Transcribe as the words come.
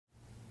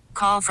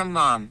Call from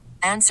mom.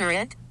 Answer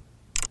it.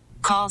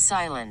 Call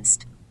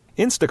silenced.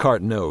 Instacart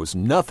knows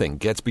nothing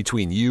gets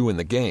between you and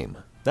the game.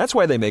 That's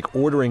why they make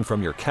ordering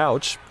from your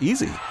couch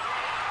easy.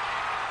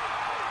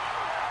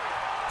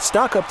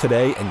 Stock up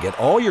today and get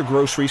all your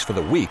groceries for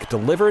the week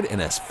delivered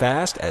in as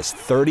fast as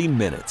 30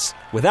 minutes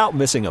without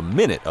missing a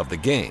minute of the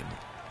game.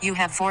 You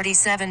have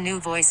 47 new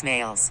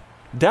voicemails.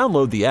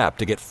 Download the app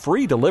to get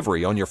free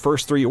delivery on your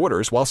first 3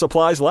 orders while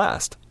supplies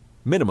last.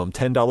 Minimum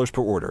 $10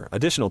 per order.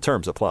 Additional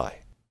terms apply.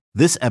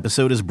 This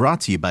episode is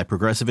brought to you by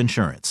Progressive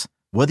Insurance.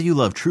 Whether you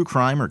love true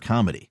crime or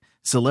comedy,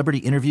 celebrity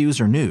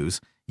interviews or news,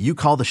 you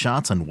call the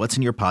shots on what's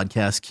in your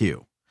podcast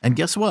queue. And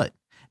guess what?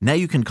 Now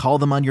you can call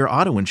them on your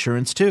auto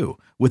insurance too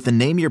with the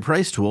Name Your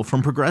Price tool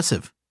from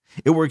Progressive.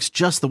 It works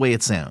just the way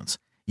it sounds.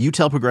 You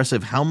tell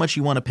Progressive how much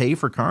you want to pay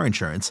for car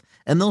insurance,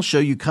 and they'll show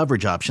you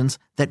coverage options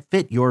that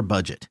fit your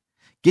budget.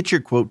 Get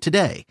your quote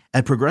today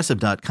at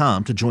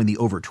Progressive.com to join the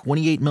over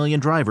 28 million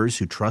drivers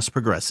who trust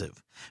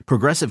Progressive.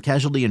 Progressive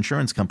Casualty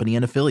Insurance Company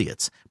and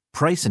Affiliates.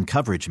 Price and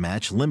coverage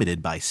match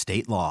limited by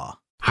state law.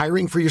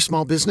 Hiring for your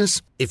small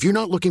business? If you're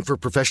not looking for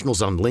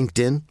professionals on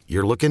LinkedIn,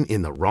 you're looking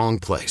in the wrong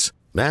place.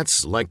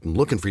 That's like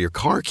looking for your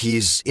car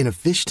keys in a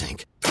fish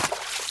tank.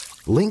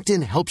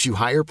 LinkedIn helps you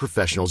hire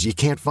professionals you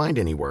can't find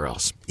anywhere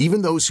else,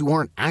 even those who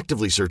aren't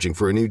actively searching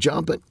for a new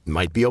job but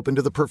might be open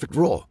to the perfect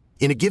role.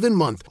 In a given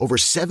month, over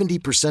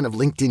 70% of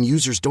LinkedIn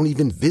users don't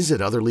even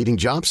visit other leading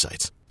job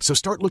sites. So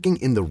start looking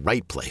in the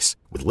right place.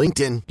 With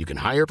LinkedIn, you can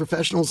hire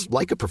professionals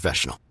like a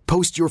professional.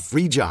 Post your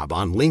free job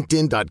on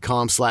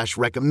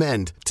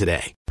linkedin.com/recommend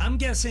today. I'm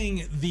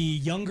guessing the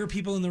younger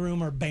people in the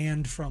room are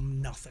banned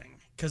from nothing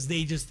because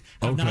they just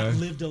have not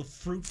lived a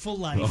fruitful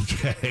life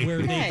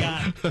where they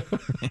got...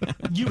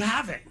 You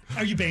haven't.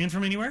 Are you banned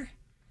from anywhere?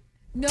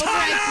 No,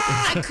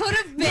 I could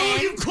have been. No,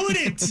 you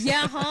couldn't.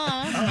 Yeah,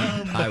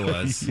 I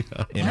was.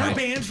 You're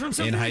banned from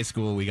something? In high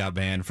school, we got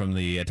banned from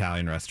the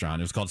Italian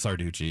restaurant. It was called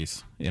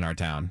Sarducci's in our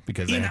town.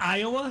 In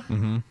Iowa?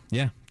 Mm-hmm.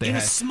 Yeah. In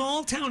a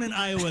small town in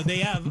Iowa, they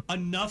have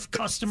enough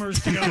customers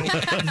to go,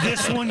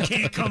 this one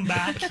can't come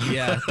back.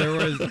 Yeah, there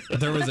was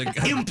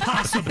a...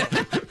 Impossible.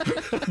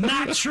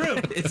 Not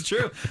true. It's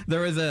true.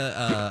 There was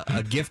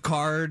a gift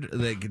card.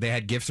 They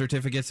had gift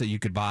certificates that you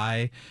could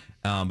buy.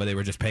 But they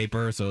were just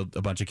paper, so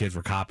a bunch of kids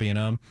were copying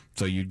them.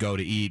 So you'd go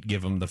to eat,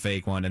 give them the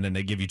fake one, and then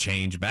they give you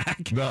change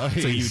back.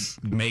 Nice. So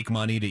you'd make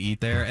money to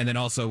eat there. And then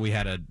also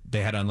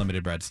they had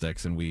unlimited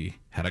breadsticks, and we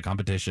had a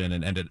competition,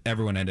 and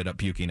everyone ended up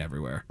puking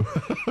everywhere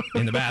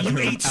in the bathroom.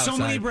 You ate so outside.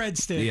 many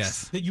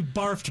breadsticks that you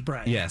barfed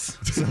bread. Yes.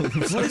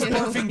 What is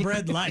barfing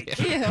bread like?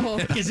 Ew.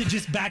 Is it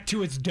just back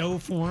to its dough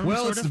form?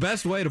 Well, it's the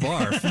best way to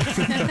barf.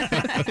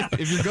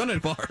 If you're gonna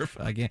barf,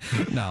 I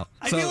can't. No.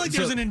 I feel like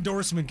there's an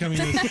endorsement coming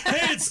in.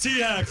 Hey, it's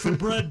T-Hack for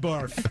bread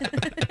barf.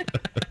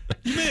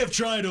 You may have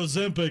tried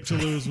Ozempic to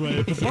lose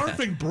weight, but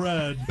barfing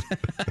bread.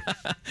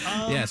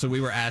 Yeah, so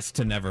we were asked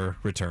to never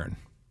return.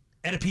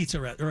 At a pizza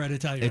or at an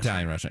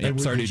Italian restaurant. Yep,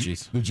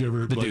 Sarducci's. Did you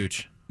ever... The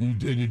douche.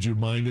 Did you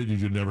mind it? Did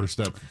you never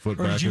step foot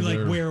or back did you in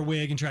there? wear a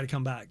wig and try to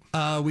come back?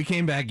 We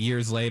came back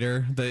years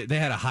later. They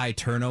had a high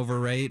turnover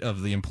rate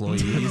of the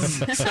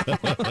employees.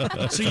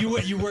 So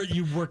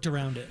you worked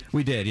around it.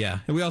 We did, yeah.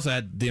 And we also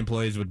had the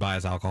employees would buy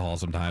us alcohol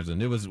sometimes,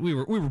 and we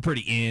were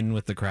pretty in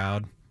with the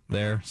crowd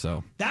there.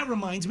 So that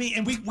reminds me,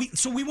 and we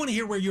want to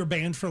hear where you're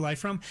banned for life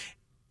from,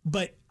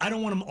 but I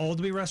don't want them all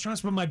to be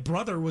restaurants. But my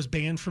brother was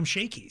banned from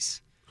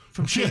Shakey's.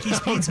 From Shakey's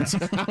Pizza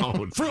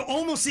for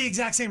almost the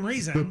exact same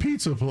reason. The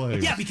pizza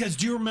place. Yeah, because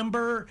do you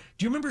remember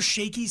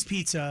Shakey's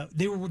Pizza?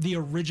 They were the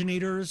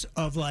originators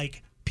of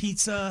like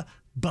pizza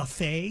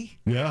buffet.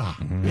 Yeah.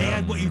 They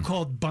had what you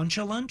called bunch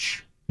of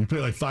lunch. You pay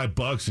like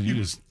 $5 and you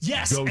just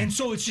go. And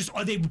so it's just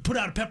they would put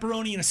out a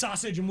pepperoni and a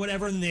sausage and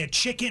whatever, and then they had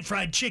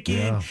fried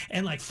chicken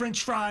and like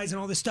French fries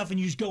and all this stuff, and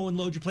you just go and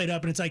load your plate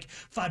up, and it's like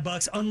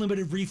 $5,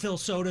 unlimited refill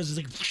sodas.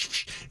 It's like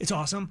it's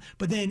awesome.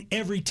 But then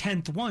every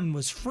 10th one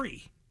was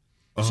free.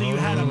 So you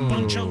had a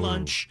bunch of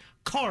lunch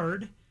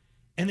card,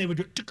 and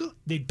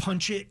they'd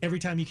punch it every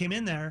time you came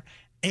in there,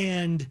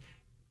 and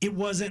it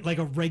wasn't like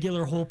a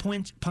regular hole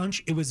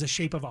punch. It was the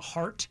shape of a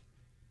heart.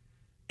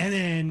 And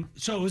then,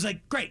 so it was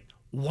like, great.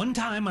 One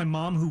time, my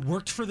mom, who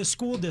worked for the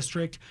school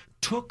district,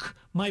 took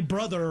my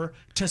brother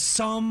to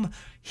some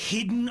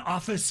hidden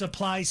office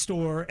supply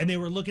store, and they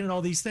were looking at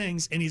all these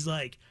things, and he's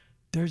like,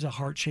 there's a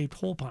heart-shaped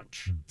hole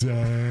punch.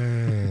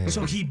 Dang.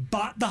 So he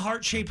bought the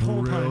heart-shaped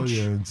hole punch.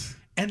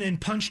 And then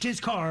punched his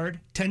card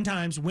 10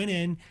 times, went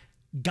in,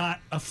 got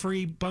a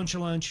free bunch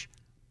of lunch,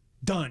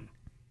 done.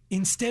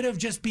 Instead of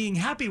just being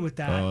happy with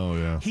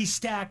that, he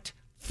stacked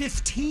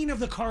 15 of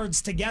the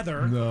cards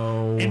together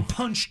and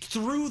punched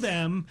through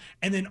them,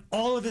 and then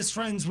all of his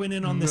friends went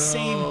in on the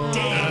same day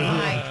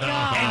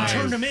and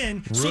turned them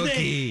in. So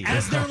they,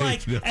 as they're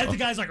like, as the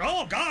guy's like,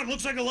 oh God,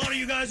 looks like a lot of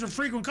you guys are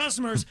frequent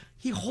customers,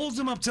 he holds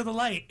them up to the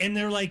light, and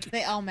they're like,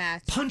 they all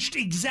match. Punched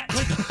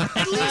exactly.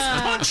 At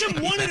least punch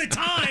them one at a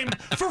time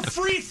for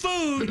free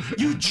food,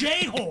 you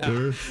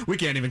j-hole. We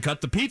can't even cut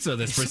the pizza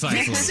this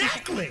precisely.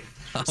 Exactly.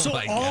 So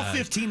my all God.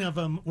 15 of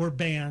them were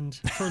banned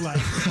for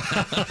life.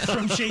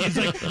 From Shady's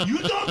like, you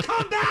don't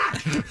come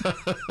back!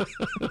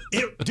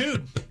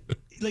 Dude,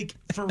 like,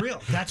 for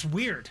real, that's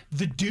weird.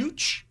 The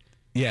Dooch?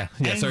 Yeah,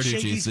 And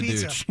Sarducci's Shakey's the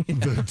douche.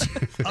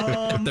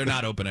 They're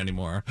not open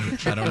anymore.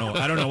 I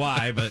don't know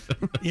why, but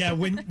Yeah,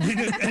 when an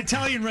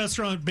Italian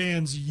restaurant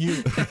bans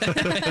you,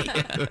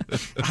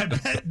 I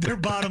bet their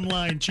bottom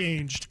line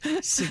changed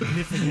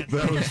significantly.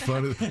 That was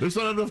funny. There's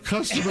not enough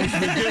customers to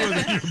begin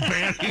with, and you're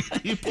banning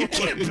people. You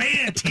can't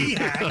ban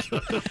T-Hack.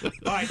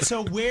 All right,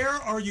 so where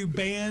are you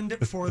banned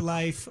for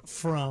life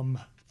from?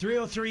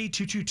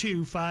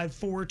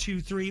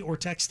 303-222-5423 or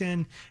text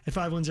in at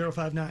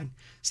 51059.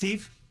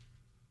 Steve?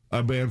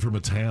 I'm banned from a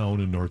town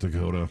in North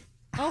Dakota.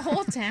 A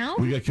whole town?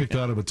 We got kicked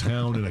out of a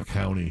town in a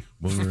county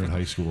when we were in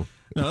high school.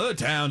 no, the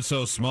town's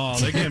so small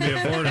they can't be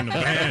affording to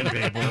ban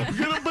people. Get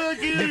them back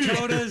in!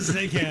 Dakotas,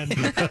 they can.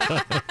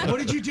 What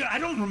did you do? I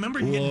don't remember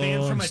you getting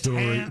banned from a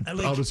town.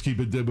 I'll just keep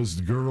it. It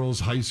was girls'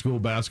 high school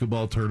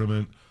basketball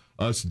tournament.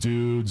 Us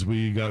dudes,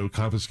 we got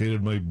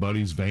confiscated my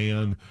buddy's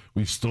van.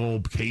 We stole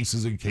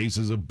cases and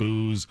cases of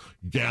booze,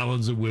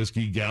 gallons of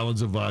whiskey,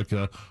 gallons of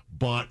vodka,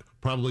 bought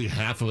probably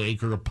half an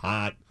acre of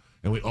pot,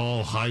 and we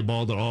all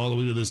highballed it all the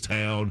way to this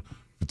town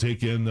to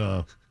take in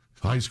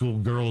high school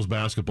girls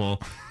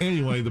basketball.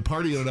 Anyway, the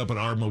party ended up at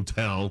our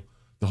motel.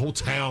 The whole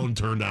town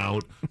turned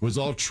out. It was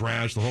all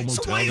trash. The whole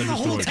motel. So why is the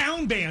destroyed. whole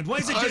town banned? Why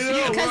is it just I know,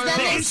 you? Because then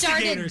The they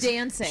started instigators.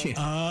 dancing.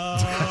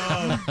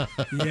 Oh,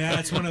 yeah,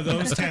 it's one of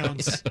those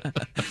towns.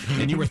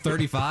 And you were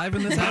 35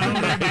 in this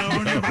house?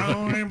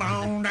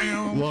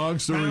 Long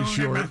story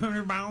short,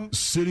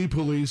 city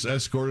police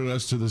escorted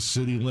us to the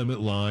city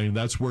limit line.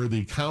 That's where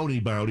the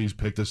county bounties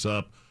picked us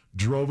up,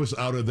 drove us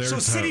out of their So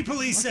town city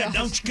police said,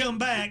 don't you come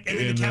back. And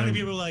then And the county then-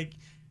 people were like,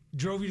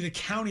 drove you to the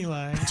county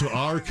line. to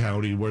our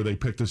county, where they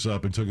picked us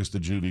up and took us to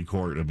juvie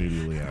court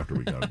immediately after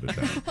we got into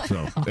town.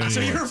 So, anyway. So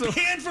you're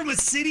banned from a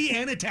city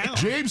and a town.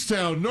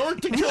 Jamestown,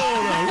 North Dakota.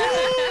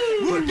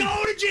 Woo! We're going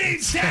to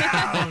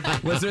Jamestown.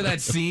 Was there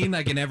that scene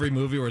like in every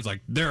movie where it's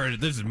like,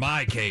 this is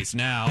my case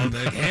now.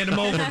 Like, hand them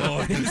over,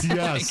 boys.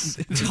 Yes.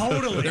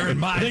 Totally. They're in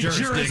my The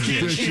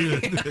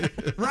jurisdiction.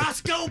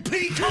 Roscoe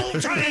P.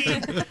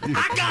 Coltrane.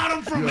 I got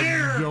him from You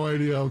here. have no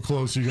idea how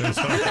close you guys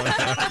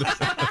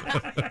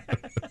are.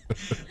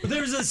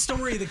 There's a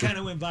story that kind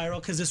of went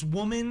viral because this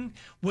woman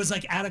was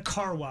like at a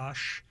car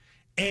wash,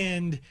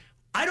 and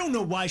I don't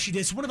know why she did.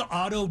 It's one of the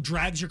auto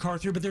drags your car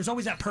through, but there's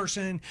always that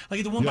person,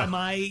 like the one by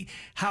my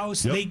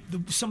house. Yep.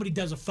 Somebody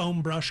does a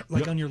foam brush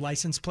like Yep. on your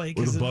license plate.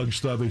 With 'cause the bug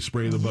stuff, they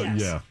spray the bug.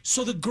 Yes. Yeah.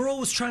 So the girl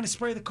was trying to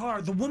spray the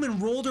car. The woman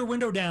rolled her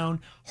window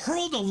down,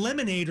 hurled a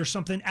lemonade or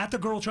something at the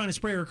girl trying to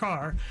spray her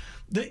car.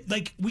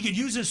 Like we could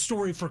use this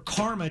story for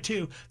karma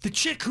too. The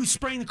chick who's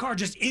spraying the car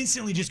just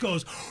instantly just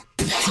goes,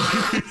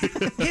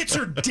 hits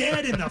her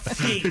dead in the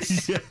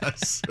face.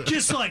 Yes.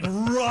 Just like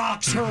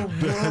rocks her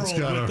That's world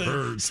gotta with the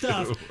hurt,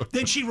 stuff. too.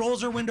 Then she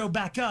rolls her window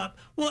back up.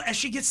 Well, as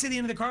she gets to the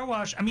end of the car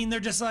wash, I mean, they're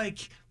just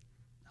like,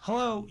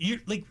 hello,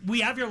 we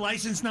have your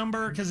license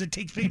number because it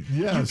takes people.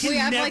 Yes. We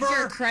have never, like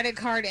your credit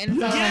card info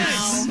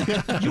Yes.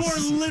 now. You are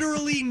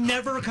literally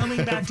never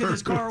coming back to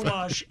this car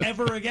wash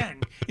ever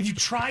again. If you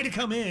try to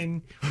come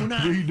in, we're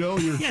not. We know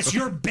you're. Yes,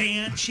 you're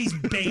banned. She's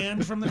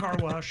banned from the car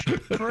wash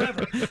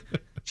forever.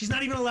 She's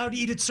not even allowed to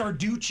eat at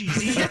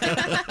Sarducci's.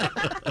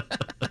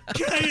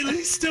 Can I at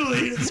least still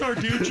eat at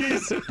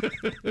Sarducci's?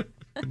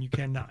 You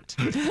cannot.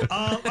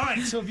 All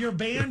right, so if you're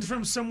banned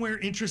from somewhere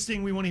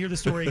interesting, we want to hear the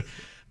story.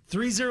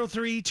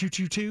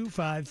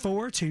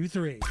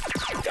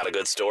 303-222-5423. Got a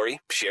good story?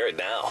 Share it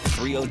now.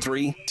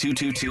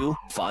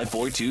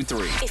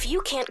 303-222-5423. If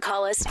you can't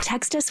call us,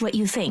 text us what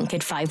you think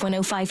at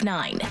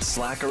 51059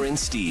 Slacker and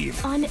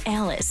Steve. on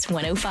Alice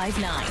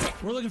 1059.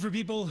 We're looking for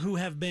people who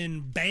have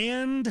been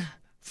banned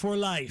for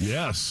life.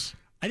 Yes.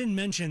 I didn't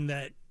mention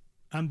that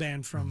I'm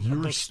banned from a You're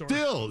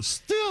bookstore.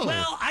 still.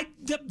 Well,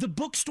 the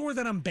bookstore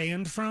that I'm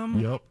banned from.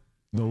 Yep.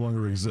 No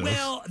longer exists.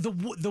 Well,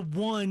 the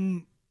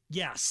one.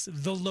 Yes,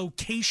 the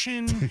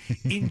location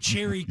in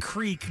Cherry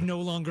Creek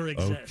no longer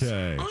exists.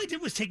 Okay. All I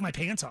did was take my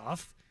pants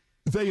off.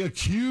 They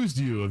accused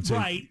you of taking.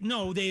 Right.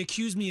 No, they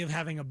accused me of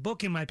having a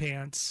book in my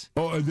pants.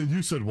 Oh, and then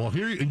you said, well,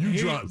 here, and you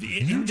dropped.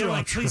 And they're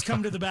like, please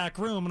come to the back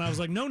room. And I was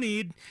like, no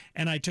need.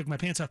 And I took my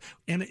pants off.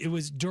 And it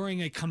was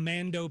during a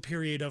commando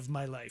period of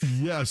my life.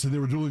 Yes, and they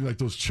were doing like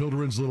those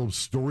children's little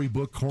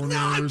storybook corners No,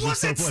 I and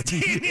wasn't stuff like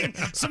standing.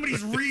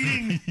 Somebody's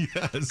reading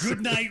Yes.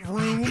 Good Night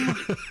Room.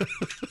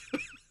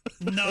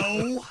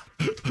 No.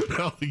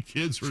 All the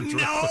kids were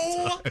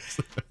No.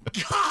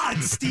 God,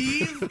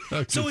 Steve.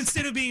 Okay. So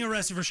instead of being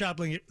arrested for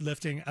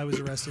shoplifting, I was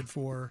arrested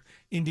for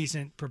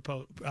indecent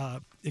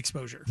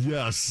exposure.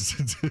 Yes.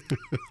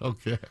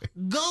 Okay.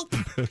 Gulp.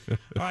 All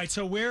right.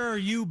 So where are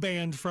you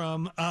banned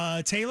from?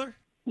 Taylor?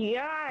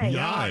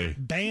 Yay.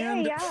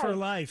 Banned Yay. for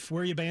life.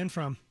 Where are you banned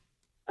from?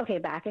 Okay,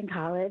 back in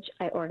college,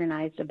 I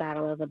organized a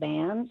battle of the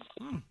bands,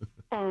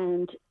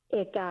 and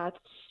it got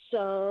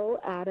so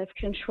out of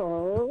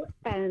control.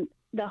 And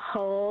The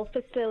whole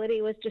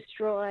facility was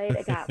destroyed.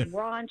 It got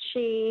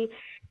raunchy.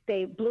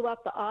 They blew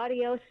up the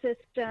audio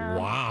system.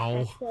 Wow.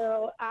 And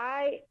so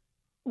I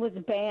was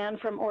banned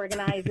from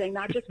organizing,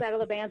 not just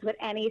Battle of the Bands, but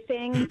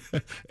anything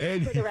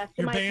And for the rest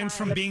You're of my banned time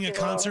from at being a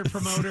school. concert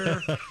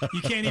promoter.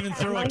 You can't even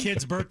throw a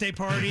kid's birthday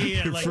party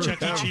at like Chuck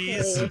E.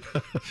 Cheese.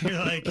 You're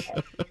like,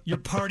 your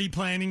party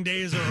planning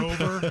days are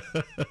over.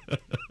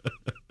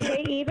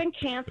 They even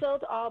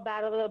canceled all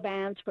Battle of the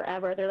Bands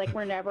forever. They're like,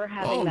 we're never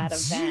having that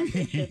event.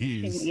 It's just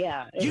jeez.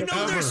 yeah. it You was-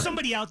 know, there's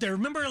somebody out there.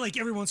 Remember, like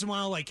every once in a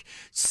while, like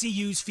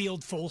CU's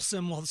Field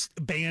Folsom while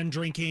band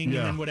drinking Yeah.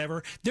 and then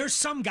whatever. There's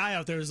some guy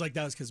out there who's like,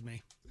 that was because of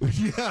me.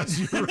 Yes,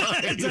 you're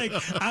right. It's like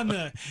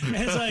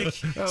it's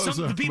like That was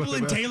some the people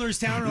in right.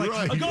 Taylorstown are like,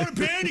 Right. I got a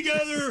band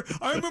together.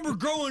 I remember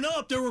growing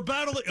up, there were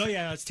oh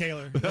yeah, that's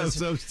Taylor. That's,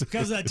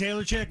 because of that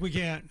Taylor chick, we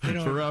can't.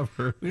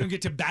 Forever. We don't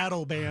get to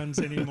battle bands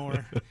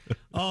anymore.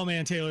 Oh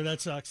man, Taylor, that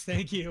sucks.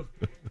 Thank you.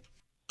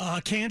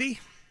 Candy?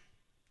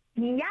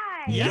 Yay!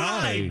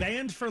 Yay!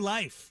 Banned for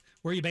life.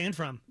 Where are you banned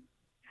from?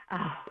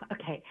 Oh,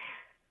 okay.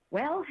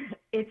 Well,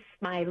 it's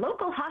my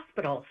local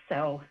hospital,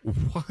 so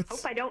What? hope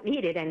I don't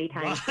need it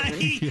anytime Why? soon. How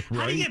do you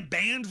Right. get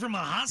banned from a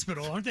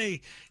hospital? Aren't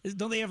they?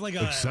 Don't they have like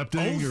a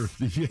Accepting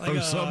oath? or Like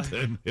a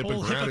something.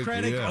 whole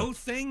Hippocratic yeah. oath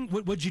thing?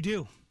 What'd you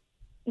do?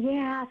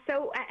 Yeah,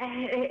 so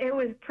it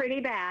was pretty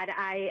bad.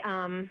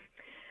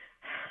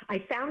 I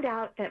found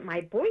out that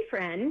my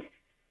boyfriend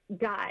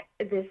got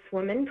this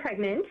woman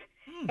pregnant,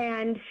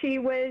 and she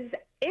was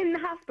in the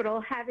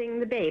hospital having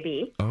the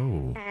baby.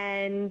 Oh.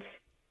 And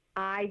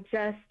I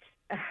just,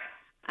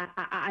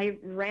 I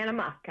ran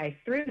amok. I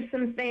threw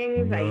some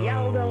things. I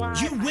yelled a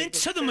lot. You I went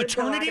to the disturbed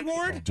a lot maternity of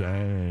ward?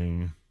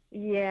 Dang.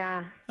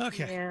 Yeah.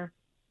 Okay. Yeah.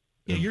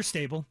 Yeah, you're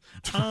stable.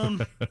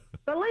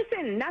 But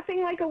listen,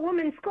 nothing like a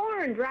woman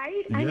scorned,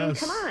 right? I mean, Yes.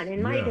 come on,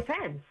 in my Yeah.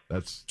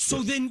 defense.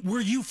 So then,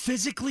 were you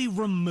physically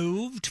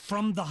removed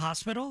from the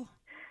hospital?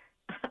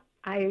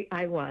 I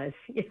was,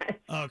 yes.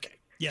 Okay.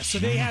 Yeah, so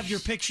they have your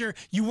picture.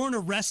 You weren't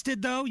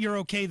arrested, though? You're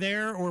okay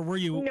there? Or were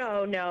you?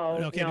 No,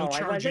 Okay, no I wasn't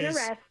charges.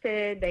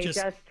 arrested. They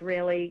Just- just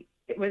really,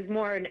 it was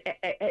more an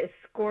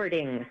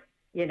escorting,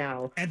 you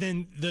know. And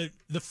then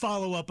the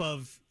follow-up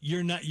of,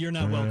 you're not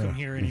welcome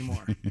here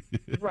anymore.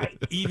 Right.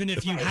 Even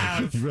if you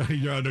have Right,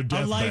 you're on a a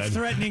deathbed.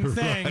 life-threatening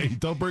thing, Right.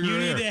 Don't bring you her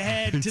need here. to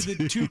head to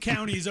the 2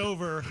 counties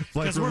over,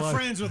 because for we're life.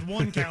 friends with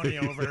 1 county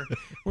over.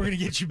 We're going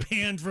to get you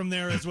banned from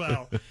there as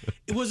well.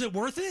 Was it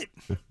worth it?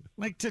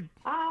 Like to...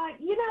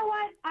 You know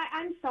what?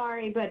 I'm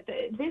sorry, but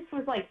this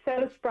was like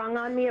so sprung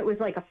on me. It was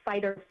like a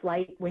fight or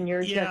flight when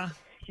you're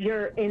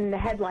you're in the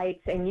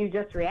headlights and you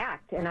just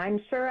react. And I'm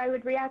sure I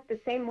would react the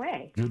same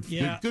way.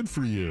 Good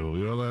for you.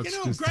 You know,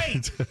 that's just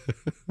great.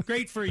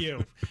 Great for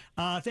you.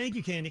 Thank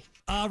you, Candy.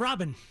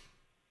 Robin.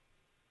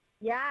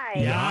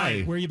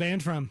 Yay. Where are you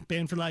banned from?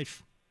 Banned for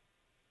life.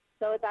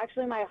 So it's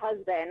actually my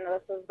husband.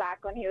 This was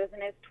back when he was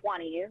in his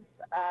 20s.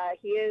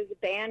 He is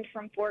banned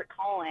from Fort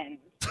Collins.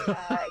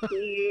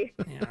 He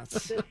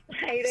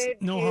decided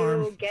No to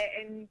harm. get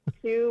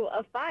into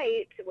a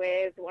fight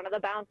with one of the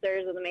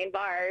bouncers of the main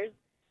bars.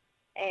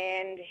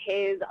 And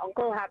his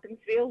uncle happens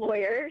to be a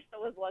lawyer, so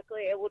was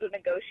luckily able to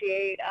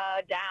negotiate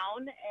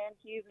down, and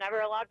he's never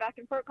allowed back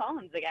in Fort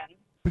Collins again.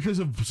 Because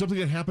of something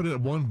that happened at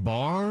one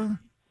bar?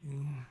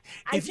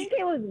 I think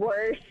it was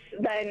worse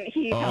than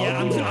he.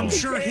 Yeah, I'm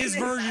sure his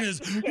version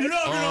is, you're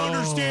not going to Oh.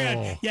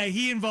 understand. Yeah,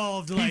 he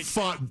involved like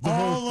fought the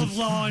all whole- of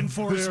law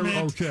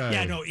enforcement. okay.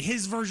 Yeah, no,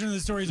 his version of the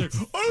story is like,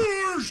 I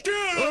don't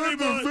understand. I'm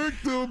the anybody.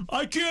 victim.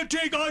 I can't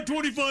take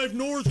I-25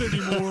 north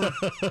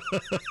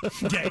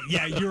anymore.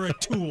 yeah, you're a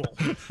tool.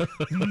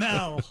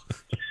 Mel.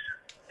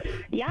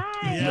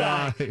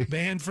 Yeah.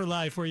 Banned for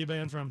life. Where are you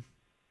banned from?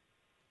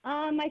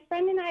 My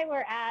friend and I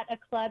were at a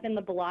club in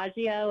the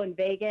Bellagio in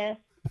Vegas,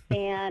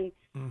 and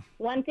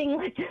one thing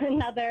led to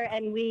another,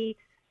 and we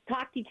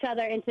talked each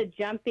other into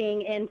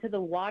jumping into the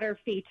water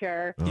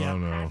feature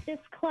at this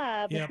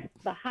club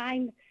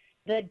behind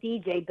the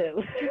DJ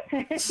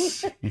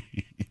booth.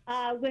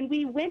 When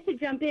we went to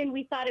jump in,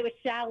 we thought it was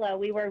shallow.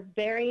 We were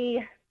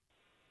very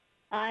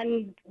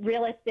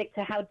unrealistic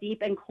to how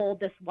deep and cold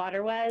this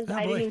water was. Oh,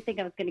 I boy. didn't even think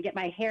I was going to get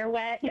my hair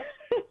wet.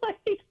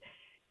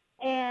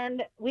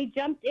 And we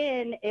jumped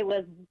in. It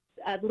was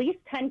at least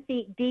 10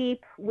 feet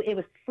deep. It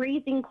was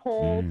freezing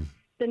cold.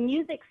 The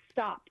music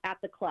stopped at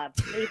the club.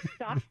 They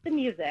stopped the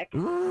music.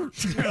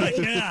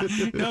 Yeah,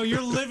 no,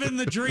 you're living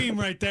the dream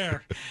right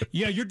there.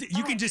 Yeah, you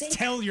can just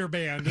tell your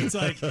band. It's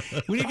like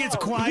when it gets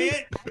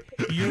quiet,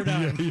 you're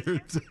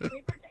done.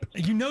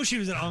 You know she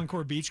was at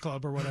Encore Beach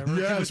Club or whatever.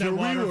 Yeah, with that's that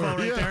where we waterfall were,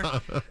 right yeah.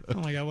 there. Oh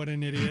my God, what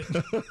an idiot.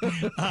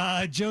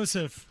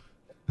 Joseph.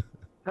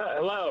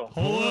 Hello.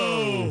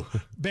 Hello.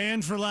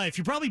 Banned for life.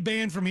 You're probably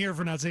banned from here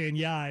for not saying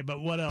yai,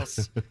 but what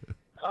else?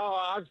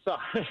 Oh, I'm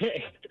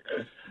sorry.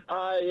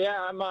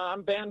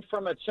 I'm banned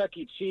from a Chuck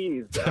E.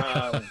 Cheese. So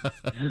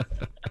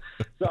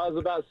I was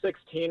about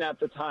 16 at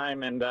the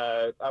time, and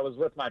I was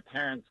with my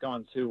parents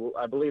going to,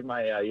 I believe,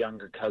 my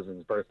younger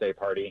cousin's birthday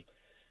party.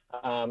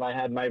 I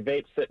had my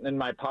vape sitting in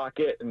my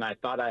pocket, and I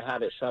thought I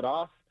had it shut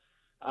off.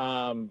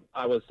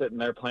 I was sitting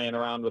there playing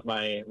around with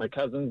my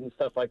cousins and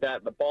stuff like that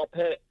in the ball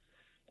pit,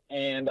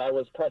 and I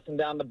was pressing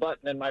down the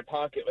button in my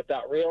pocket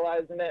without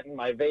realizing it, and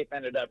my vape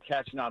ended up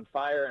catching on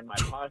fire in my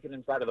pocket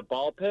inside of the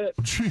ball pit.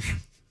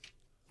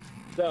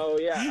 So,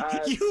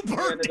 yeah. You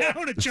burned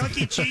down a Chuck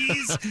E.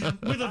 Cheese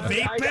with a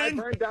vape pen? I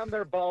burned down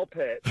their ball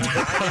pit. They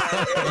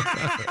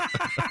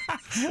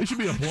should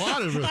be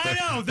applauded for that.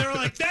 I know. They're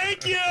like,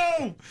 thank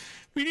you.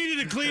 We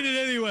needed to clean it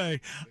anyway.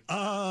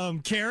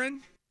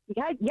 Karen?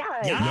 Yeah.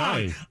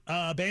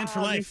 Banned for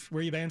life.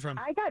 Where are you banned from?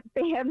 I got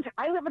banned.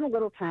 I live in a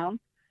little town,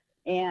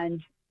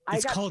 and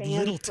It's I got called banned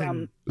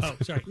Littleton. From,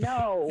 sorry.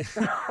 No,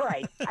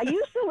 right. I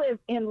used to live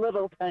in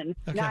Littleton.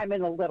 Okay. Now I'm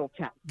in a little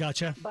town.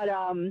 Gotcha. But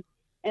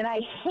and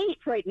I hate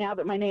right now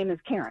that my name is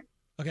Karen.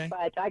 Okay.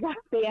 But I got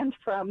banned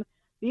from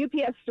the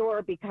UPS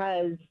store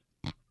because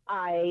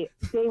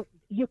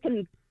you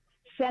can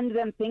send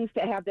them things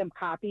to have them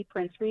copy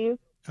prints for you.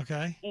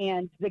 Okay.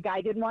 And the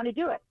guy didn't want to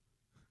do it,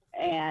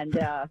 and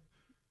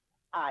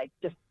I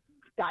just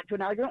got to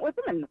an argument with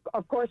him, and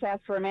of course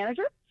asked for a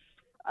manager.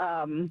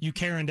 You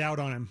Karen'd out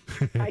on him.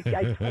 I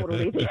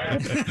totally did.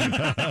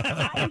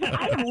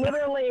 I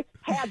literally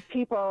had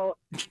people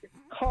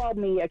call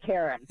me a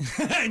Karen.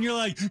 And you're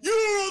like, you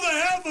don't know the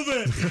half of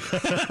it.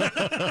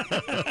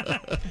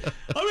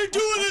 I've been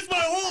doing this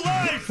my whole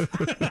life.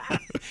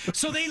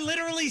 So they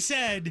literally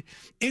said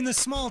in the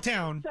small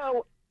town.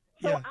 So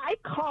I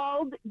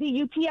called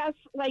the UPS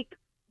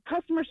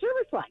customer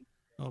service line.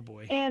 Oh,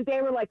 boy. And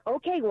they were like,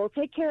 okay, we'll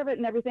take care of it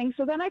and everything.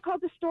 So then I called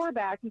the store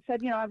back and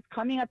said, I was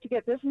coming up to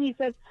get this. And he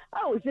said,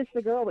 oh, is this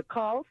the girl that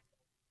called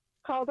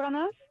on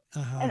us?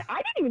 Uh-huh. And I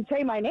didn't even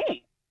say my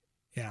name.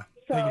 Yeah,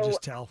 So I could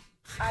just tell.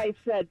 I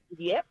said,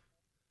 yep,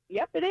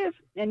 it is.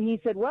 And he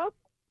said, well,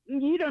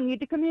 you don't need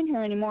to come in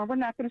here anymore. We're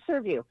not going to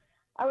serve you.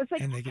 I was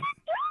like, And I they can't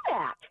do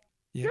that.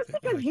 Yep,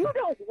 Just because you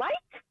don't like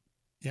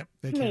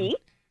they me. can.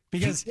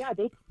 Because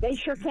they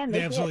sure can.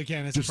 They absolutely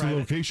can. It's Just the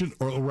private. location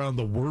or around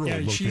the world Yeah,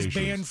 locations? she's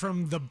banned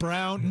from the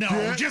brown. No,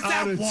 Get just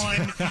out that of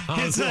one. town.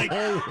 It's like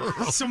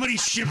somebody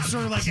ships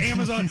her like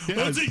Amazon. Yes.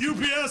 Well, it's a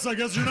UPS. I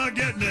guess you're not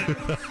getting it.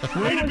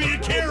 Way to be a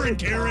Karen.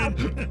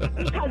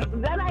 Because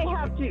then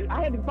I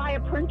had to buy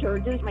a printer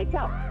just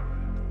myself.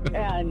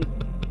 And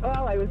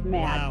I was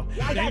mad. Wow.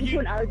 I got into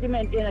an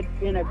argument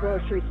in a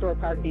grocery store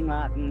parking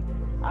lot, and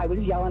I was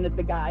yelling at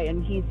the guy,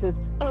 and he says,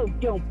 "Oh,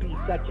 don't be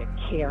such a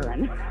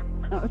Karen."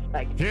 I was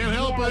like, can't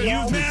help it.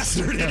 You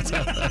mastered it.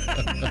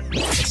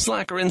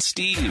 Slacker and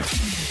Steve.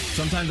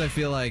 Sometimes I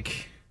feel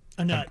like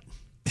a nut.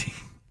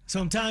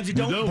 Sometimes you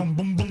don't. Boom,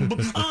 boom, boom,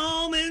 boom.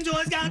 Almond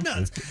joys got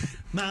nuts.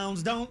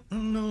 Mounds don't.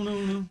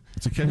 No.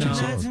 It's a catchy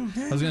song.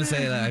 I was gonna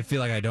say that I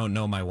feel like I don't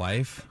know my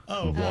wife.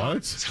 Oh,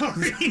 what?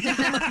 Sorry.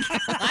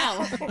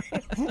 Wow.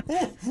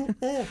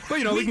 Well,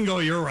 we can go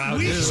your route.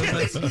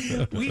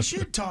 We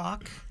should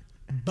talk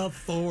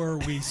before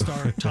we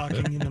start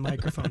talking in the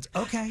microphones.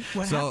 Okay.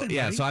 What happened?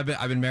 Buddy? So I've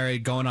been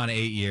married going on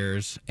 8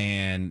 years,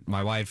 and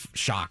my wife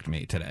shocked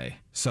me today.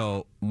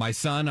 So my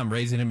son, I'm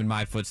raising him in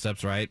my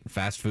footsteps, right?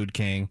 Fast food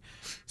king.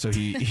 So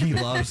he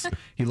loves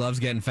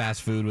getting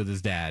fast food with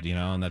his dad,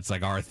 and that's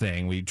like our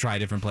thing. We try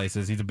different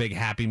places. He's a big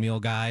Happy Meal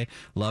guy,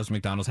 loves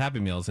McDonald's Happy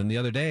Meals. And the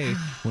other day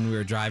when we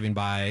were driving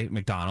by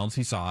McDonald's,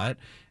 he saw it,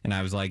 and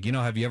I was like,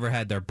 have you ever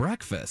had their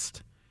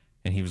breakfast?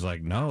 And he was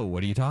like, no,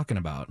 what are you talking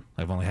about?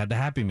 I've only had the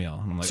Happy Meal.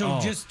 And I'm like,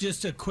 so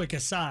just a quick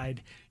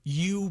aside,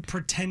 you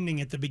pretending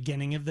at the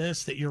beginning of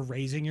this that you're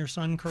raising your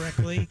son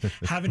correctly,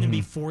 having him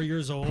be 4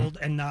 years old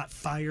and not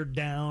fired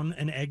down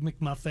an Egg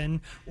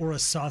McMuffin or a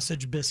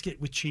sausage biscuit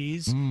with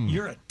cheese,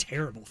 you're a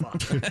terrible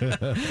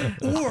father.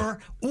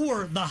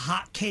 or the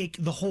hot cake,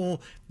 the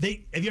whole,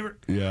 have you ever,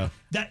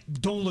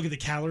 don't look at the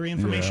calorie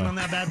information on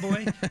that bad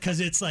boy, because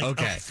it's like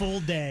a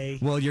full day.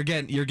 Well, you're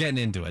getting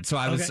into it. So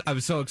I was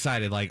so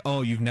excited, like,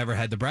 oh, you've never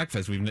had the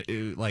breakfast. We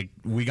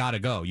gotta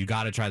go. You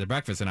gotta try the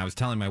breakfast. And I was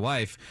telling my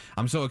wife,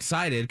 I'm so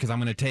excited because I'm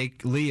gonna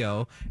take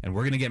Leo and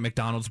we're gonna get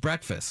McDonald's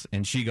breakfast.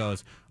 And she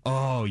goes,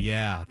 oh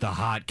yeah, the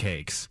hot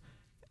cakes.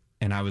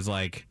 And I was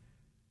like,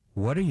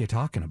 what are you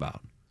talking about?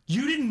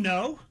 You didn't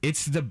know?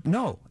 It's the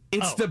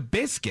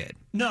biscuit.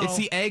 No. It's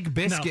the egg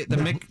biscuit,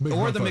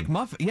 or the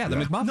McMuffin. Yeah, the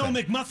McMuffin. No,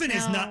 McMuffin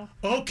is not.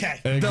 Okay.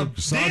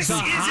 This is a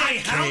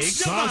house divided.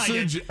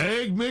 Sausage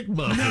egg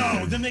McMuffin.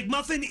 No, the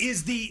McMuffin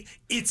is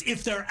it's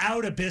if they're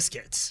out of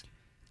biscuits.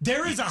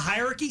 There is a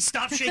hierarchy.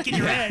 Stop shaking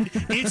your head.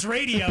 It's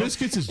radio.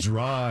 Biscuits is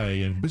dry,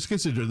 and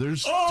biscuits too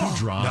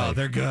dry. No,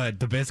 they're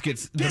good. The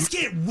biscuits.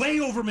 Biscuit way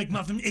over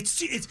McMuffin.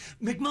 It's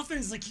McMuffin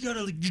is like you're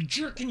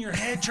jerking your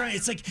head trying.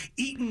 It's like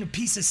eating a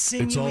piece of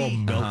sinewy. It's all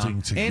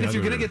melting together. And if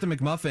you're gonna get the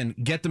McMuffin,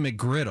 get the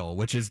McGriddle,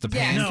 which is the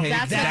pancake. No,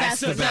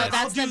 that's the best.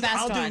 That's the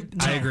best one.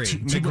 I agree.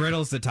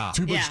 McGriddle's the top.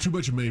 Too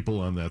much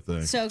maple on that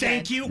thing. So good.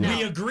 Thank you. No.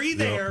 We agree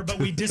there, but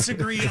we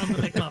disagree on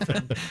the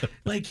McMuffin.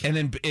 And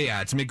then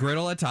it's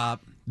McGriddle at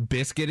top.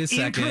 Biscuit is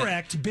second.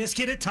 Incorrect.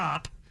 Biscuit at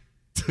top.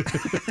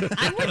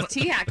 I'm with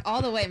T-Hack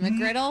all the way.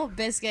 McGriddle,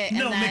 biscuit,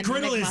 and then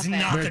McGriddle McMuffin. is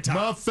not the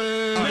top.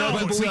 McMuffin. No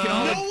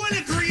one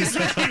agrees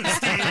with you,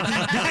 Steve.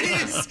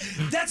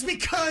 That's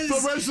because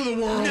the rest of the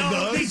world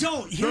does. They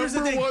don't. Here's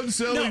Number the thing. one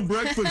selling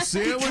breakfast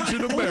sandwich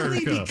in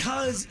America. Only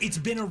because it's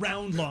been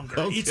around longer.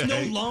 Okay. It's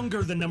no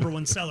longer the number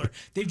one seller.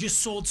 They've just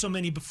sold so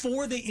many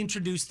before they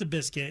introduced the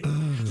biscuit.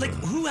 Like,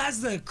 who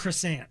has the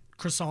croissant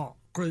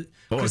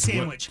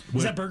sandwich?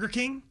 Is that Burger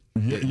King?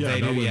 Yeah,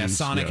 they do. Yeah,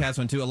 Sonic has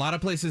one too. A lot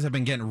of places have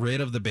been getting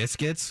rid of the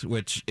biscuits,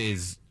 which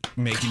is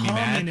making me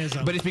mad.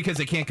 But it's because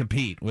they can't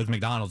compete with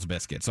McDonald's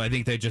biscuits. So I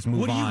think they just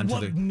move on to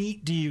the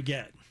meat do you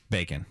get?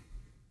 Bacon.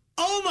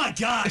 Oh my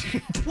God!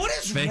 What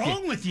is Bacon.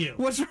 wrong with you?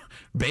 What's wrong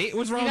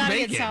with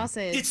bacon? Get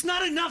sausage. It's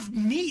not enough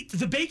meat.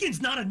 The bacon's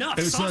not enough.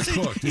 And it's sausage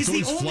not cooked. is It's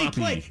the always only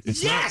floppy. play.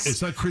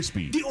 It's not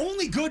crispy. The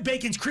only good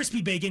bacon's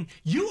crispy bacon.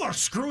 You are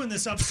screwing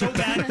this up so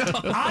bad.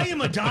 I am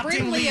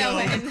adopting Bring Leo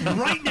Leo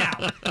right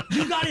now.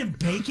 You got him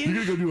bacon?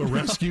 You're gonna go do a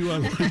rescue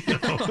on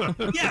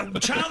Leo. Yeah,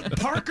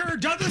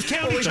 Douglas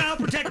County Child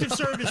Protective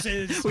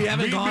Services. We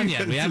haven't gone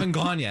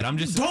yet. I'm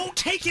just don't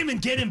take him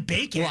and get him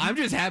bacon. Well, I'm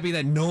just happy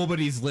that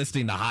nobody's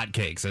listing the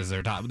hotcakes as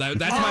their top. That's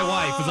my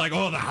wife. Is like,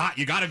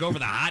 you got to go for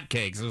the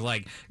hotcakes. It was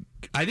like,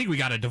 I think we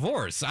got a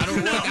divorce. I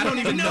don't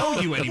even know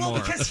you anymore.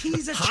 Well, because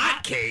he's a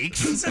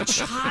hotcakes. He's a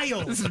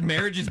child. This is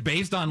marriage is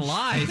based on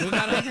lies. What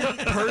kind of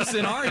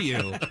person are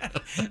you?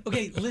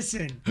 Okay,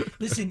 listen.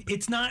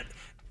 It's not.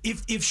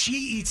 If she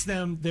eats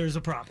them, there's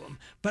a problem.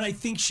 But I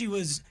think she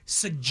was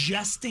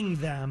suggesting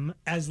them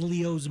as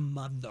Leo's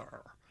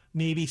mother.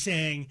 Maybe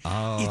saying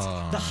it's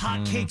the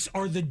hotcakes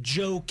are the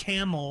Joe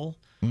Camel.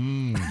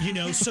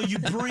 So you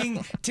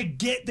bring to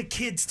get the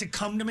kids to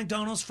come to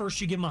McDonald's.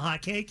 First, you give them a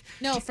hot cake.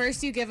 No,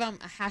 first you give them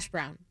a hash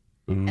brown,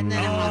 and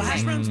then a hot hash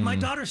cake. browns. My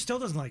daughter still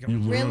doesn't like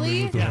them.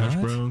 Really? With the hash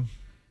brown?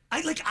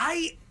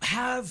 I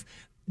have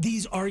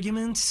these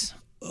arguments.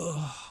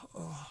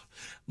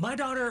 My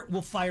daughter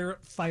will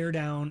fire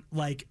down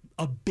like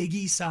a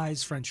biggie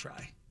size French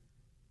fry,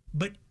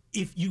 but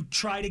if you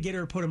try to get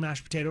her to put a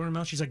mashed potato in her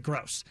mouth, she's like,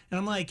 gross. And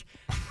I'm like,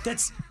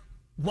 that's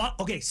what?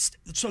 Okay,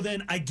 so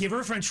then I give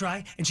her a French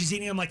fry and she's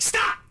eating it. I'm like,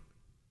 stop!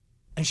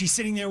 And she's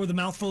sitting there with a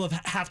mouthful of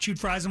half-chewed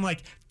fries. I'm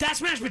like,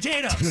 that's mashed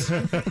potatoes.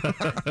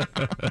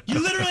 You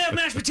literally have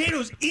mashed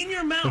potatoes in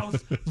your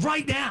mouth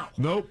right now.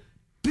 Nope.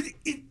 But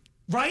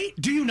right?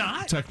 Do you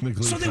not?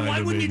 Technically. So then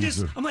why wouldn't you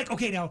just... I'm like,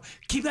 okay, now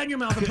keep that in your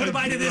mouth and put a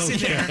bite of this in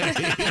there.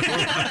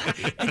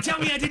 And tell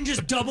me I didn't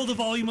just double the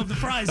volume of the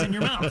fries in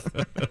your mouth.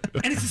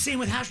 And it's the same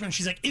with hash browns.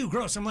 She's like, ew,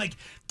 gross. I'm like,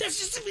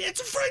 it's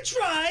a French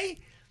fry.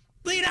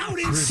 Lay it out.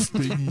 It's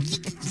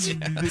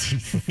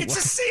the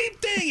same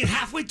thing. And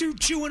halfway through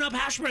chewing up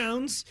hash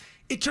browns,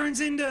 it turns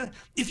into...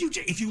 If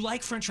you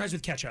like French fries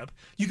with ketchup,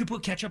 you could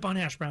put ketchup on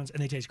hash browns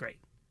and they taste great.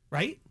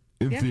 Right?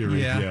 In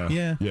theory, yeah.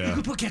 You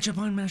could put ketchup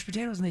on mashed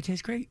potatoes and they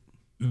taste great.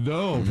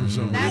 No, for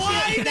some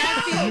reason.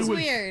 That feels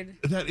weird.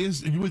 That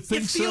is, you would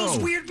think so. It feels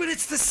weird, but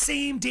it's the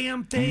same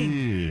damn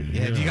thing.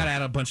 Yeah, you got to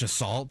add a bunch of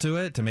salt to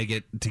it to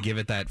give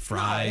it that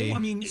fry. No, I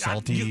mean,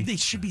 salty. They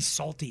should be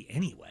salty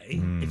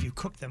anyway if you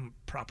cook them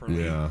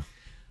properly. Yeah.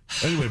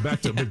 Anyway, back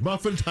to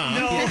McMuffin time.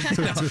 No.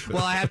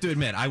 Well, I have to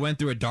admit, I went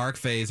through a dark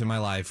phase in my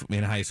life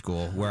in high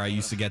school where I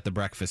used to get the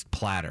breakfast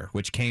platter,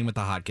 which came with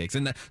the hotcakes.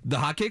 And the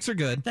hotcakes are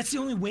good. That's the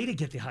only way to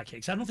get the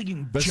hotcakes. I don't think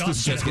you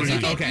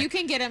can You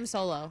can get them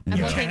solo.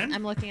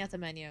 I'm looking at the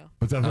menu.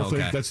 But that whole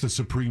thing, that's the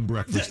supreme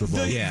breakfast of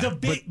all.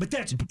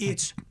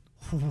 It's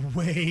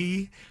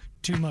way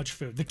too much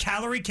food. The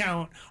calorie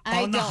count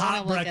on the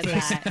hot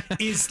breakfast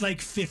is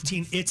like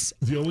 15. It's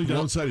the only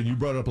downside, and you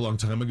brought it up a long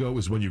time ago,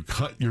 is when you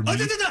cut your meat. Oh,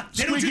 no.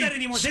 They don't do that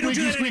anymore. They don't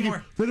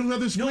have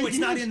this. No, it's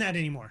not in that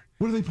anymore.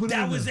 What do they put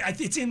in there?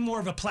 It's in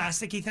more of a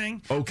plasticky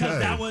thing. Okay. Because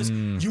that was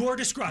you're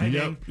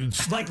describing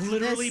like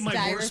literally my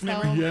worst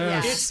memory.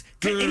 Yes.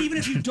 And even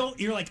if you don't,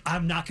 you're like,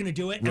 I'm not going to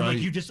do it. And like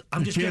you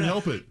can't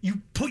help it.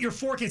 You put your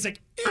fork in, it's like,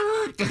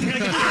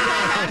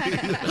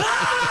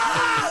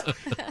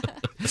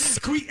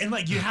 squeak, and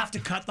like you have to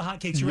cut the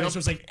hotcakes. Right? So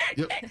it's like,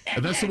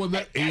 and that's the one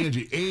that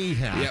Angie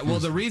has. Yeah, well,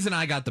 the reason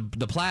I got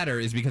the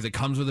platter is because it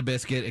comes with a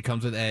biscuit, it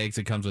comes with eggs,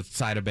 it comes with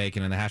side of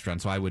bacon and the hash brown.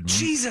 So I would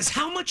Jesus,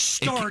 how much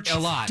starch a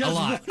lot.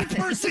 one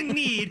person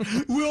need?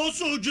 We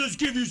also just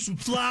give you some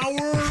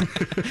flour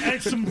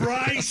and some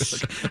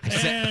rice.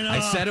 I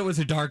said it was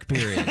a dark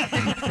period,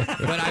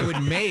 but I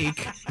would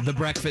make the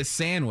breakfast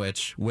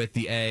sandwich with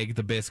the egg,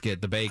 the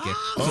biscuit, the bacon,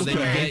 so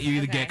that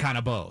you get kind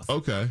of both.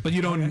 Okay, but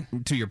you don't.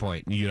 To your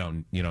point, you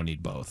don't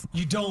need both.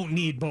 You don't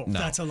need both. No.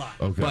 That's a lot.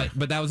 Okay,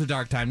 but that was a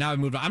dark time. Now I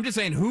moved on. I'm just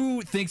saying,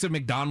 who thinks of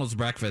McDonald's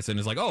breakfast and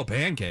is like, oh,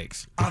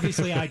 pancakes?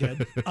 Obviously, I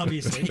did.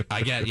 Obviously,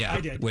 I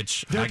did.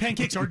 Which their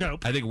pancakes are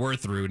dope. I think we're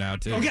through now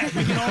too. Okay,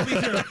 we can all be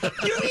through.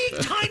 You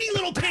eat tiny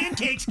little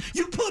pancakes.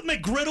 You put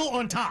McGriddle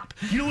on top.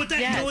 You know what that?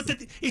 Yes. You know what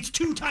that? It's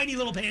two tiny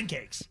little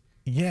pancakes.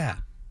 Yeah,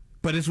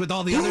 but it's with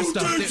all the other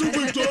stuff.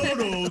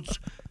 McDonald's?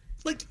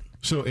 Like.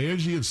 So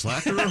Angie and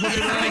Slacker are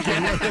hooking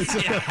up?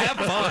 Yeah, have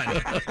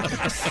fun.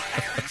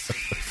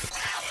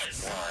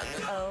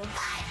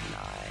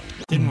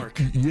 Didn't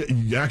work.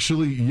 Yeah,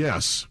 actually,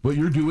 yes. What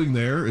you're doing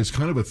there is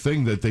kind of a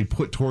thing that they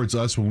put towards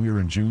us when we were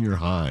in junior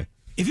high.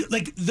 If you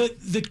like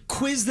the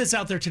quiz that's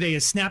out there today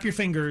is snap your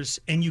fingers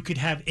and you could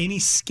have any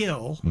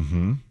skill.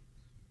 Mm-hmm.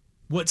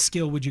 What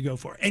skill would you go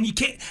for? And you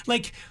can't,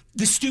 like,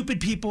 the stupid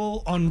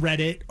people on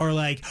Reddit are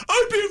like,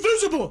 I'd be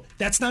invisible.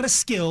 That's not a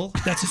skill.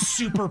 That's a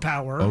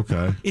superpower.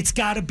 Okay. It's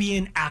got to be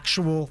an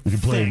actual You can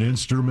play thing. an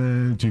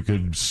instrument. You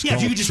could sculpt Yeah,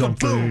 if you could just go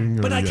something. boom.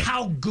 But, or- like, yeah.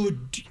 how good,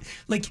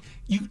 like,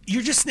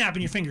 you're just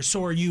snapping your fingers.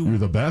 So are you. You're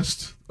the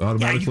best Yeah,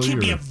 automatically? you can't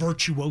be or- a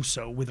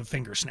virtuoso with a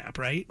finger snap,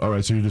 right? All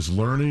right, so you're just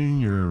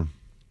learning.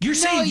 You're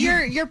saying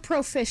you're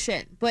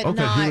proficient, but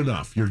okay. not Good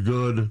enough. You're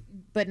good.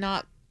 but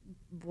not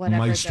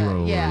whatever.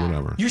 Maestro or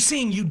whatever. You're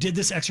saying you did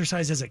this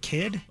exercise as a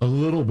kid? A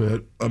little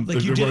bit. Like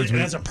it you did reminds it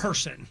me- as a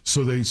person?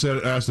 So they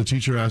said, the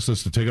teacher asked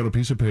us to take out a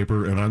piece of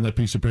paper, and on that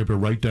piece of paper,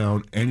 write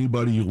down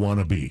anybody you want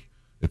to be.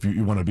 If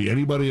you want to be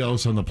anybody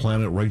else on the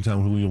planet, write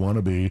down who you want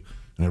to be.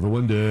 And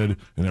everyone did,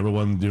 and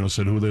everyone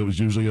said who they was.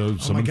 Usually Oh my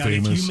someone God!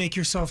 famous. If you make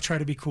yourself try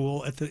to be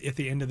cool at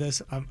the end of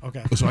this,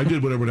 okay. So I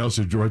did what everyone else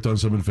did. Write down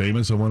someone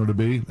famous I wanted to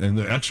be, and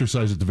the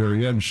exercise at the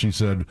very end, she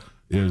said,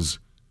 is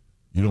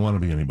you don't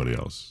want to be anybody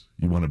else.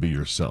 You want to be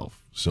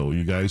yourself. So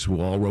you guys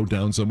who all wrote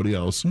down somebody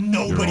else,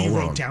 Nobody you're all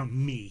wrote wrong.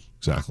 down me.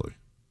 Exactly.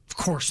 Of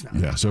course not.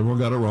 Yeah. So everyone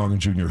got it wrong in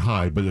junior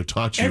high, but it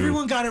taught you.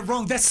 Everyone got it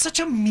wrong. That's such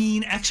a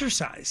mean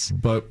exercise.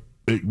 But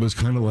it was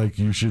kind of like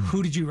you should.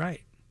 Who did you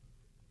write?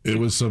 It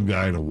was some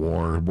guy in a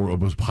war. It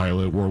was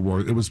pilot, World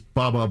War. It was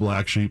Baba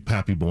Black Sheep,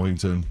 Pappy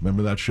Boynton.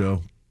 Remember that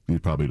show? You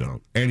probably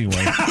don't.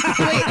 Anyway.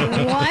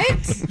 Wait,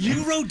 what?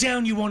 You wrote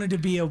down you wanted to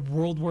be a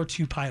World War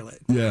II pilot.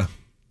 Yeah.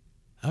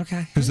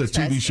 Okay. Because that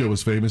TV show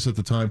was famous at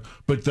the time.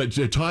 But that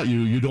it taught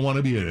you don't want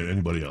to be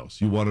anybody else.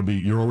 You want to be,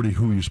 you're already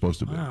who you're supposed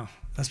to be. Wow,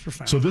 that's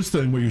profound. So this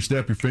thing where you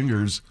snap your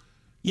fingers.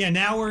 Yeah,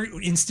 now we're,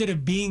 instead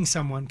of being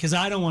someone, because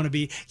I don't want to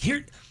be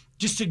here.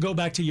 Just to go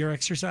back to your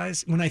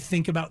exercise, when I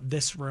think about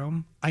this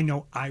room, I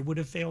know I would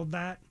have failed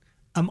that.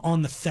 I'm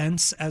on the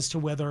fence as to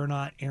whether or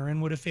not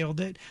Aaron would have failed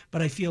it,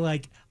 but I feel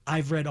like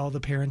I've read all the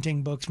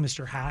parenting books.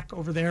 Mr. Hack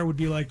over there would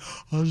be like,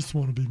 I just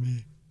want to be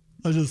me.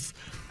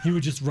 He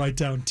would just write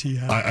down T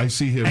Hack. I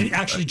see him. And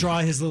actually draw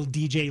his little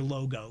DJ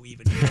logo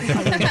even.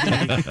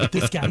 I would be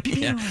this guy.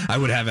 Yeah, I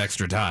would have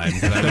extra time.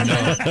 'Cause I don't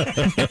know.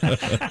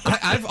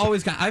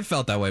 I've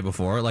felt that way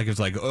before. Like, it's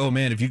like, oh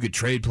man, if you could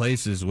trade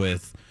places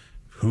with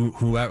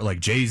whoever, like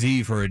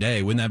Jay-Z for a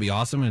day, wouldn't that be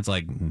awesome? And it's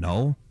like,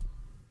 no.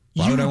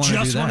 Why would I want to do that?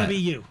 You just want to be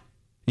you.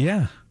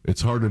 Yeah.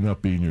 It's hard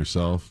enough being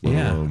yourself,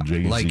 let alone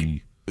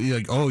Jay-Z.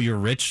 Like, oh, you're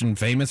rich and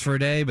famous for a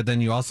day, but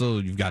then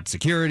you've got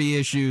security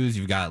issues.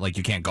 You've got, like,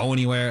 you can't go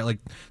anywhere. Like,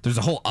 there's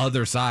a whole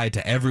other side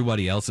to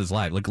everybody else's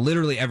life. Like,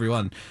 literally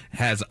everyone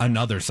has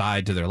another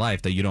side to their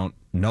life that you don't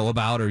know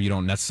about or you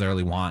don't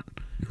necessarily want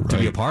to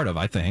be a part of,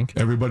 I think.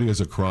 Everybody has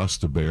a cross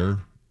to bear,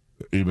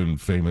 even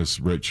famous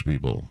rich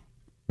people.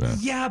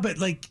 Yeah, but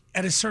like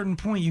at a certain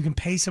point, you can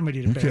pay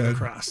somebody to bear the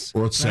cross.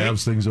 Or it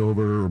salves things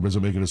over, or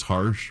doesn't make it as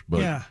harsh.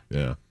 But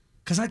yeah.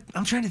 Because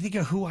I'm trying to think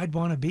of who I'd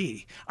want to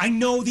be. I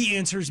know the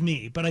answer is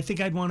me, but I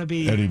think I'd want to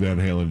be Eddie Van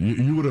Halen.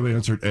 You would have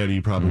answered Eddie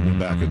probably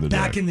back in the day.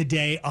 Back in the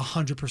day,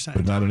 100%.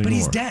 But not anymore. But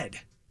he's dead.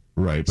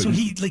 Right. But So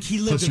he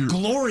lived a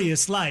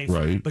glorious life,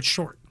 right. but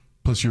short.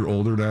 Plus, you're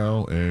older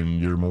now,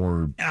 and you're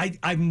more.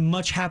 I'm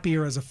much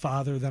happier as a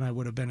father than I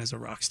would have been as a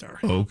rock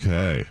star.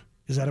 Okay.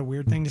 Is that a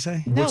weird thing to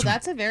say? No,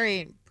 that's a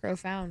very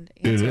profound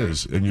answer. It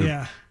is, and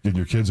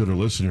your kids that are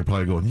listening are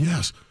probably going,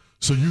 yes.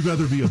 So you'd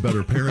rather be a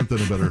better parent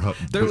than a better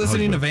husband. They're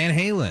listening to Van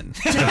Halen.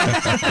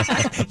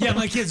 Yeah,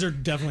 my kids are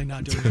definitely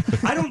not doing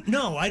it. I don't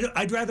know.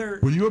 I'd rather.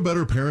 Were you a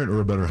better parent or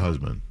a better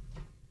husband?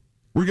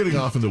 We're getting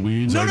off in the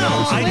weeds. With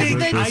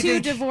the two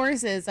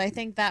divorces, I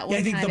think that one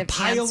I think kind the of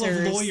pile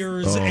answers. of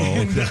lawyers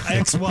and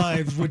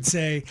ex-wives would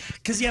say,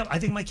 because I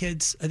think my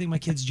kids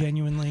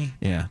genuinely.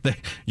 Yeah,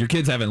 your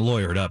kids haven't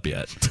lawyered up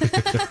yet.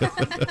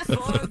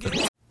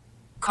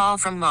 Call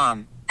from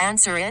mom.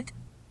 Answer it.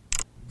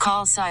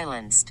 Call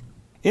silenced.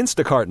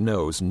 Instacart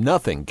knows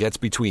nothing gets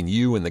between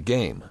you and the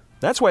game.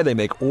 That's why they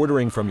make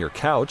ordering from your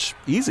couch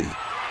easy.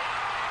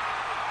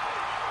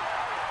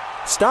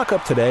 Stock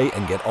up today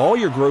and get all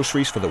your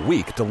groceries for the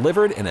week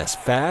delivered in as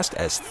fast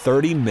as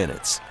 30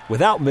 minutes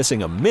without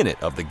missing a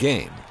minute of the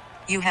game.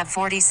 You have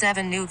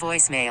 47 new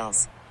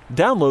voicemails.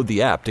 Download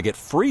the app to get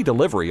free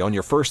delivery on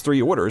your first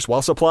 3 orders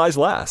while supplies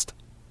last.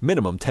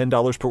 Minimum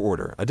 $10 per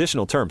order.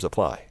 Additional terms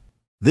apply.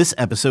 This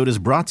episode is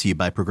brought to you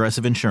by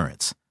Progressive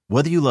Insurance.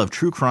 Whether you love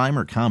true crime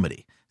or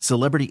comedy,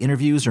 celebrity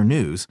interviews or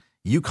news,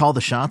 you call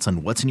the shots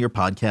on what's in your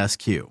podcast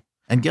queue.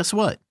 And guess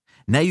what?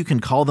 Now you can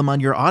call them on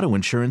your auto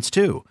insurance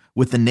too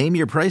with the Name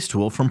Your Price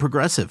tool from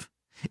Progressive.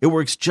 It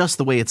works just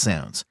the way it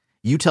sounds.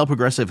 You tell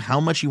Progressive how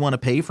much you want to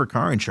pay for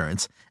car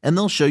insurance, and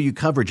they'll show you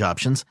coverage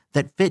options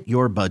that fit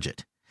your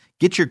budget.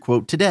 Get your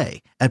quote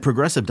today at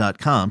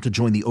Progressive.com to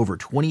join the over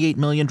 28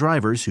 million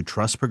drivers who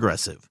trust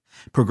Progressive.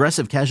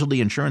 Progressive Casualty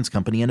Insurance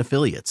Company and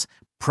Affiliates.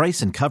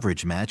 Price and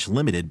coverage match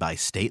limited by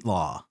state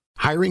law.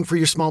 Hiring for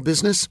your small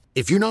business?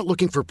 If you're not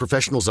looking for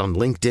professionals on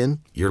LinkedIn,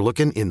 you're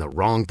looking in the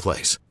wrong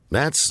place.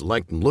 That's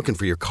like looking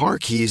for your car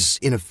keys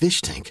in a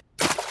fish tank.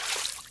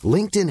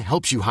 LinkedIn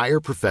helps you hire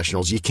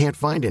professionals you can't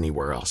find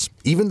anywhere else,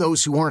 even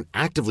those who aren't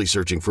actively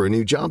searching for a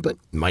new job but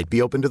might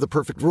be open to the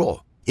perfect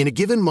role. In a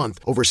given month,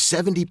 over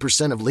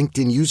 70% of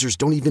LinkedIn users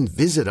don't even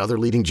visit other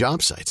leading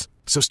job sites.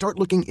 So start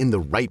looking in the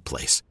right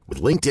place.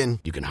 With LinkedIn,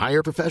 you can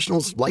hire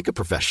professionals like a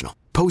professional.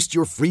 Post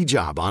your free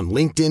job on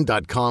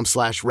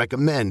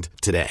linkedin.com/recommend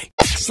today.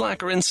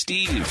 Slacker and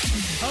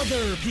Steve.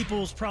 Other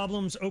people's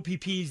problems,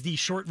 OPP is the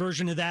short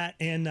version of that.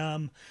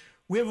 And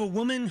we have a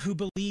woman who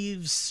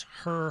believes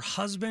her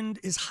husband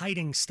is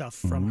hiding stuff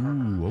from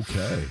her. Ooh,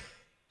 okay.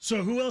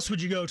 So who else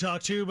would you go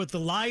talk to but the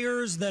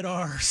liars that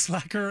are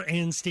Slacker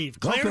and Steve?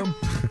 Claire? Welcome.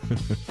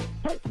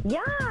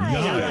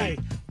 Yay.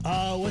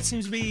 What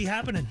seems to be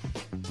happening?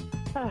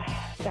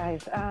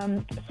 Guys,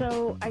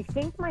 so I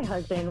think my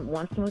husband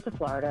wants to move to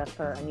Florida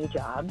for a new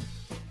job,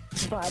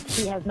 but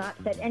he has not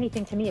said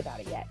anything to me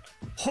about it yet.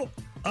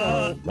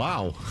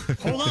 Wow.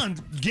 Hold on.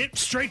 Get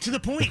straight to the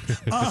point.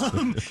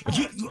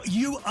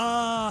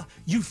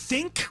 You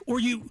think, or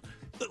you?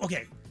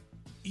 Okay.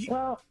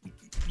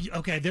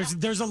 Okay.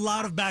 There's a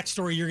lot of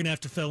backstory you're gonna have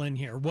to fill in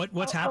here.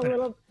 What's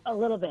happening? A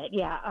little bit,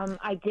 yeah.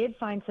 I did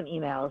find some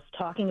emails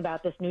talking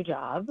about this new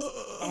job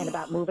and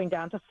about moving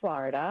down to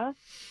Florida.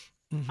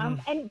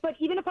 Mm-hmm. But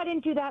even if I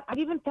didn't do that, I've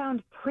even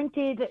found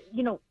printed,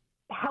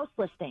 house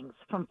listings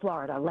from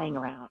Florida laying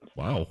around.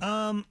 Wow.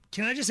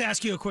 Can I just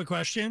ask you a quick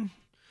question?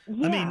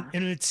 Yeah. I mean,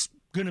 and it's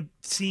going to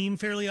seem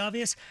fairly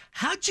obvious.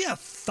 How'd you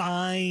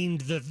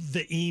find the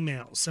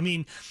emails? I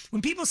mean,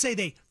 when people say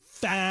they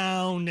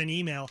found an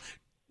email,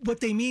 what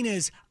they mean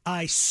is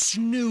I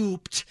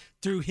snooped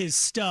through his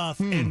stuff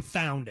and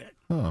found it.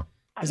 Huh.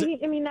 I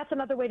mean, that's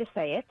another way to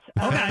say it.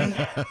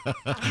 Okay.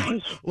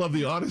 Love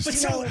the honesty. But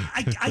so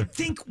I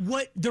think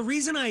the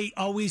reason I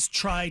always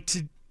try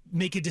to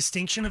make a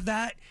distinction of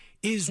that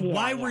is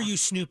why were you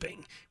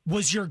snooping?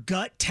 Was your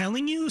gut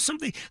telling you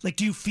something? Like,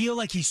 do you feel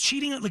like he's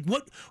cheating? Like,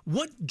 what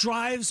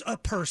drives a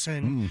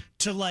person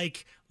to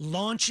like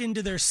launch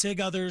into their sig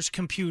other's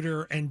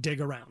computer and dig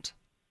around?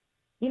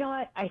 You know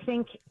what? I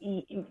think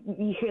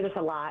you hear this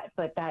a lot,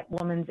 but that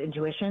woman's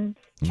intuition,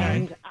 Okay.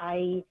 and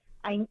I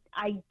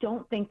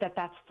don't think that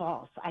that's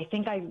false. I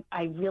think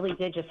I really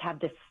did just have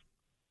this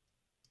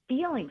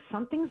feeling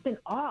something's been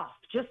off,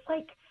 just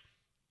like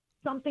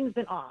something's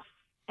been off.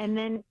 And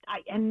then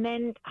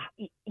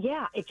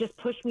it just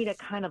pushed me to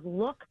kind of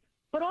look.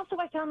 But also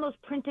I found those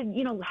printed,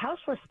 house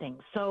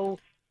listings. So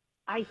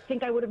I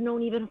think I would have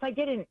known even if I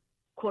didn't,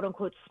 quote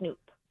unquote, snoop,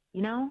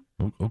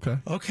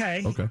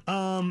 Okay.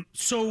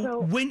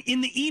 So when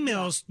in the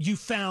emails you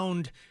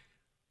found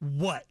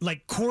what,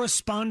 like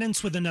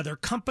correspondence with another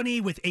company,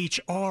 with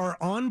HR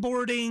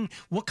onboarding,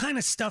 what kind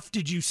of stuff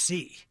did you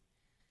see?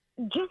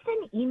 Just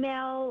an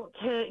email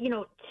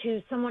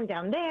to someone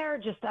down there,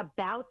 just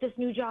about this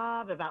new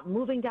job, about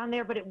moving down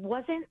there, but it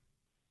wasn't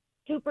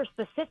super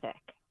specific,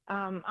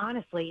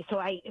 honestly. So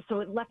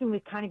it left me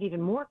with kind of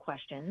even more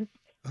questions.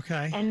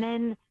 Okay. And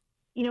then,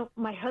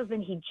 my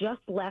husband, he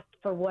just left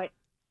for what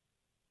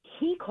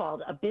he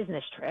called a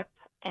business trip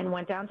and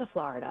went down to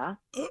Florida.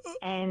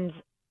 And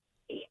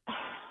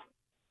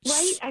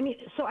right, I mean,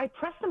 so I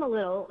pressed him a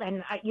little,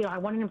 and I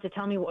wanted him to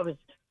tell me what was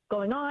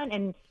going on,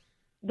 and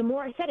the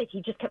more I said it,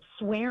 he just kept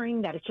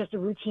swearing that it's just a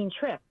routine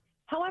trip.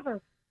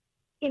 However,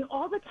 in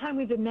all the time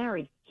we've been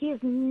married, he has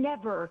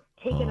never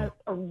taken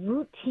a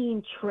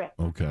routine trip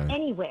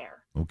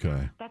anywhere.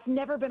 Okay. That's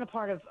never been a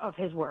part of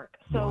his work.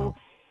 So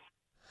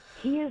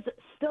he is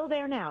still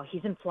there now.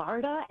 He's in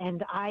Florida,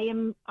 and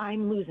I'm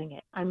losing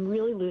it. I'm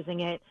really losing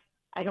it.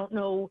 I don't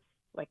know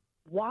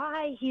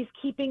why he's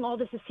keeping all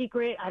this a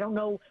secret. I don't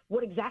know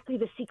what exactly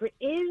the secret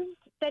is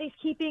that he's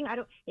keeping.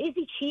 Is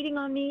he cheating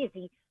on me? Is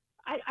he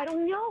I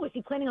don't know. Is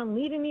he planning on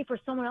leaving me for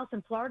someone else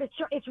in Florida?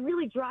 It's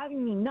really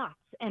driving me nuts.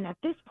 And at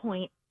this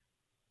point,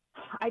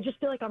 I just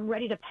feel like I'm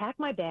ready to pack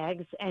my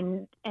bags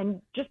and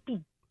just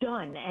be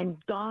done and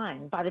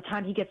gone by the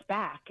time he gets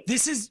back.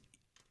 This is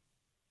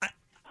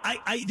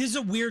this is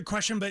a weird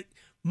question, but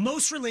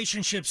most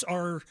relationships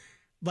are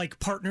like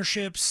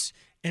partnerships.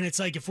 And it's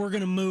like, if we're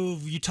going to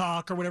move, you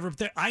talk or whatever.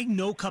 But I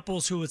know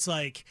couples who it's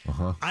like,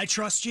 I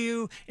trust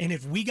you. And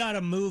if we got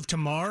to move to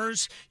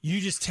Mars, you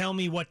just tell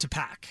me what to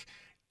pack.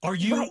 Are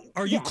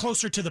you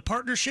closer to the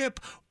partnership,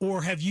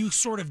 or have you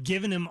sort of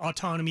given him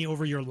autonomy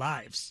over your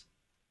lives?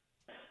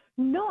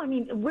 No, I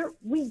mean, we're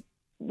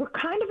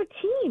kind of a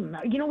team.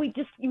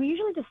 We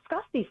usually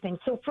discuss these things.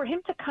 So for him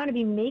to kind of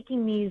be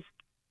making these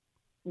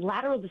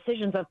lateral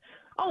decisions of,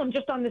 I'm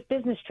just on this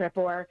business trip,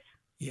 or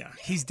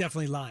he's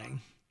definitely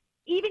lying.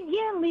 Even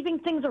leaving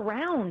things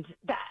around,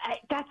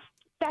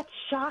 that's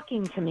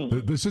shocking to me.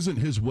 This isn't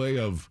his way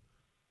of,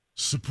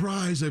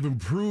 surprise, I've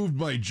improved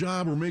my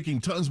job, we're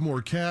making tons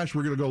more cash,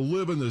 we're going to go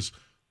live in this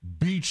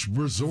beach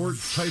resort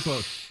type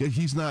of...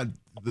 He's not...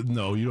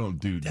 No, you don't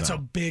do that. That's a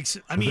big...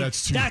 I mean,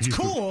 that's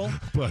cool.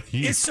 But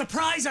it's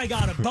surprise I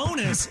got a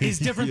bonus is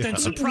different than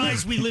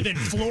surprise we live in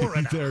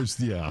Florida.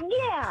 Yeah.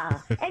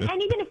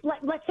 And even if,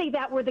 let's say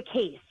that were the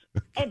case,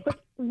 but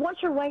once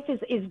your wife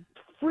is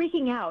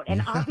freaking out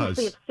and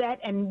obviously upset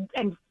and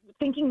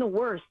thinking the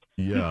worst,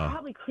 you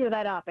probably clear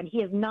that up, and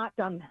he has not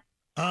done that.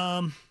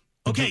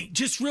 Okay,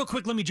 just real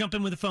quick, let me jump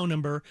in with a phone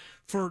number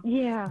for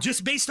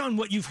just based on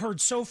what you've heard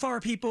so far,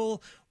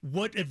 people.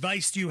 What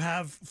advice do you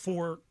have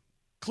for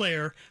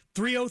Claire?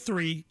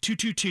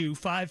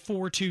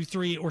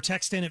 303-222-5423 or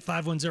text in at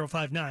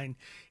 51059.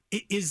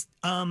 It is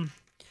I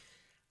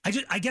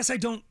guess I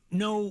don't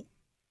know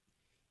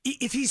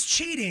if he's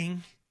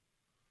cheating.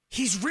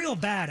 He's real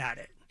bad at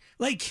it.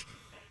 Like,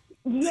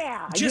 you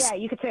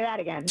could say that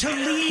again.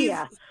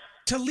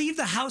 To leave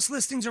the house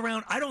listings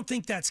around, I don't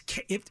think that's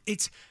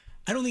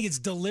I don't think it's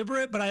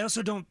deliberate, but I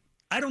also don't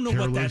know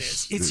what that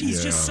is.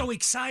 He's just so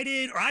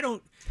excited, or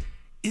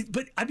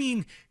but I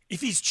mean, if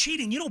he's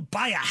cheating, you don't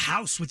buy a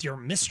house with your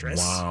mistress.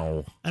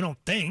 Wow. I don't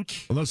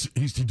think. Unless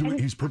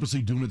he's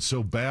purposely doing it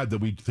so bad that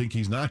we think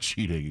he's not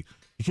cheating.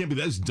 He can't be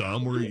that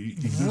dumb where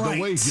there's no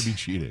way he could be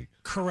cheating.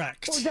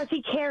 Correct. Or does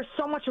he care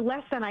so much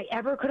less than I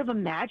ever could have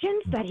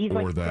imagined that he's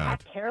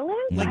that careless?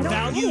 Like,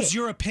 values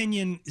your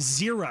opinion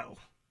zero.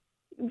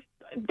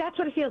 That's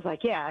what it feels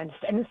like, yeah.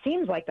 And it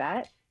seems like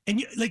that.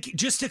 And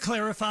just to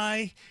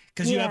clarify,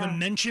 because you haven't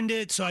mentioned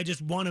it, so I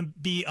just want to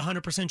be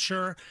 100%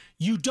 sure.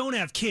 You don't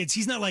have kids.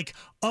 He's not like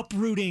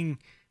uprooting.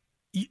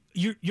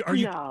 Are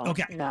you? No.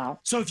 Okay. No.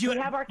 So if you we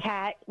have our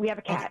cat, we have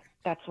a cat. Okay.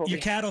 That's what your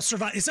cat will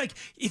survive. It's like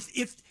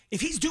if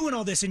he's doing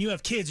all this and you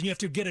have kids and you have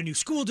to get a new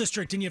school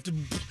district and you have to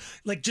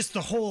just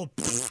the whole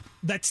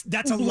that's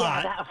a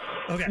lot.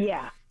 Okay.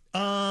 Yeah.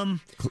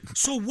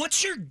 So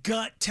what's your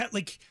gut?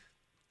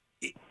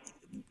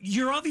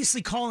 You're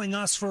obviously calling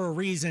us for a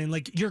reason.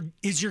 Like,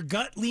 is your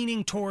gut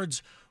leaning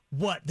towards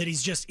what? That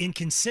he's just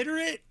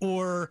inconsiderate,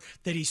 or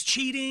that he's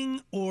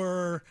cheating,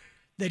 or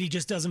that he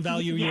just doesn't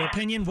value your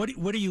opinion?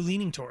 What are you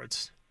leaning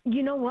towards?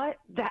 You know what?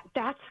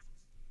 That's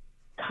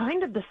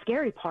kind of the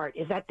scary part,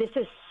 is that this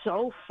is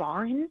so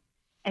foreign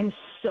and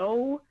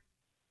so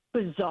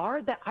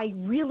bizarre that I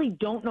really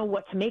don't know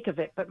what to make of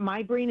it. But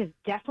my brain is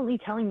definitely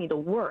telling me the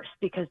worst,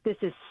 because this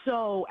is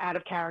so out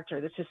of character.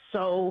 This is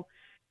so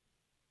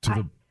to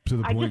the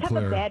point, I just have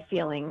Claire, a bad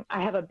feeling.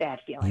 I have a bad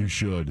feeling. You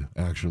should,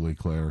 actually,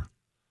 Claire.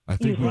 I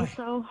think you think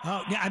so?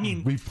 Oh, yeah, I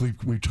mean,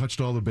 we've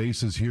touched all the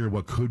bases here.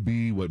 What could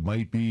be, what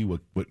might be,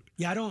 what.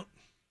 Yeah, I don't.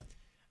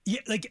 Yeah,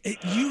 like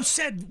you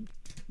said,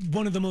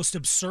 one of the most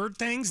absurd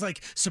things,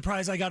 like,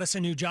 surprise, I got us a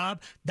new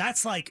job.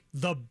 That's like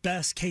the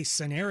best case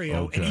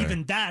scenario, and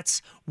even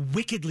that's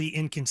wickedly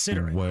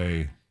inconsiderate.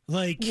 Way.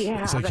 Like,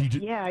 it's like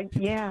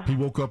he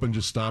woke up and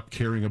just stopped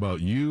caring about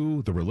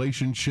you, the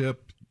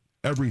relationship,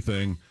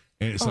 everything.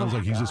 And it sounds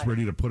like he's just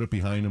ready to put it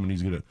behind him, and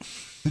he's gonna.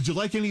 Did you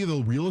like any of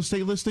the real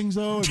estate listings,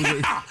 though?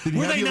 Yeah.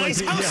 Were they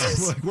nice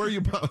houses? Like, where are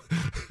you?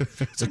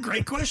 It's a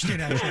great question,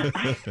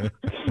 actually.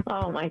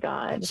 Oh my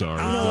God!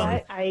 Sorry. You know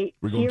what?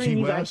 We're going hearing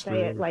Key you guys West,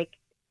 say it, like,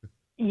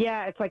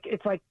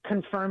 it's like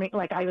confirming.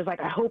 Like, I was like,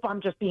 I hope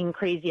I'm just being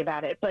crazy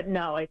about it, but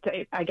no. I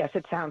guess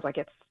it sounds like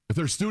it's. If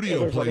they're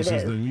studio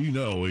places, then he's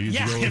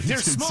if they're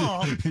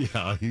small.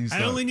 I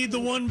only need the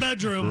one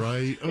bedroom.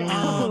 Right.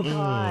 Oh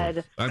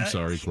God. I'm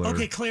sorry, Claire.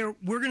 Okay, Claire,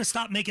 we're gonna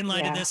stop making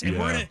light of this,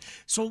 and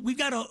so we've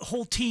got a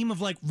whole team of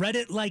like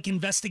Reddit-like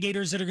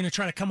investigators that are gonna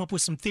try to come up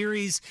with some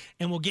theories,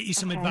 and we'll get you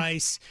some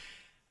advice.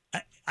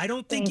 I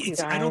don't think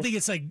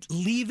it's like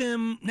leave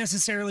him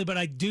necessarily, but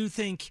I do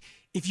think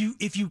if you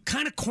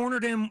kind of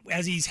cornered him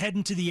as he's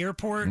heading to the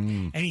airport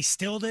and he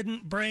still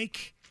didn't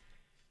break,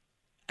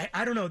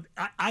 I don't know.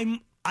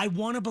 I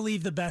want to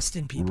believe the best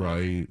in people,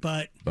 right?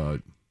 But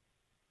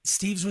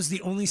Steve's was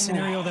the only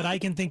scenario that I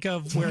can think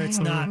of where it's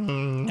not.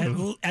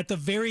 At the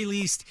very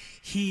least,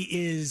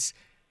 he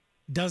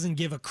doesn't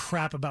give a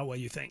crap about what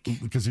you think.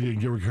 Because he didn't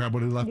give a crap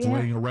what he left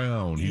laying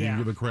around. He didn't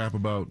give a crap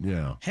about,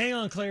 Hang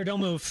on, Claire, don't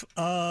move.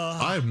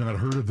 I have not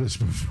heard of this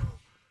before.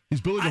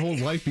 He's building a whole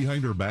life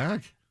behind her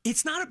back?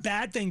 It's not a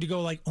bad thing to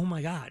go like, oh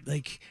my God,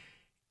 like,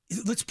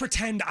 let's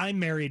pretend I'm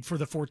married for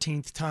the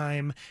 14th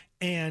time,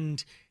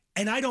 and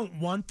I don't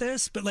want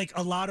this, but like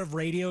a lot of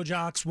radio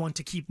jocks want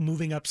to keep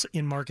moving up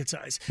in market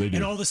size.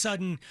 And all of a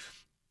sudden,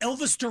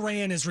 Elvis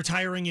Duran is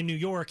retiring in New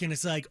York, and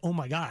it's like, oh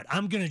my God,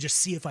 I'm going to just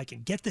see if I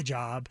can get the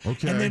job.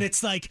 Okay. And then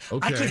it's like,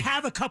 I could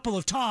have a couple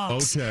of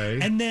talks. Okay.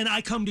 And then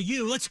I come to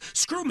you. Let's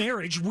screw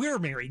marriage. We're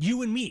married,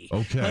 you and me.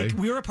 Okay. Like,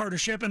 we're a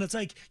partnership, and it's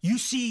like, you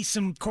see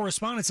some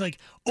correspondence like,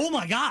 oh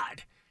my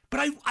God. But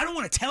I don't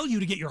want to tell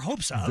you to get your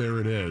hopes up. There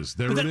it is.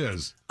 There it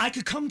is. I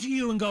could come to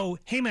you and go,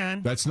 hey,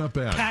 man. That's not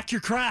bad. Pack your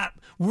crap.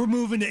 We're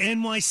moving to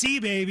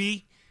NYC,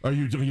 baby. Are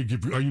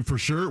you for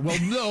sure? Well,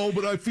 no,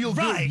 but I feel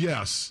good.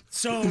 Yes.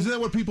 So isn't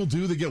that what people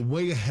do? They get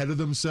way ahead of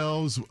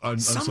themselves on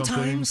something.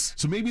 Sometimes.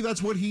 So maybe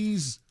that's what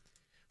he's.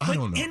 I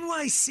don't know.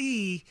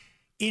 NYC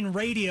in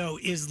radio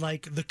is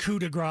like the coup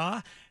de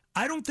grace.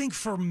 I don't think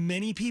for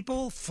many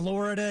people,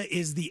 Florida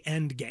is the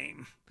end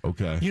game.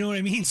 Okay. You know what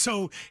I mean?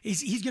 So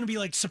he's going to be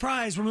like,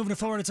 surprise, we're moving to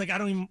Florida. It's like, I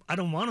don't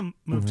want to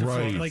move to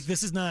Florida. Like,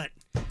 this is not.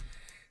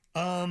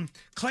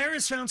 Claire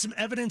has found some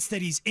evidence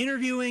that he's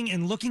interviewing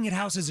and looking at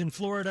houses in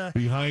Florida.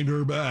 Behind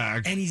her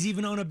back. And he's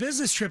even on a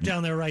business trip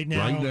down there right now.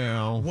 Right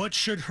now. What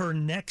should her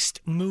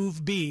next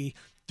move be?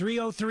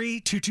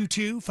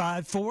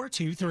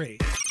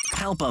 303-222-5423.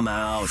 Help them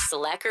out.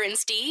 Slacker and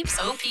Steve's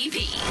OPP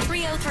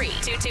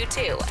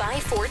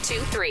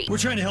 303-222-5423. We're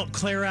trying to help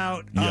Claire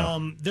out.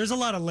 Yeah. There's a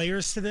lot of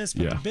layers to this,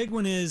 but Yeah. the big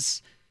one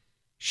is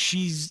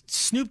she's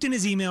snooped in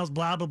his emails,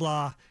 blah, blah,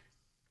 blah.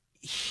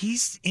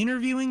 He's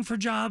interviewing for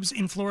jobs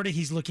in Florida.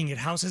 He's looking at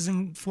houses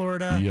in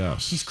Florida.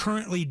 Yes. He's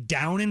currently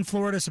down in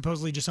Florida,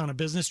 supposedly just on a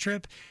business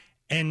trip.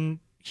 And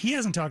he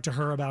hasn't talked to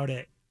her about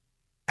it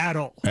at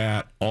all.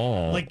 At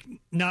all. Like,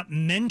 not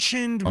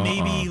mentioned,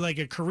 maybe like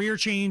a career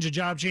change, a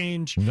job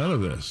change. None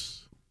of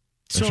this.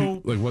 So,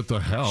 And she, what the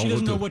hell? She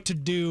doesn't know what to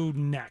do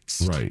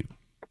next. Right.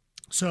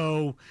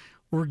 So,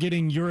 we're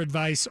getting your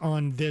advice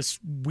on this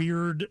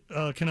weird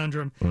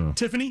conundrum.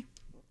 Tiffany?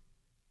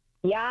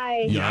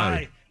 Yay.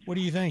 Yay. What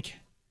do you think?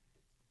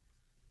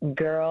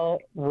 Girl,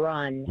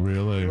 run.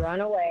 Really?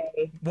 Run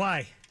away.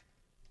 Why?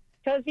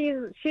 Because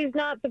she's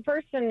not the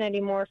person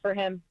anymore for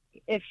him.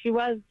 If she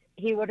was,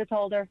 he would have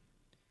told her.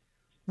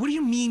 What do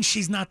you mean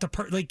she's not the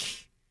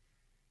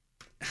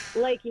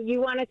Like,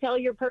 you want to tell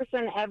your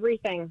person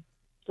everything.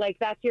 Like,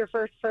 that's your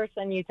first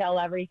person you tell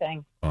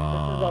everything. This is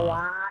a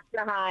lot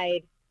to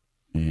hide.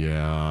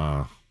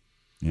 Yeah.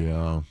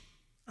 Yeah.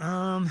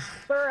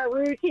 For a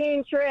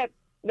routine trip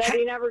that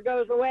he never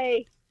goes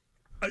away.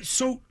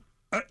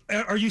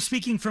 Are you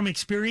speaking from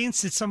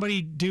experience? Did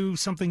somebody do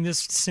something this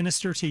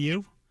sinister to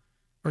you?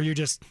 Or you're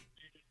just...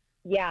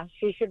 Yeah,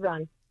 she should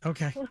run.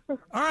 Okay. All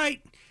right.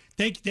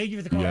 Thank you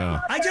for the call. Yeah.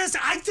 I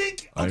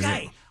think,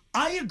 okay.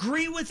 I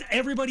agree with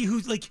everybody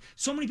who's like,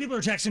 so many people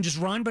are texting just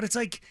run, but it's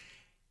like,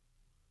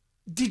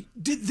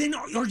 then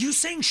are you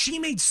saying she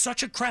made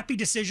such a crappy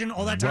decision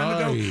all that time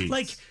ago?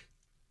 Like,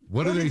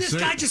 what did they this say?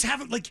 guy just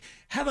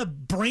have a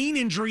brain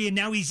injury and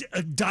now he's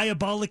a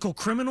diabolical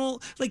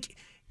criminal? Like,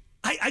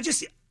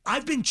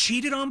 I've been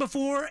cheated on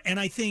before, and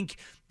I think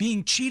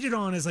being cheated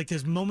on is like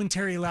this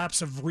momentary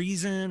lapse of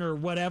reason or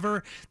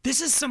whatever.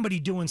 This is somebody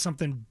doing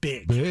something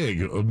big.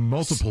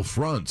 Multiple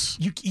fronts.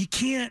 You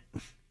can't.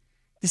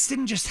 This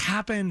didn't just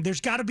happen.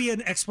 There's got to be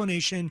an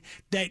explanation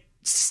that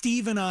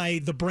Steve and I,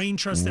 the brain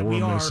trust that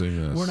we are,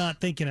 we're not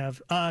thinking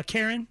of.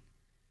 Karen?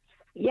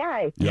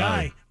 Yay.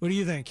 Yay. What do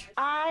you think?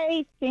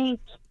 I think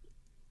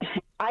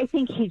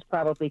he's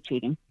probably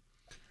cheating.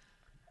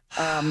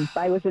 If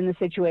I was in the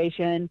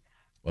situation,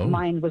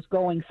 mine was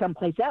going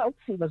someplace else.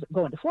 He wasn't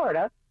going to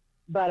Florida.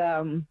 But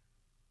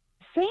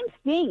same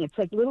thing. It's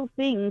like little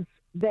things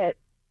that,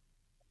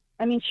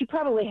 I mean, she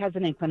probably has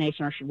an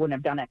inclination or she wouldn't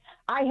have done it.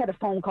 I had a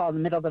phone call in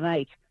the middle of the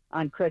night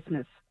on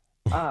Christmas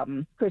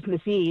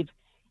Eve,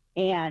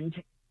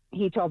 and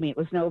he told me it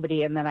was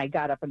nobody, and then I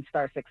got up and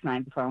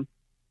 *69 the phone,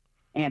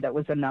 and it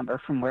was a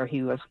number from where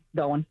he was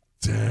going.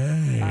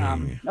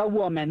 Dang. A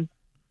woman.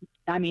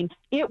 I mean,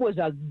 it was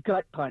a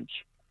gut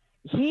punch.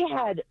 He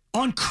had...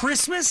 On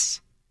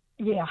Christmas?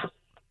 Yeah.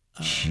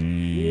 Jesus.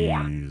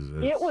 Yeah.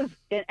 It was,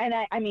 and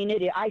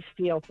I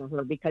feel for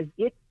her because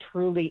it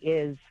truly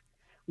is,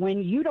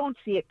 when you don't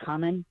see it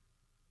coming,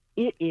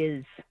 it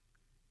is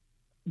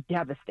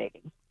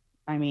devastating.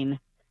 I mean,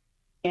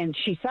 and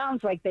she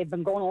sounds like they've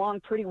been going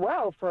along pretty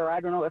well for, I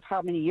don't know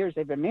how many years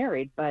they've been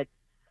married, but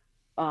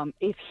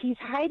if he's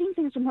hiding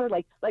things from her,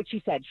 like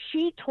she said,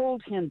 she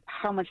told him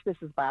how much this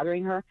is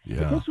bothering her.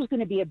 Yeah. If this was going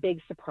to be a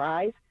big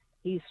surprise,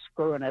 he's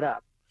screwing it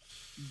up.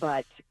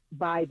 But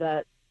by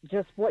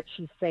just what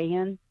she's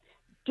saying,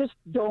 just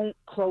don't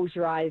close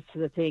your eyes to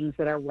the things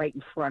that are right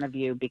in front of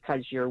you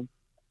because you're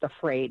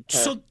afraid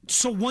to.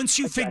 So once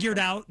you figured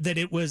out that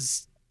it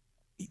was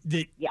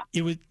that, yeah,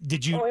 it was.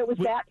 Did you? Oh, it was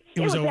that.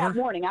 It was over that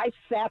morning. I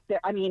sat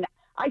there. I mean,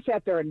 I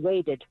sat there and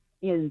waited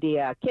in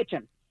the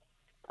kitchen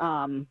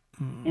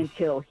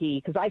until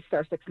because I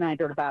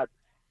 *69 at about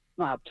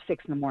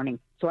 6 in the morning.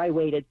 So I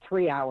waited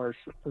 3 hours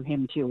for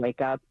him to wake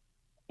up.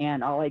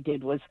 And all I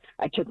did was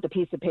I took the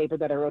piece of paper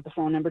that I wrote the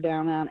phone number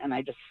down on, and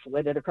I just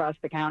slid it across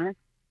the counter.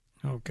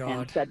 Oh, God.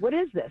 And said, "What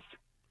is this?"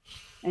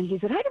 And he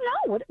said, "I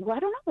don't know. I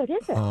don't know. What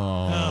is it?"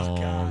 Oh,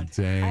 God.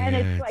 Dang. And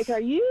it's like, are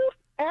you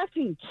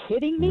effing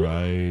kidding me?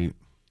 Right.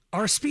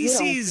 Our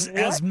species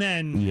as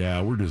men,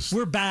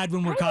 we're bad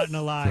when we're caught in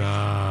a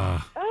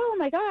lie. Oh,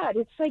 my God.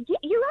 It's like,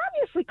 you're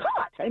obviously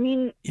caught. I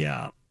mean.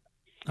 Yeah.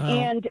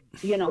 And,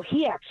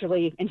 he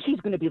actually, and he's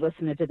going to be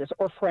listening to this,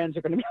 or friends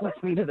are going to be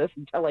listening to this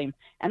and tell him,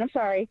 and I'm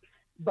sorry,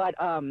 but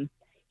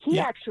he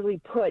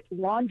actually put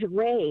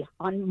lingerie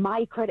on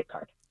my credit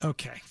card.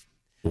 Okay.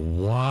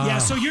 Wow. Yeah,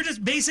 so you're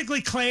just basically,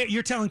 Claire,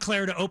 you're telling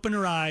Claire to open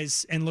her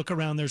eyes and look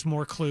around. There's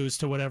more clues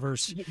to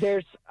whatever's.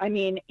 Even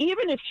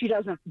if she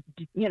doesn't,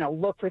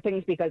 look for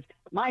things, because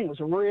mine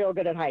was real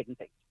good at hiding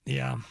things.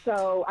 Yeah.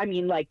 So,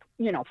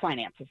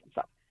 finances and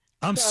stuff.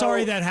 I'm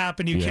sorry that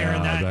happened to you,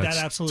 Karen. That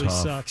absolutely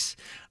tough. sucks.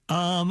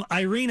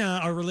 Irina,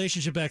 our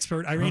relationship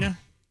expert. Irina?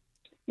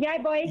 Yeah,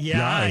 boy.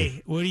 Yeah.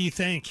 What do you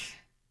think?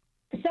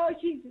 So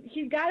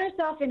she's got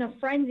herself in a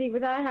frenzy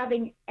without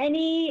having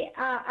any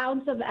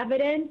ounce of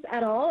evidence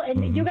at all,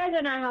 and you guys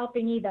are not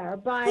helping either.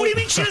 But what do you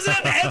mean she doesn't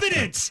have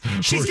evidence?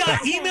 She's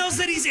got emails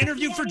that he's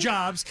interviewed for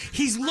jobs.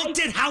 He's looked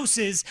at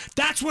houses.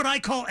 That's what I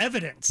call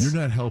evidence.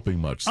 You're not helping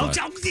much.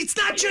 It's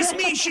not just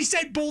me. She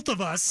said both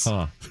of us.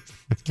 Huh.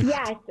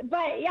 Yes, but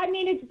I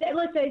mean, it's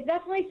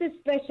definitely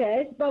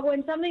suspicious. But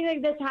when something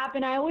like this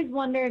happens, I always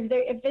wonder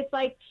if it's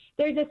like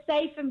there's a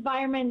safe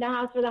environment in the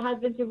house for the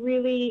husband to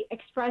really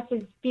express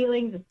his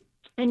feelings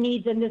and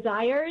needs and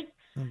desires.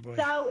 Oh,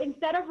 so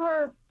instead of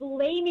her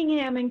blaming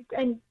him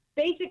and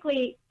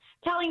basically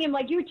telling him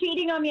like, you're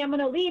cheating on me, I'm going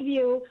to leave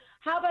you,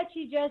 how about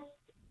she just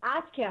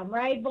ask him,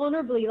 right,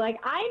 vulnerably, like,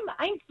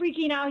 I'm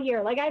freaking out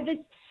here, like I have this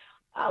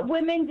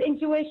women's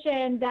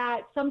intuition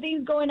that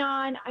something's going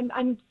on.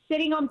 I'm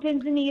sitting on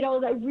pins and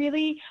needles. I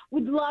really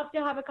would love to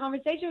have a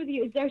conversation with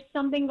you. Is there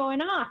something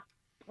going on?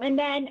 And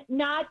then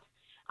not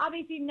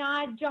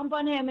jump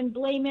on him and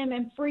blame him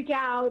and freak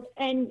out.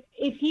 And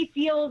if he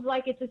feels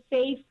like it's a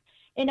safe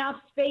enough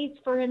space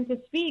for him to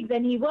speak,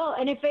 then he will.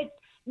 And if it's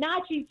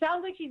not, she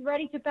sounds like she's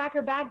ready to pack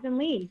her bags and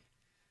leave.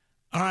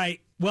 All right.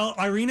 Well,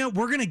 Irina,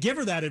 we're going to give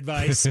her that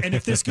advice. And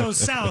if this goes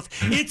south,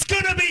 it's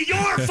going to be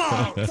your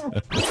fault.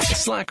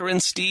 Slacker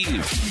and Steve.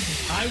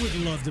 I would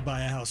love to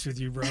buy a house with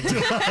you, brother.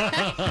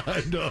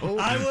 No.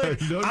 I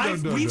would.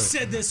 No, We've no.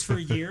 said this for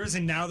years,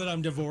 and now that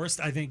I'm divorced,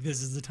 I think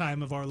this is the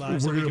time of our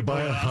lives. We're that we going to can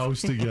buy pull a it off.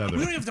 house together.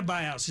 We don't have to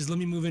buy a house. Just let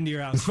me move into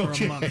your house for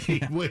a month.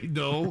 Wait,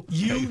 no.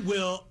 You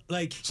will,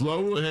 like...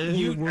 Slow.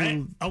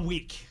 Hey, a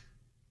week.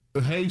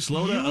 Hey,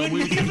 slow down.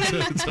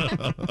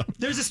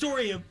 There's a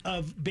story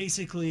of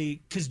basically,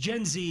 because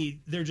Gen Z,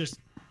 they're just...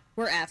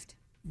 We're effed.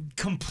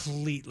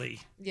 Completely.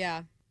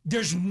 Yeah.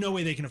 There's no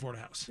way they can afford a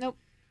house. Nope.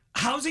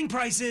 Housing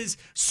prices,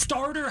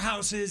 starter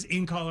houses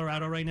in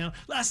Colorado right now.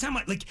 Last time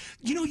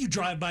you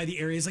drive by the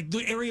areas, like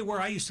the area where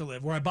I used to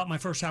live, where I bought my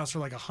first house for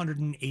like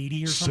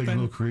 180 or something.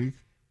 Signal Creek?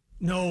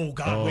 No,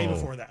 God, way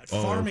before that.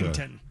 Oh,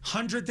 Farmington,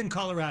 100th in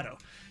Colorado.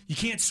 You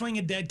can't swing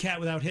a dead cat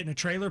without hitting a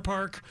trailer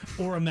park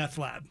or a meth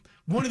lab.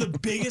 One of the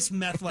biggest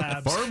meth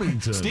labs.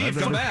 Farmington. Steve,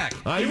 come back.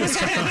 I've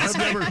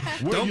never.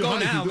 Don't go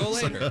now. Go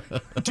later.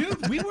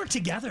 Dude, we were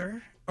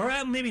together. Or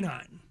maybe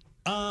not.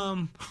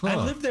 I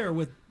lived there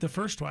with the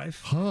first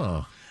wife.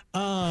 Huh.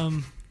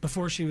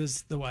 Before she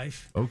was the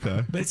wife.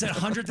 Okay. But it's at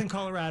 100th in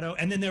Colorado.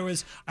 And then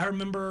I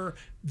remember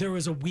there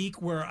was a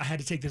week where I had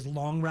to take this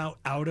long route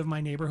out of my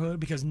neighborhood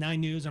because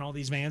 9 News and all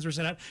these vans were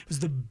set up. It was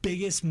the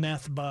biggest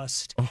meth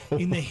bust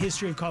in the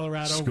history of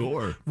Colorado.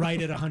 Score. Right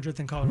at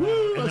 100th in Colorado.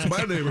 Woo, And that's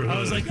my neighborhood. I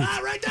was like,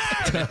 right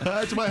there.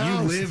 That's my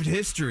house. You lived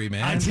history,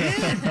 man. I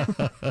did.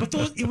 But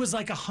it was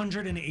like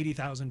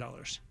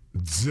 $180,000.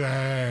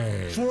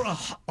 Dang. For a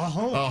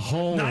home. A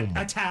home. Not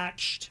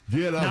attached.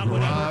 Get a not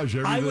garage,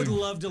 whatever. I would everything.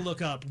 love to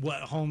look up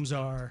what homes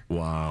are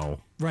Wow.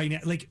 right now.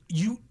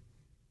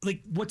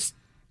 What's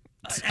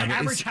I an mean,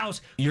 average house?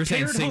 you're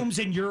saying Paired homes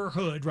in your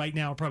hood right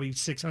now are probably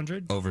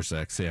 600. Over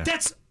 6, yeah.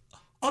 That's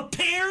a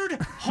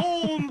paired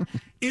home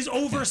is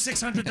over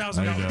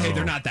 $600,000. Hey,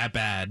 they're not that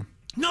bad.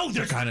 No,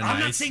 they're kind of I'm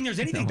nice. not saying there's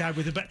anything bad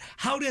with it, but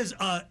how does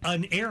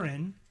an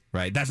Aaron?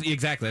 Right. That's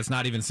exactly. It's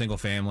not even single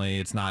family.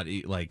 It's not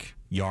like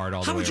yard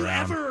all the way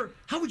around.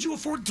 How would you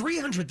afford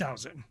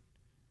 $300,000?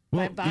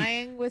 By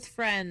buying with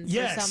friends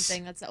Yes. or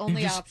something. That's the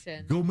only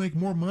option. Go make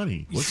more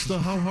money.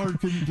 How hard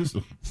can you just...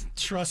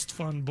 Trust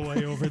fund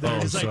boy over there.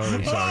 Oh, He's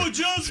sorry.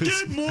 Just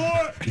get more.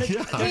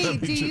 Yeah.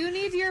 Wait, do you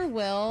need your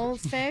will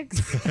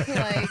fixed?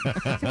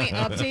 Can we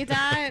update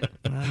that?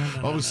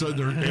 All of a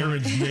sudden,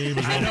 Aaron's name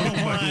is I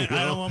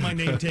don't want my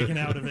name taken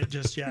out of it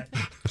just yet.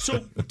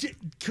 So,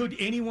 could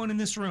anyone in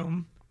this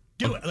room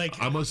do it?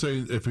 Like, I'm gonna say,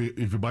 if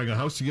you're buying a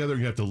house together,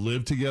 you have to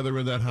live together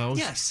in that house.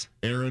 Yes.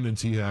 Aaron and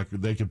T-Hack,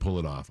 they can pull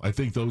it off. I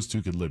think those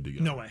two could live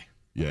together. no way.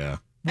 Yeah,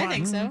 I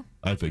think so.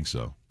 I think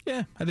so.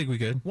 Yeah, I think we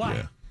could. Why?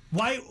 Yeah.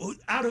 Why?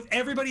 Out of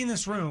everybody in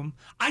this room,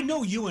 I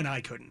know you and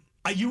I couldn't.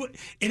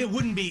 It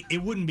wouldn't be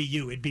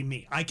you. It'd be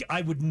me.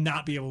 I would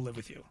not be able to live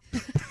with you.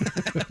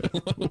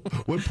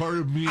 What part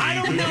of me?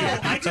 I don't know.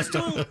 I just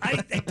don't. I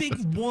think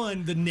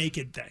the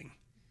naked thing.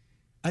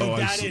 I think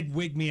that'd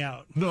wig me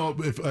out. No,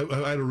 if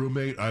I had a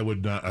roommate, I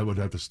would not. I would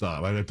have to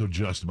stop. I'd have to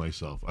adjust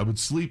myself. I would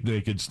sleep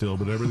naked still,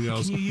 but everything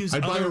else, Can you use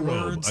I'd buy other a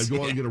robe. words? I'd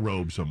go out and get a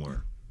robe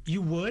somewhere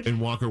You would?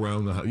 and walk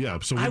around the house. Yeah.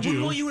 So would I you?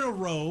 wouldn't want you in a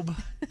robe.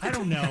 I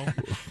don't know.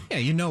 Yeah,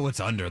 you know what's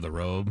under the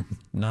robe.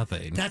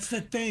 Nothing. That's the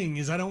thing,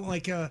 is I don't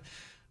like oh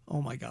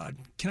my God.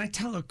 Can I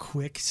tell a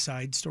quick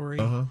side story?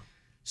 Uh-huh.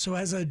 So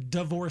as a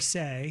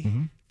divorcee,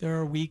 there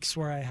are weeks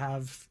where I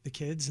have the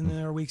kids and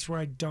there are weeks where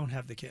I don't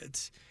have the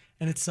kids.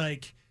 And it's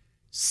like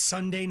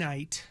Sunday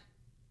night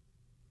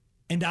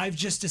and I've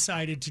just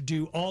decided to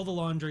do all the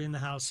laundry in the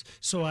house.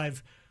 So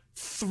I've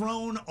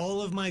thrown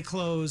all of my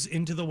clothes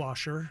into the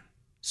washer.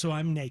 So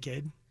I'm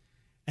naked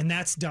and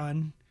that's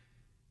done.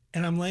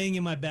 And I'm laying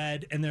in my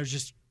bed and there's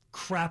just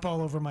crap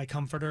all over my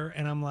comforter.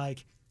 And I'm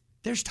like,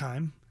 there's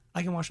time.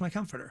 I can wash my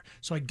comforter.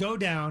 So I go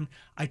down,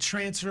 I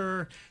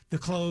transfer the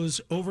clothes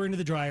over into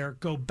the dryer,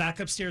 go back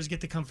upstairs, get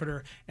the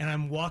comforter, and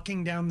I'm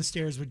walking down the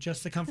stairs with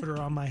just the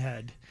comforter on my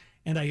head.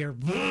 And I hear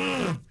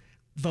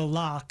the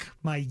lock,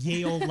 my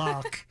Yale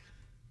lock,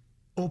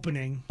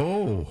 opening.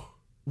 Oh.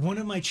 One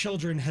of my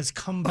children has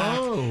come back,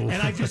 Oh. and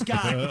I've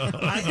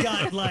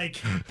got like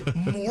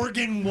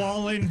Morgan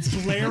Wallen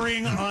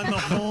blaring on the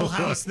whole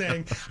house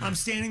thing. I'm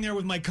standing there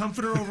with my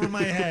comforter over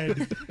my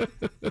head.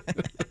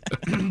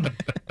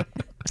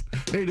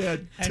 Hey,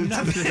 Dad. And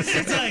nothing.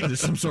 It's like,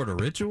 There's some sort of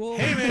ritual.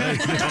 hey, man.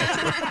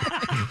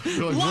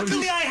 Like,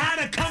 Luckily, I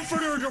had a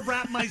comforter to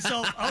wrap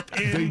myself up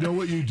in. they know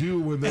what you do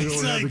when they It's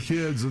don't have like- the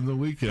kids in the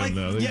weekend. Like,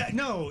 now. yeah,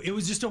 no, it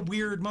was just a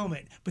weird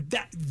moment. But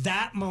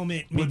that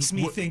moment makes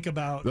me think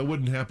about. That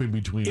wouldn't happen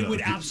between us. It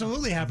would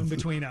absolutely happen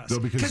between us. No,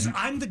 because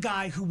I'm the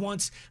guy who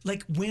wants,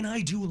 like, when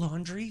I do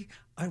laundry,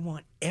 I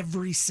want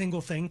every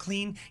single thing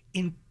clean,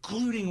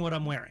 including what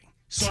I'm wearing.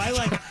 So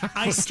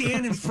I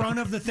stand in front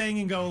of the thing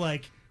and go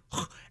like,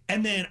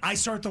 and then I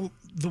start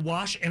the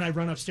wash and I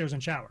run upstairs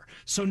and shower.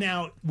 So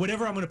now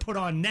whatever I'm going to put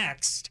on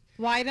next.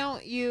 Why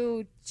don't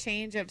you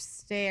change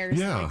upstairs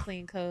Yeah. to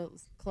clean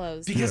clothes?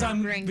 Because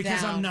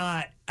down.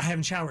 I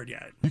haven't showered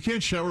yet. You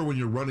can't shower when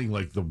you're running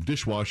like the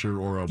dishwasher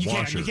or a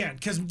washer. You can,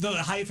 because the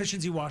high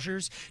efficiency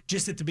washers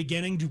just at the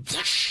beginning do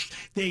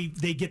they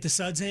get the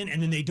suds in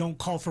and then they don't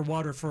call for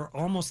water for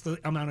almost the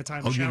amount of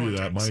time. I'll the give shower you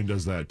that. takes. Mine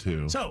does that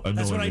too. So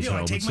that's what I do.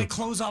 I take my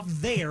clothes. clothes off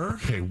there.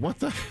 Okay, what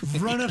the?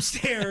 Run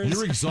upstairs.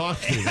 You're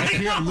exhausting. I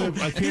can't know. live.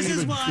 I can't This even.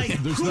 is why.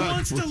 there's Who not-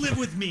 wants to live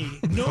with me?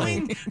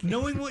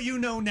 Knowing what you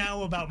know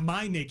now about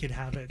my naked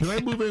habits. Can I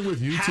move in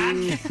with you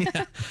two?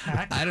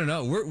 I don't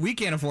know. We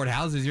can't afford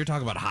houses. You're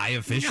talking about high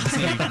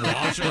efficiency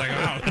washer. Like,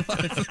 wow.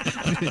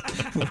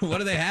 What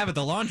do they have at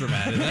the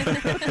laundromat?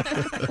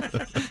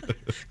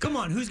 Come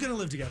on, who's going to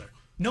live together?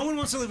 No one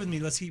wants to live with me.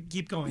 Let's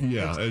keep going.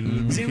 Yeah.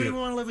 Does anybody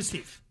want to live with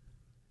Steve?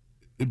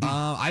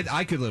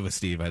 I could live with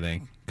Steve, I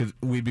think, because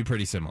we'd be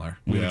pretty similar.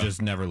 We would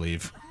just never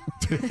leave.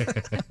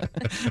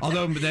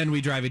 Although then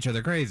we drive each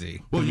other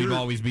crazy. Well, We'd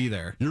always be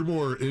there. You're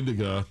more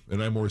indica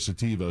and I'm more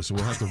sativa, so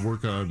we'll have to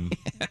work on.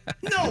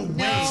 No way. No,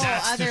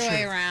 That's other the way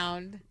truth.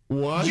 around.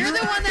 What? You're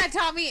the one that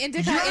taught me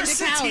indica You're in a the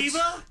couch.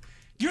 sativa?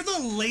 You're the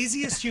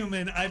laziest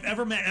human I've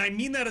ever met, and I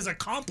mean that as a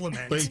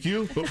compliment. Thank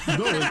you. But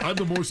no, I'm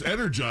the most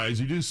energized.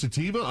 You do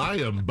sativa, I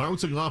am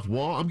bouncing off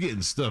wall. I'm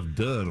getting stuff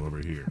done over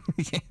here.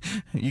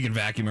 You can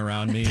vacuum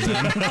around me.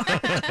 Then.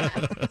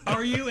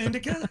 Are you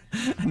indica?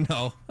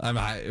 No,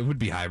 it would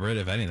be hybrid,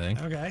 if anything.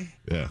 Okay.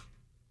 Yeah.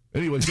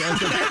 Anyway, so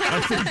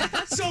I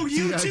think So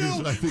you Yeah, I two,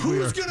 just- I think we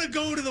who's are- gonna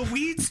go to the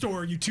weed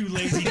store? You two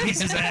lazy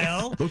pieces of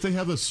hell. don't they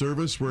have a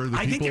service where the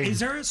I people? think is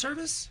there a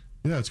service?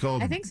 Yeah, it's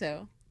called. I think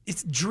so.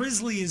 It's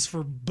Drizzly is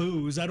for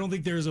booze. I don't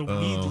think there's a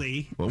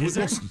Weedly. Well, Is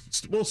there?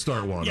 we'll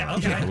start one. Yeah. up.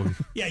 Okay. we'll-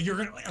 Yeah, you're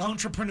gonna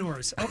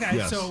entrepreneurs. Okay.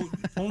 Yes. So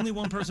only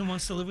one person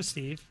wants to live with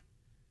Steve.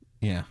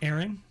 Yeah.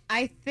 Aaron.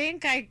 I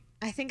think I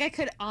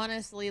could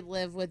honestly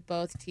live with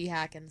both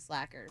T-Hack and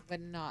Slacker, but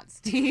not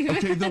Steve.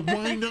 Okay, then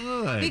why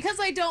not? Because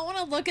I don't want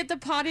to look at the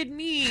potted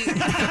meat.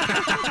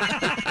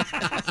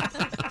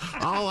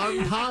 Oh,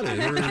 I'm potted.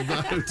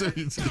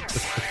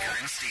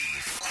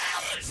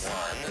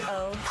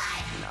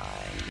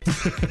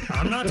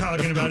 I'm not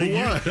talking about it.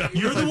 What?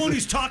 You're the one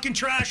who's talking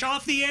trash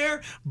off the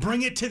air.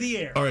 Bring it to the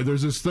air. All right,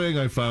 there's this thing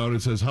I found.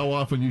 It says how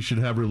often you should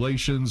have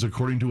relations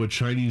according to a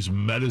Chinese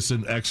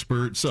medicine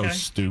expert. So Okay.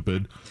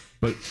 stupid.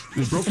 But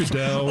they broke it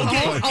down.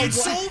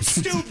 It's so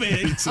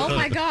stupid. Oh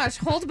my gosh,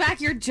 hold back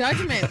your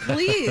judgment,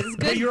 please. Good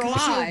But you're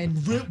God.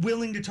 also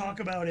willing to talk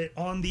about it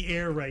on the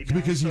air right now.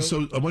 Because he's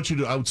so, I want you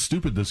to out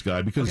stupid this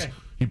guy because Okay.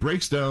 he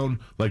breaks down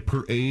like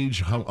per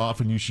age how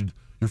often you should,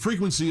 your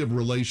frequency of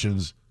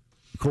relations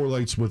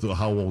correlates with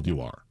how old you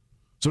are.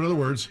 So in other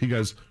words, he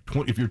goes,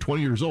 if you're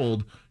 20 years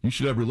old, you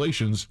should have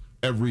relations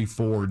every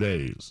 4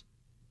 days.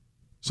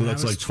 So When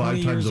that's I was like 5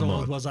 20 times years a old,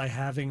 month. Was I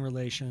having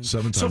relations?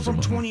 7 times So from a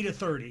month. 20 to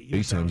 30. you're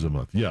 8 times a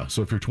month. Yeah.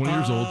 So if you're 20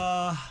 years old,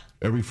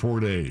 every 4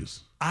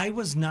 days. I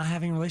was not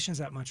having relations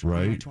that much in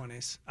my Right.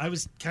 20s. I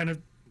was kind of,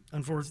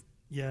 unfortunately,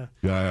 yeah.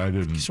 Yeah, I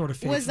didn't. Sort of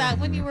faithful. Was that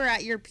when you were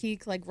at your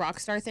peak, like rock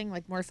star thing,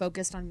 like more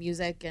focused on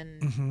music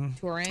and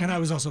touring? And I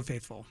was also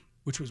faithful,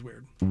 which was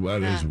weird.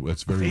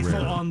 That's very Faithful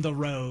rare. on the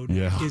road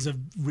is a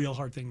real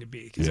hard thing to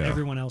be because Yeah.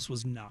 everyone else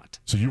was not.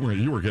 So you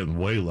were getting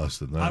way less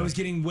than that. I was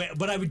getting way,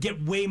 but I would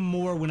get way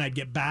more when I'd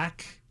get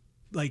back.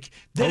 Like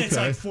then it's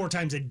Okay. like 4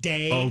 times a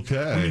day.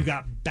 Okay. When you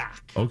got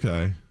back.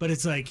 Okay. But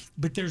it's like,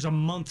 but there's a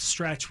month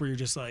stretch where you're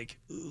just like,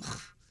 ugh,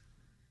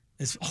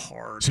 it's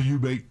hard. So you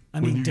make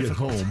when you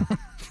difficult. get home,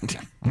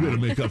 you got to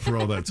make up for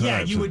all that time. Yeah,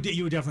 you So would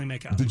definitely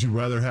make up. Did you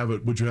rather have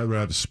it? Would you rather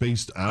have it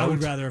spaced out? I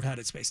would rather have had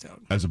it spaced out.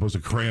 as opposed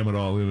to cram it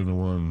all into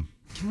one.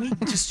 Can we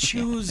just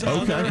choose?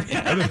 Okay. Other...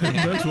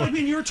 That's what- I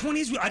mean, your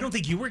 20s. I don't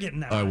think you were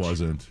getting that. I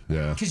wasn't.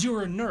 Yeah. Because you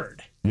were a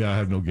nerd. Yeah, I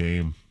have no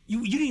game.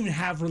 You didn't even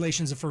have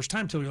relations the first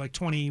time till you're like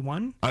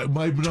 21. My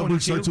number 22?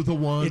 starts with a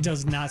 1. It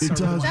does not It start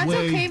with a does. 1. That's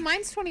Wait. okay.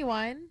 Mine's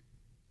 21.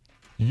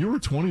 You were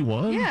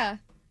 21. Yeah.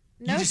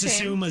 No You just shame.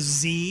 assume a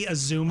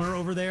Zoomer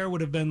over there would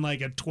have been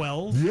like a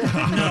 12?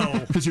 Yeah.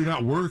 No. Because you're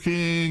not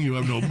working. You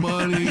have no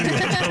money. You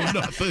have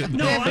nothing.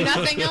 No, We have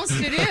nothing else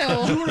to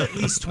do. You were at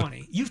least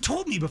 20. You've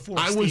told me before,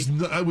 I was.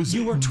 Steve. I was.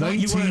 You were 20. 19,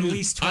 You were at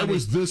least 20. I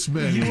was this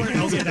many. You were,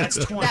 okay, that's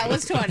 20. That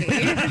was 20.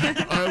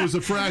 I was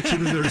a fraction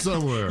in there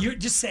somewhere.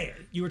 Just say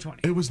it. You were 20.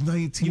 It was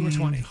 19. You were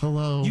 20.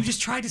 Hello. You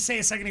just tried to say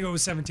a second ago it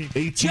was 17.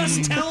 18.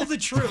 Just tell the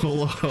truth.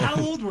 Hello. How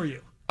old were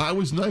you? I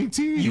was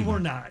 19. You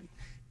were not.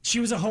 She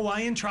was a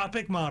Hawaiian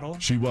tropic model.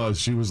 She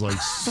was like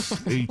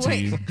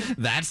 18.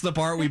 That's the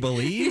part we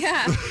believe?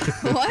 Yeah.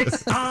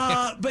 What?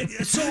 But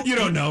so You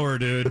don't know her,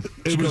 dude.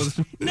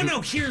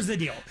 No, here's the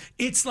deal.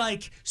 It's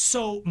like,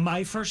 so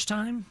my first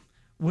time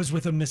was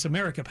with a Miss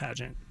America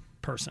pageant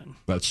person.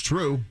 That's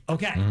true.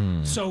 Okay.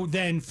 So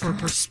then for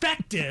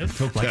perspective,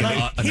 Like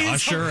an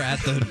usher at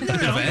the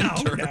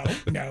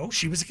event? No,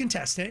 she was a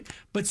contestant.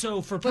 But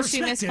so for Was she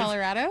perspective. Miss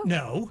Colorado?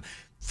 No.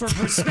 For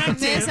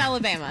perspective. Miss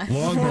Alabama.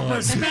 For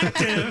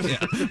perspective.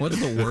 Yeah. What's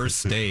the worst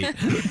state?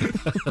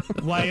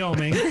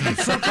 Wyoming.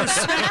 For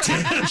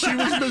perspective. She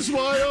was Miss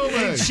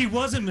Wyoming. She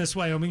wasn't Miss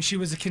Wyoming. She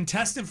was a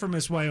contestant for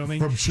Miss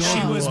Wyoming. From She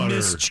was Chugwater.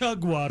 Miss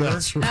Chugwater.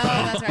 That's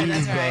right.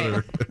 That's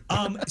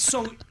right.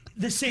 So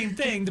the same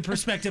thing, the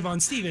perspective on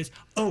Steve is,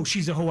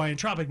 she's a Hawaiian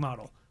tropic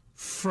model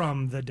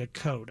from the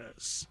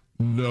Dakotas.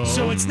 No.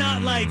 So it's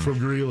not like... From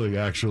Greeley,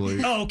 actually.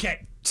 Oh,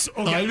 okay.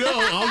 Okay. I know.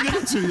 I'll give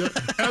it to you.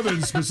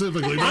 Evan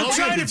specifically. but I'm I'll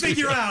trying give to it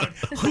figure you. out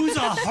who's a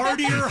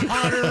hardier,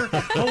 hotter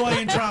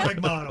Hawaiian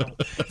tropic model.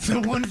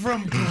 The one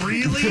from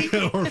Greeley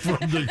or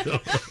from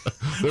Dakota.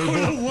 or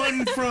the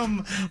one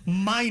from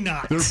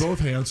Minot. They're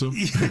both handsome.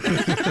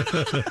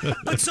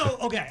 But so,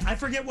 okay, I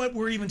forget what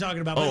we're even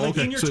talking about. But Oh, like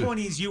okay. in your So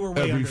 20s, you were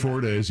way every under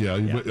 4 days, yeah.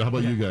 How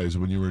about you guys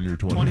when you were in your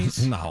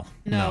 20s? No.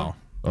 Not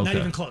Okay.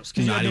 even close.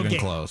 'Cause you Not had no even game.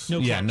 close. No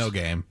Yeah, close. no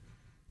game.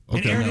 And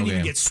Okay. Erin No didn't even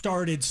game. get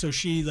started, so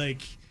she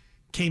like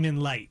came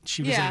in light.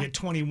 She was Yeah. like at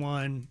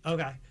 21.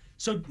 Okay.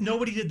 So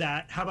nobody did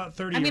that. How about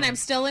 30? I mean, I'm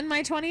still in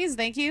my 20s.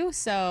 Thank you.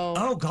 So.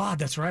 Oh God,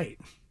 that's right.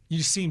 You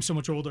just seem so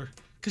much older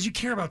because you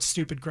care about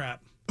stupid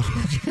crap.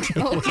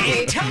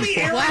 Okay. Tell me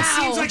Erin Wow.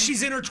 seems like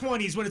she's in her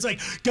 20s when it's like,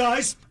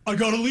 guys, I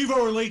gotta leave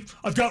early.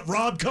 I've got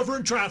Rob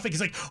covering traffic.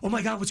 He's like, oh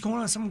my God, what's going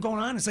on? Something going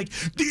on? It's like,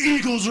 the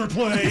Eagles are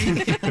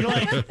playing. You're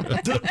like,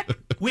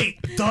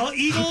 wait, the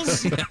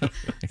Eagles?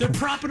 They're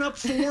propping up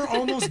 4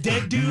 almost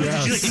dead dudes.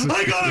 Yes. And she's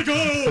like, I gotta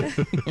go.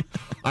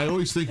 I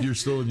always think you're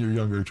still in your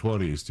younger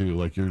 20s, too.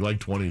 Like you're like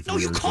 23. No,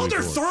 you or called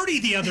her 24. 30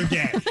 the other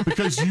day.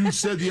 Because you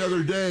said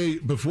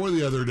before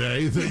the other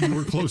day, that you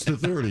were close to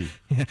 30.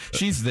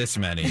 She's this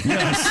many.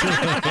 Yes.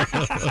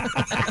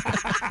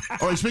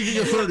 All right, speaking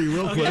of 30,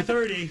 real Okay, quick.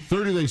 30.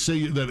 30, they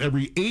say that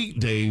every 8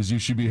 days you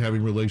should be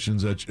having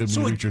relations when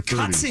So you it reach your 30s.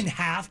 cuts in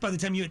half by the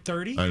time you hit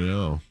 30? I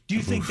know. Do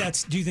you think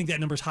that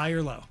number's high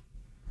or low?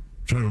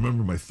 I'm trying to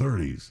remember my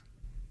 30s.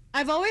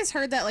 I've always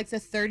heard that like the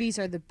 30s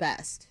are the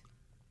best.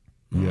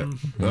 Yeah.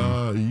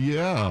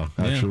 Yeah,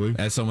 actually.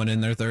 As someone in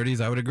their 30s,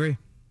 I would agree.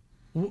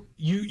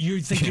 You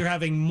think you're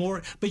having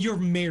more, but you're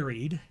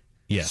married.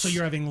 Yes. So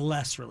you're having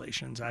less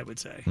relations, I would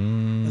say,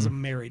 as a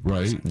married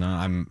Right. person. No,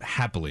 I'm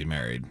happily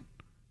married.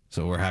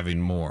 So we're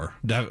having more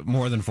than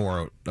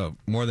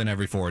more than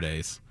every 4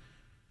 days.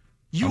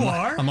 You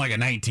are? I'm like a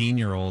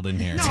 19-year-old in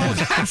here. No.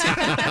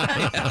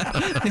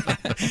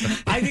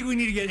 I think we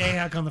need to get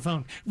AHAC on the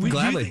phone.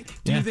 Gladly.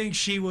 Do you think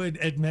she would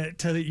admit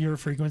to your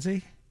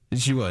frequency?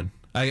 She would.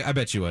 I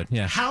bet she would.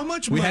 Yeah. How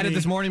much We had it money-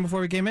 this morning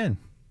before we came in.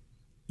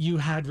 You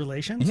had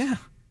relations? Yeah.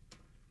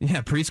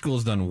 Yeah,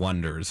 preschool's done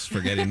wonders for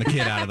getting the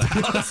kid out of the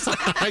house.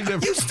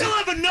 You still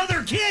have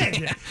another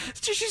kid.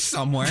 She's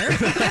somewhere.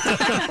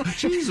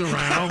 She's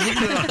around.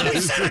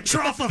 You sent a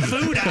trough of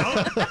food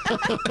out.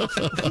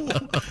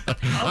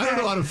 I don't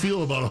know how to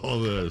feel about all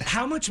this.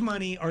 How much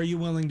money are you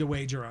willing to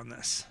wager on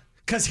this?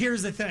 Because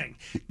here's the thing: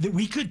 that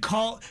we could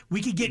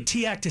get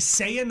TAC to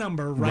say a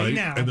number right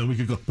now. And then we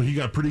could go, but he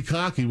got pretty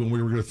cocky when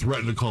we were going to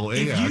threaten to call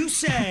If AHAC. you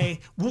say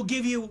we'll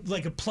give you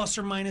like a plus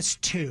or minus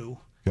 2,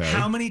 Okay.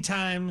 how many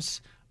times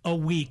a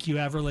week you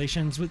have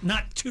relations with?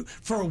 Not 2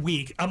 for a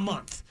week, a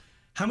month.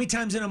 How many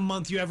times in a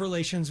month you have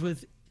relations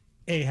with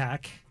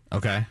AHAC?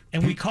 Okay.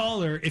 And we call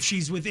her. If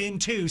she's within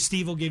 2,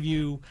 Steve will give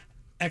you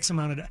X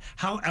amount of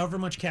however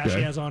much cash he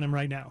Okay. has on him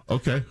right now.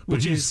 Okay, but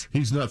Which he's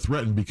not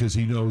threatened because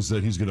he knows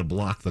that he's going to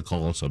block the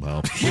call somehow.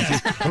 Or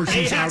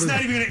she's AHAC's out of-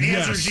 not even going to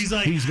answer. Yes, She's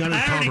like, he's got it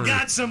I already covered.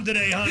 got some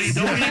today, honey.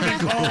 Don't even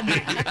call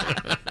me.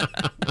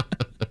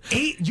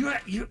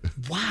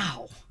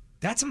 Wow.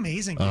 That's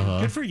amazing, dude.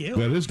 Uh-huh. Good for you.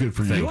 That is good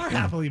for you. You are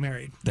happily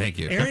married. Thank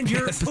you. Aaron,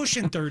 you're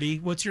pushing 30.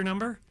 What's your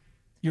number?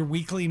 Your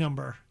weekly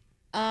number.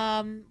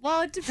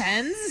 Well, it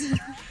depends.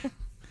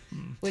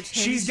 Which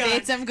She's hinge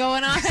dates I'm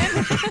going on.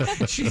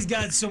 She's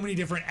got so many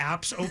different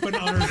apps open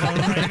on her phone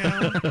right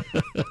now.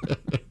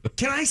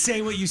 Can I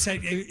say what you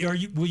said?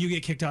 Will you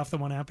get kicked off the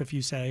one app if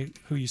you say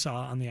who you saw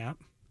on the app?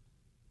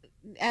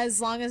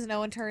 As long as no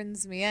one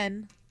turns me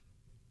in.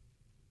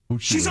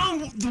 She's on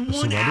the one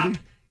celebrity? app.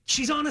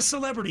 She's on a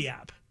celebrity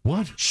app.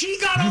 What? She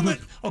got on the.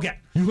 Okay.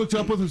 You hooked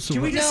up with a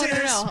Can we celebrity? just say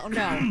this?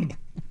 No.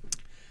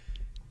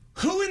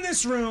 Who in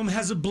this room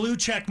has a blue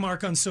check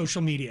mark on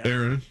social media?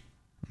 Aaron.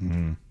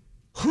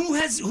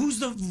 Who's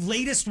the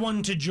latest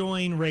one to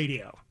join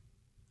radio?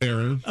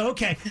 Aaron.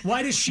 Okay.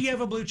 Why does she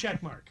have a blue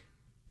check mark?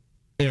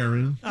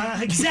 Aaron.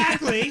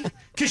 Exactly.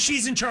 Because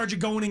she's in charge of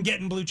going and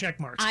getting blue check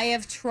marks. I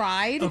have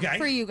tried Okay.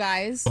 for you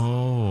guys.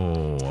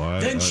 Oh.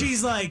 Then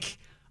she's like,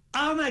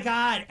 oh my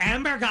God,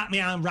 Amber got me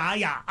on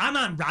Raya. I'm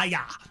on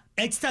Raya.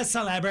 It's the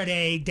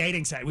celebrity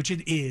dating site, which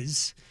it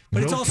is.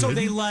 But it's No also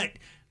kidding. they let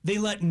they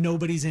let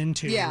nobody's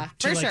into Yeah,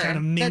 to for like sure. kind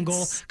of mingle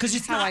That's because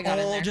it's how I not got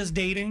in all there. just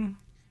dating,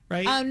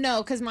 right?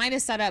 No, because mine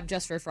is set up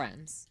just for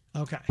friends.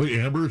 Okay. Wait,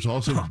 Amber's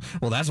also.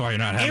 Well, that's why you're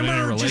not having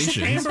any relations.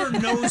 Amber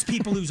knows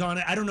people who's on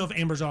it. I don't know if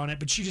Amber's on it,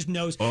 but she just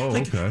knows. Oh,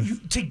 like, okay.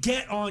 To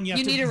get on, you have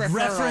You to need a referral.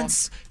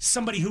 reference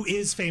somebody who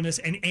is famous,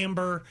 and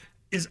Amber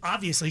is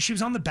obviously she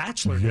was on The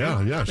Bachelor. Yeah,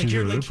 dude. yeah, Like she's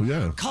you're a- like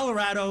yeah.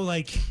 Colorado,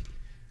 like.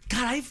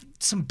 God, I have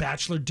some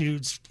Bachelor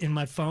dudes in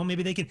my phone.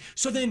 Maybe they can.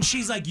 So then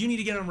she's like, "You need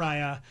to get on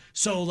Raya."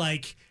 So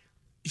like,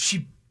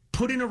 she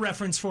put in a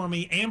reference for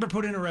me. Amber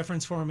put in a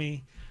reference for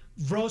me.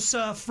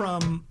 Rosa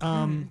from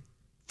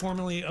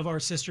formerly of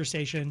our sister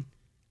station,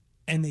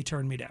 and they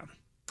turned me down.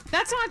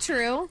 That's not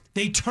true.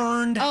 They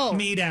turned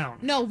me down.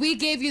 No, we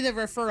gave you the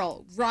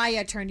referral.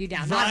 Raya turned you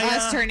down, not Raya-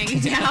 us turning you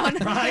down.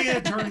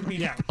 Raya turned me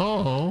down.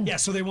 Oh. Yeah,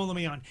 so they won't let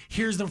me on.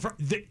 Here's the.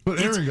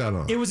 But Aaron got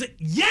on. It was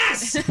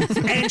yes,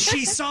 and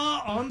she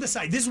saw on the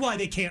site. This is why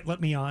they can't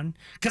let me on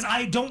because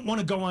I don't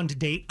want to go on to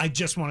date. I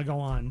just want to go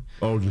on.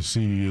 Oh, to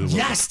see.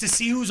 Yes, to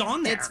see who's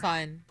on there. It's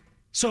fun.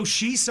 So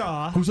she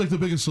saw Who's like the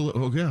biggest?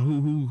 Oh yeah,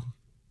 who?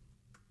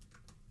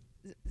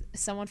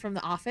 Someone from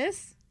The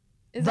Office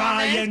is on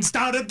there. Ryan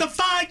started the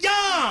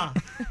fire.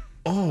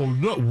 Oh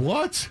no!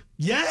 What?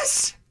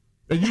 Yes.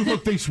 And you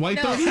look, they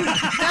swiped on you? No.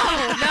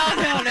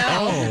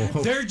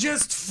 Oh. They're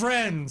just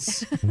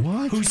friends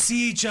What? who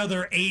see each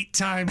other 8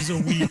 times a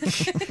week.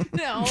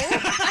 No.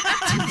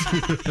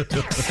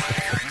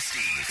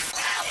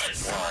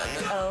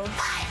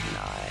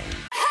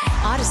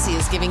 Odyssey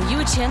is giving you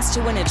a chance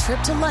to win a trip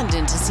to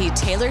London to see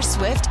Taylor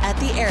Swift at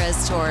the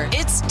Eras Tour.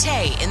 It's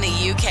Tay in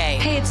the UK.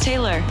 Hey, it's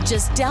Taylor.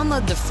 Just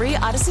download the free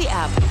Odyssey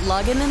app,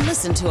 log in and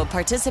listen to a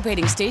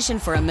participating station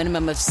for a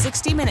minimum of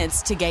 60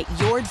 minutes to get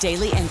your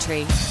daily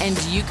entry.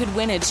 And you could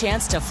win a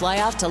chance to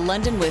fly off to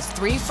London with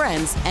 3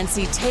 friends and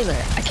see Taylor.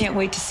 I can't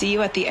wait to see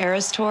you at the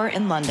Eras Tour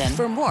in London.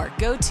 For more,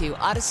 go to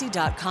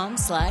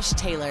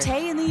odyssey.com/Taylor.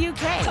 Tay in the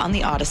UK. It's on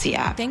the Odyssey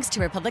app. Thanks to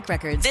Republic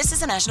Records. This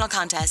is a national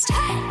contest.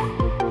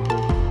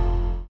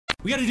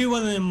 We got to do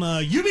one of them.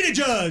 You be the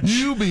judge.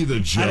 You be the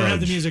judge. I don't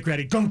have the music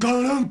ready. Gunk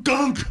gunk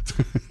gunk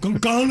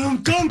gunk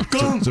gunk gunk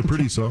gunk. It's a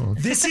pretty song.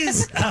 This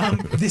is.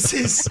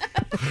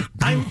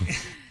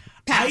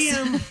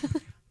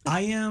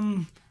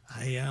 I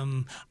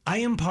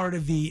am part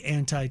of the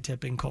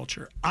anti-tipping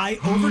culture. I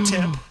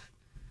overtip,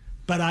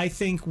 but I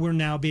think we're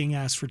now being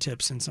asked for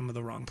tips in some of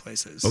the wrong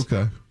places.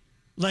 Okay.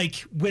 Like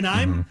when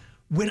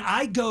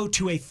I go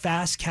to a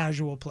fast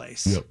casual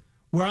place Yep.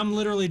 where I'm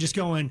literally just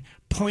going,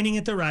 pointing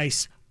at the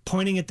rice,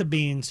 pointing at the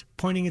beans,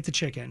 pointing at the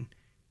chicken,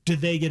 do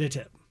they get a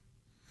tip?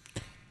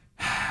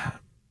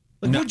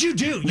 Like, what'd you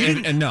do?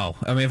 And no.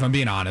 I mean, if I'm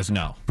being honest,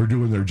 no. For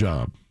doing their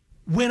job.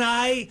 When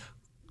I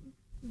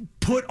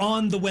put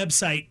on the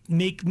website,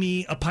 make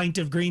me a pint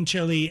of green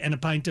chili and a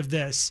pint of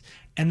this,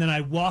 and then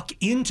I walk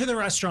into the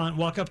restaurant,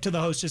 walk up to the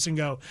hostess and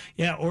go,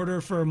 yeah, order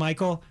for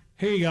Michael.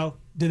 Here you go.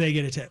 Do they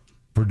get a tip?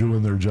 For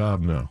doing their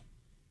job, no.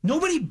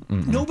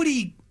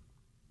 Nobody,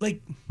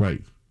 like,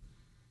 Right.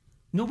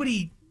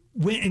 nobody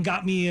went and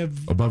got me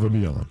Above and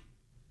beyond.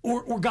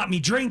 or got me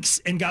drinks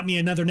and got me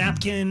another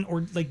napkin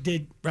or like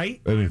did,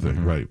 right?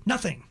 Anything, right.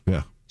 Nothing.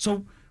 Yeah.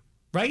 So,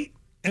 right?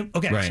 And,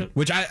 okay. Right. So,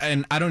 Which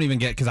I don't even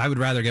get because I would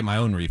rather get my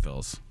own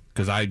refills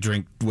because I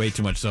drink way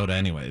too much soda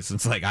anyways.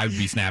 It's like I'd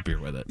be snappier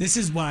with it. this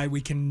is why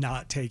we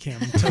cannot take him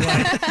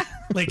to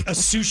like a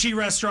sushi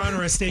restaurant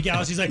or a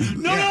steakhouse. He's like,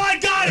 no, I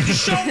got it.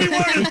 Just show me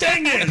where the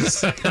thing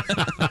is.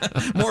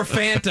 More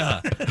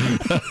Fanta.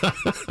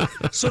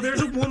 So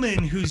there's a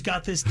woman who's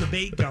got this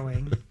debate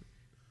going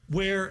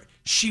where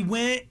she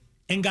went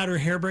and got her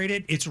hair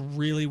braided. It's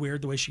really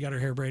weird the way she got her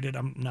hair braided.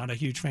 I'm not a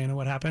huge fan of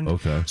what happened.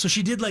 Okay. So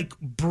she did like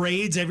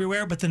braids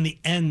everywhere, but then the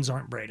ends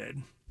aren't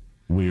braided.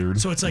 Weird.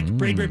 So it's like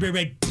braid,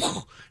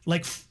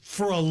 like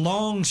for a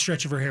long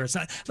stretch of her hair. It's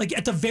not like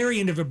at the very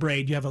end of a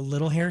braid, you have a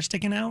little hair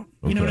sticking out.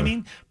 You know what I Okay.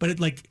 mean? But it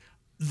like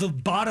the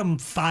bottom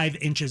 5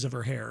 inches of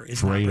her hair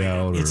is not Frayed braided.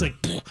 out It's or- like,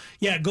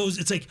 yeah, it goes,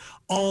 it's like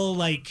all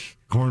like,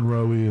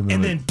 Cornrowy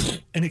and then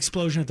an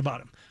explosion at the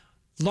bottom.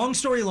 Long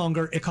story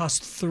longer, it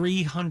cost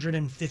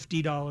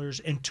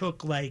 $350 and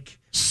took like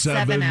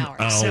 7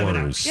 hours. 7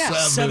 hours. Yeah,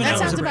 7 that hours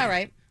sounds of about braid.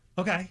 right.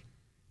 Okay.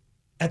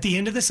 At the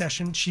end of the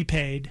session, she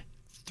paid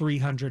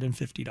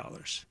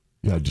 $350.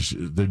 Yeah, just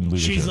didn't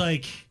leave She's it.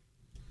 like,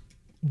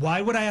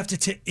 why would I have to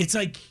tip? It's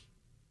like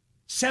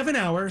 7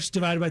 hours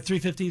divided by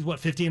 350 is what,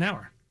 50 an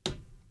hour?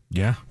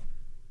 Yeah.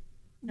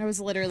 I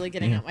was literally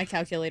getting out my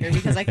calculator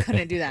because I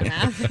couldn't do that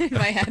math in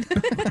my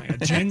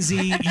head. Gen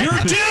Z, you're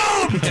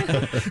doomed!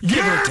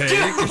 You're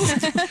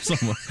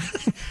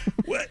doomed!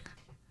 What?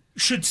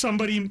 Should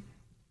somebody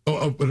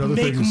another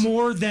make thing is,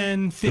 more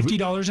than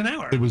 $50 an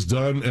hour? it was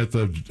done at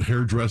the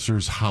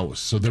hairdresser's house,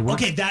 so they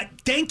weren't. Okay,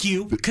 thank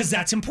you, because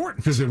that's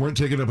important. Because they weren't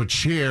taking up a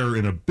chair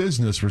in a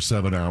business for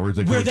 7 hours.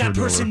 They Where could've that turned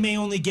person over. may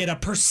only get a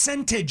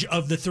percentage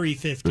of the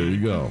 350. There you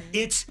go.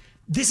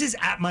 This is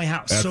at my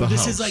house. At So the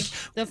this house. is like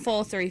The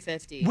full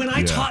 350. when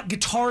I taught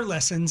guitar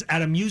lessons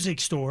at a music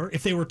store,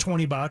 if they were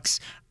 $20,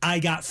 I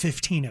got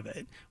 15 of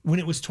it. When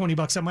it was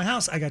 $20 at my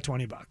house, I got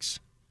 $20.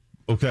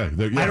 Okay.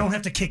 I don't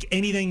have to kick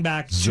anything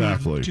back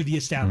to the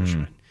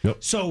establishment.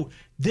 Yep. So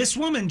this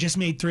woman just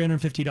made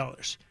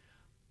 $350.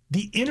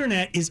 The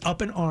internet is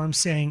up in arms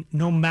saying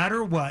no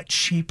matter what,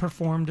 she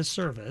performed a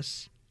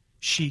service,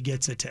 she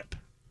gets a tip.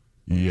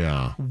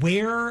 Yeah.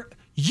 Where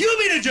you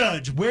be the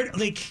judge?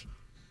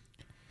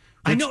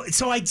 I know.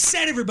 So I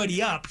set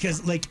everybody up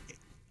because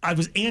I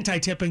was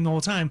anti-tipping the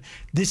whole time.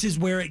 This is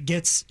where it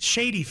gets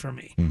shady for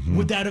me. Mm-hmm.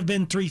 Would that have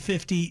been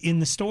 $350 in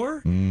the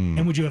store?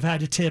 And would you have had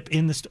to tip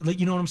in the store?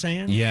 You know what I'm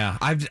saying? Yeah,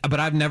 but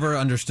I've never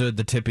understood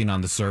the tipping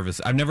on the service.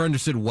 I've never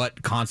understood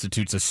what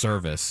constitutes a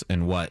service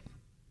and what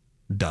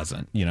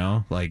doesn't. You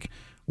know,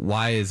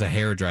 why is a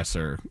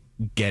hairdresser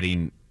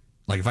getting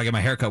if I get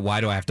my haircut,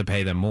 why do I have to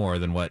pay them more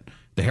than what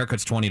the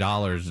haircut's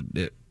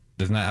 $20?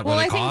 Isn't that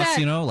what it costs?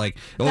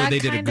 They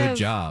did a good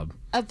job.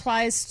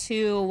 Applies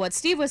to what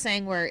Steve was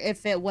saying, where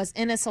if it was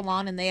in a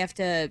salon and they have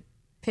to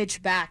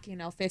pitch back,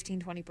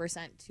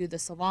 15-20% to the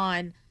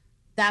salon,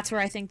 that's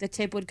where I think the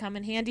tip would come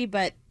in handy.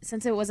 But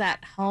since it was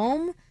at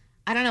home,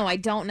 I don't know. I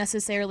don't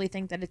necessarily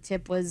think that a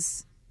tip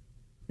was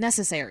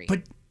necessary.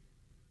 But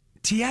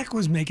Tiak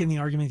was making the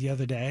argument the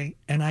other day,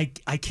 and I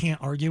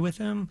can't argue with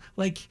him.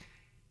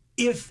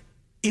 If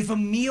a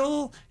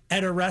meal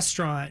at a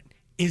restaurant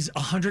is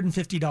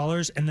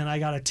 $150 and then I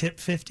got a tip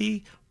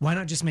 $50, why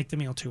not just make the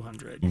meal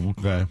 $200?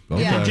 Okay.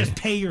 Yeah. Just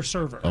pay your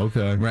server.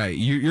 Okay. Right.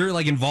 You're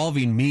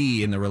involving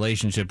me in the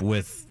relationship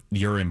with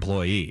your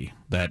employee,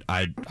 that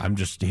I'm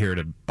just here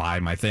to buy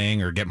my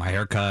thing or get my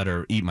hair cut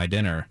or eat my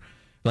dinner.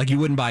 You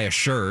wouldn't buy a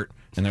shirt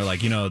and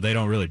they're they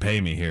don't really pay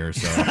me here,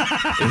 so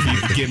if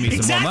you could give me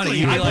some more money,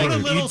 you'd be I put a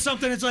little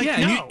something. It's no.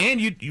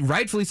 And you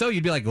rightfully so.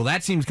 You'd be well,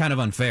 that seems kind of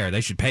unfair.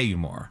 They should pay you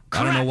more. Correct.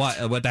 I don't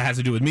know what that has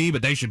to do with me,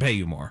 but they should pay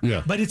you more.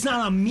 Yeah. But it's not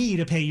on me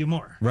to pay you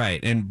more.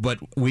 Right. But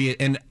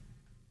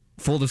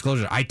full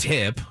disclosure, I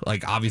tip.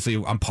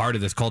 Obviously, I'm part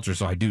of this culture,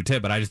 so I do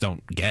tip, but I just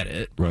don't get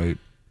it. Right.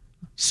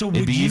 So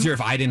it'd be easier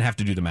if I didn't have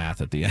to do the math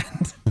at the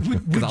end.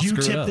 Would you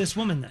tip this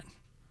woman then?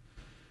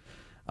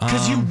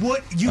 Because you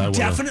would. You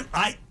definitely.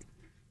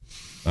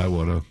 I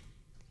would have.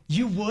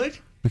 You would?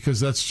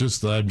 Because I'm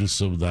just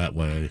so that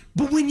way.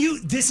 But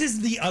this is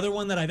the other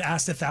one that I've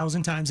asked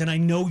 1,000 times, and I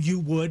know you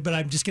would, but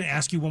I'm just going to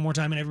ask you one more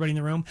time and everybody in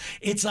the room.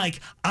 It's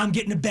I'm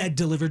getting a bed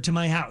delivered to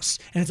my house,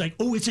 and it's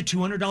it's a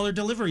 $200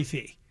 delivery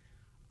fee.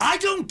 I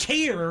don't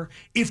care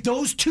if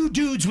those two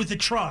dudes with the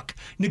truck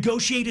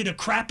negotiated a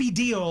crappy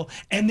deal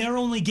and they're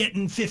only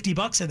getting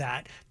 $50 of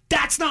that.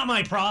 That's not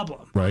my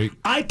problem. Right.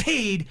 I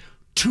paid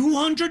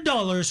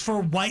 $200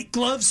 for white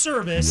glove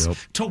service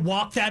to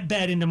walk that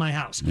bed into my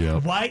house.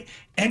 Yep. Why?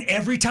 And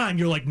every time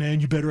you're man,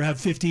 you better have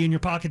 50 in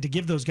your pocket to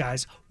give those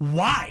guys.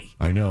 Why?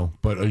 I know,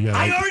 but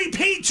I already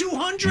paid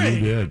 $200. You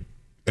did.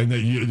 And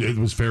it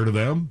was fair to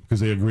them because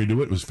they agreed to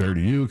it. It was fair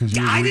to you because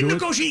you agreed to it. I didn't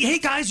negotiate. Hey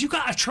guys, you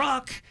got a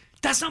truck.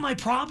 That's not my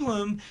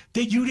problem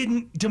that you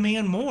didn't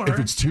demand more. If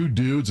it's two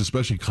dudes,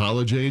 especially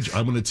college age,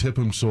 I'm going to tip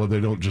them so they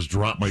don't just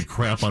drop my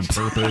crap on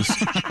purpose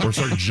or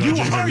start judging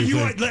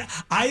everything.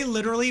 I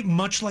literally,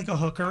 much like a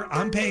hooker,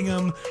 I'm paying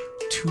them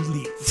to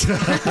leave.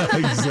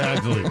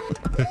 Exactly.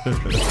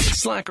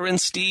 Slacker and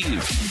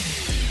Steve.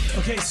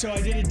 Okay, so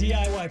I did a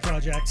DIY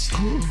project.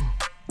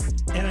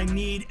 And I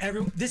need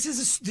This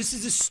is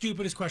the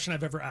stupidest question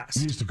I've ever asked.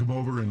 He needs to come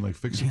over and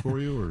fix it for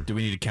you, or do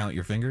we need to count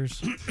your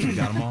fingers? You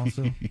got them all.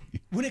 So?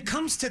 When it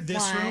comes to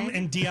this room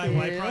and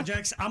DIY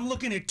projects, I'm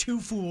looking at two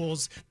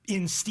fools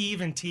in Steve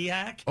and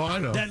Tiak. Oh, I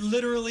know. That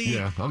literally,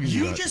 I'll give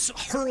you that. Just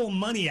hurl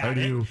money at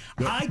it. Yep.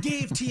 I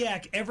gave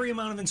Tiak every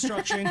amount of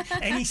instruction,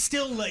 and he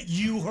still let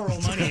you hurl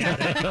money at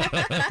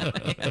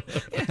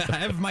it. I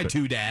have my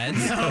two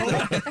dads.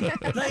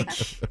 No,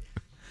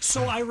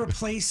 so I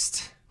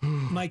replaced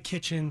my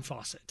kitchen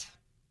faucet.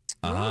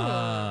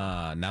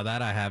 Now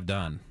that I have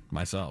done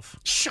myself.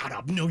 Shut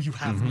up. No, you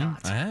have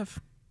not. I have.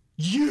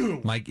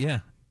 You.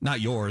 Not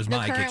yours, The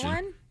my current kitchen.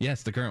 one?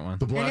 Yes, the current one.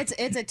 And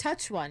it's a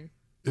touch one.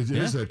 It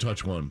is that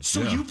touch one.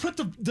 So you put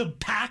the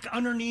pack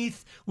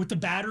underneath with the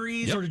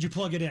batteries, or did you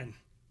plug it in?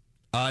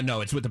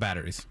 No, it's with the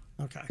batteries.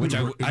 Okay. Which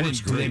I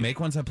didn't. Do they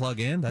make ones that plug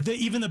in?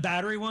 Even the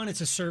battery one,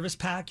 it's a service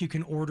pack. You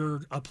can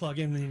order a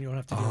plug-in, and then you don't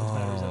have to deal with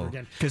batteries ever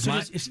again.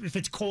 If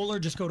it's Kohler,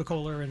 just go to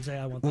Kohler and say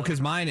I want. Well,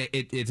 because mine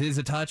it is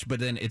a touch,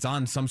 but then it's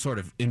on some sort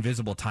of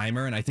invisible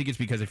timer, and I think it's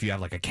because if you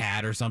have a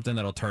cat or something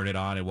that'll turn it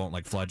on, it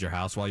won't flood your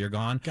house while you're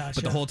gone. Gotcha.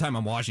 But the whole time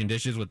I'm washing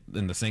dishes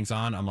and the sink's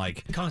on, I'm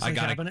constantly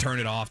I gotta turn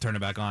it off, turn it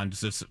back on,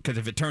 just because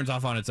if it turns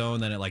off on its own,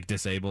 then it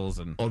disables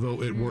and.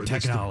 Although it works,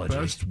 technology. The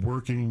best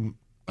working.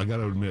 I got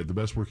to admit, the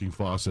best working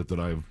faucet that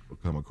I've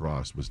come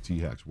across was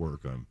T-Hack's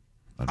work on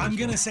I'm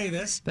going to say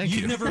this. Thank you.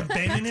 You've never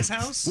been in his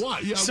house?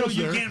 What? Yeah, so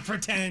you there. can't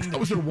pretend. I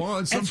was there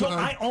once. And so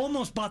I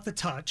almost bought the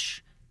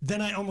Touch.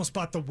 Then I almost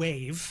bought the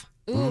Wave.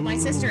 Ooh, my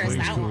sister has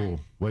that one.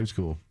 Wave's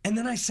cool. And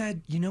then I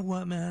said, you know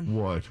what, man?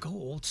 What? Go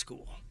old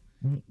school.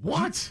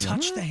 What?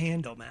 Touch the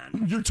handle,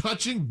 man. You're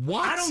touching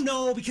what? I don't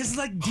know, because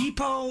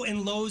Depot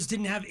and Lowe's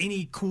didn't have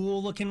any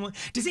cool looking one.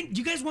 Do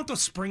you guys want the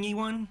springy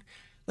one?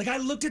 Like I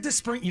looked at the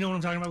spring. You know what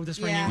I'm talking about with the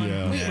spring?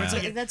 Yeah, Where it's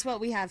like that's what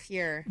we have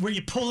here. where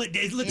you pull it.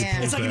 It's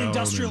like an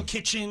industrial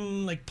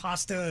kitchen, like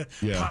pasta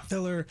pot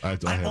filler. I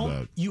have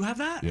that. You have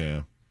that?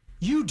 Yeah.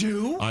 You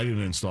do? I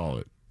didn't install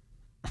it.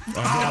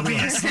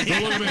 Obviously.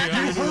 Don't look at me. I You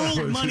didn't do that.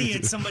 hurled money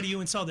at somebody who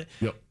installed it.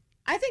 Yep.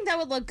 I think that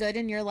would look good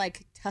in your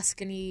like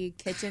Tuscany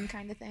kitchen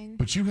kind of thing.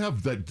 But you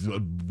have that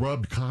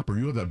rubbed copper.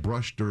 You have that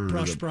brushed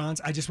bronze.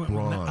 I just went.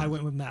 I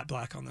went with matte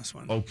black on this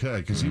one.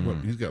 Okay, because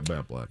he's got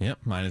matte black.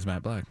 Yep, mine is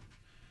matte black.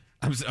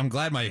 I'm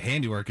glad my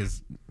handiwork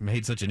has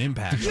made such an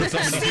impact. For so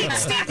many people.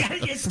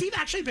 Has Steve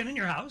actually been in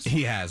your house?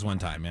 He has one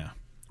time, yeah.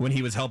 When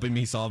he was helping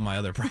me solve my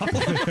other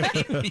problem,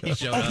 he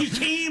showed up. He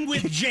came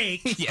with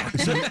Jake. Yeah.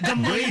 The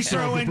money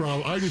throwing.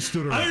 I just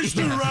stood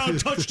around.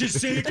 Touched his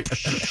sink.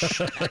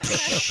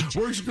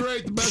 Works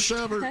great. The best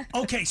ever.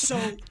 Okay, so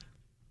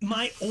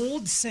my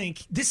old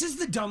sink. This is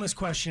the dumbest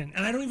question,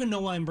 and I don't even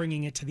know why I'm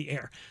bringing it to the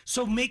air.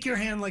 So make your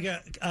hand like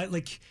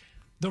like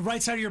the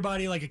right side of your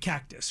body like a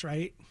cactus,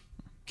 right?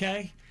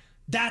 Okay,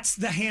 that's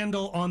the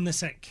handle on the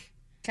sink.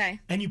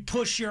 Okay. And you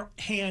push your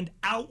hand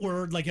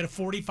outward, like at a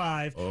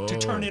 45, to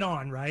turn it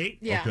on, right?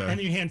 Yeah. Okay. And then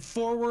your hand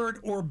forward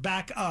or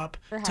back up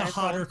to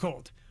hot or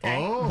cold. Okay.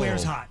 Oh.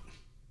 Where's hot?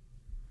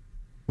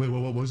 Wait,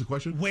 what was the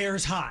question?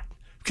 Where's hot?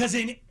 Because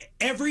in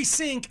every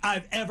sink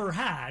I've ever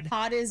had,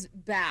 hot is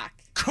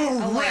back.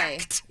 Correct. Away.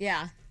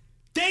 Yeah.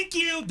 Thank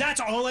you. That's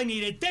all I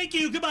needed. Thank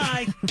you.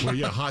 Goodbye. Well,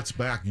 yeah, hot's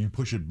back. You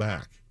push it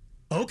back.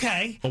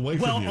 Okay. Away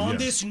from well, you, on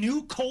yes. this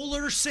new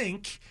Kohler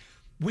sink,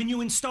 when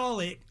you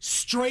install it,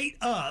 straight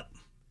up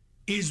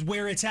is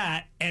where it's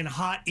at, and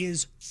hot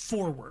is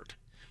forward.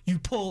 You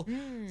pull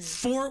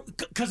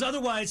because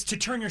otherwise, to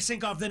turn your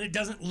sink off, then it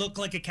doesn't look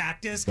like a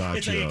cactus. Gotcha.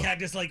 It's like a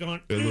cactus, like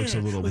on. It looks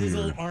a little with his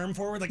weird. little arm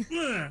forward, like.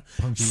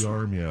 Punchy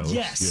arm, yeah.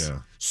 Yes. Yeah.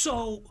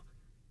 So,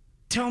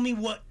 tell me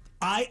what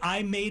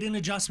I made an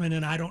adjustment,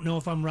 and I don't know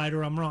if I'm right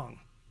or I'm wrong.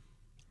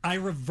 I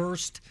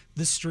reversed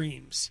the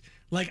streams.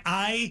 Like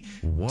I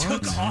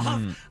took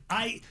off.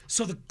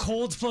 So the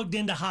cold's plugged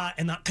into hot,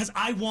 and because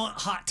I want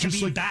hot to Just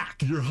be like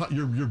back. Your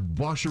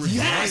washer and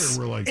Yes,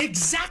 dryer were like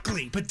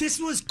exactly. But this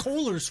was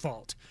Kohler's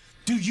fault.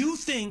 Do you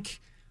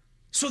think?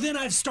 So then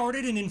I've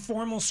started an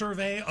informal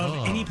survey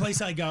of any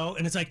place I go,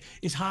 and it's like,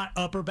 is hot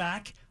up or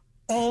back?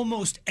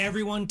 Almost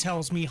everyone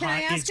tells me Can hot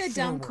I ask is a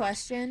dumb forward.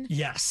 question?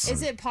 Yes.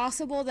 Is it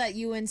possible that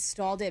you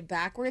installed it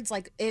backwards?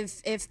 Like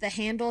if the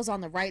handle's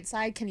on the right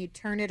side, can you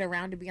turn it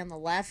around to be on the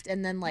left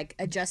and then like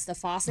adjust the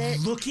faucet?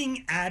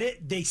 Looking at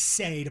it, they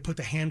say to put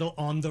the handle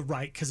on the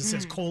right because it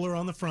says Kohler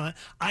on the front.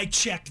 I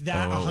checked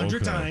that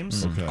 100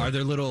 times. Okay. Are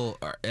there little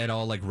at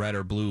all like red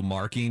or blue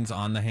markings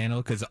on the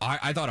handle? Because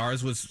I thought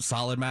ours was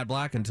solid matte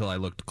black until I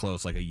looked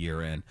close like a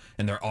year in,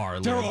 and there are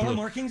blue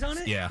markings on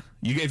it. Yeah,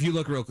 if you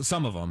look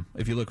some of them,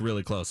 if you look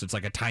really close, it's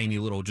like a tiny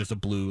little, just a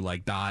blue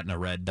like dot and a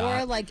red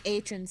dot. Or like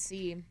H and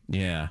C.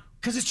 Yeah.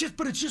 Because it's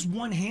just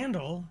one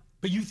handle.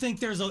 But you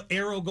think there's an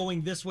arrow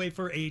going this way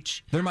for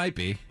H? There might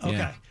be. Okay.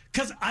 Yeah.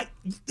 Because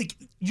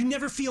you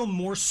never feel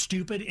more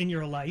stupid in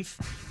your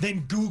life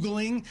than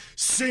Googling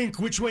sink,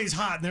 which way's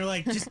hot. And they're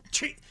like, just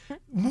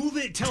move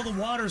it till the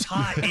water's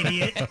hot,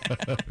 idiot.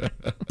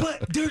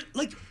 But they're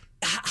like,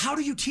 how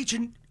do you teach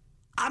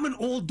I'm an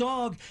old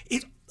dog.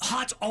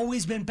 Hot's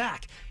always been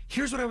back.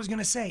 Here's what I was going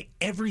to say.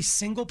 Every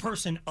single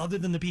person other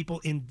than the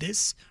people in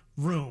this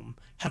room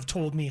have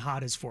told me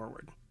hot is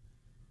forward.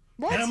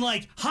 What? And I'm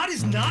like, hot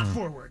is not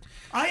forward.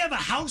 I have a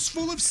house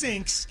full of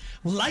sinks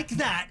like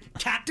that,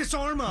 cactus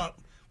arm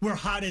up, where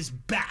hot is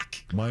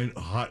back. Mine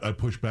hot. I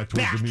push back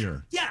towards the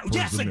mirror. Yeah, Towards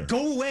yes, the like mirror.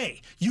 go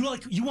away. You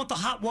want the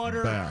hot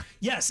water Back.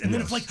 Yes, and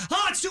then it's Yes.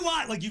 like, it's too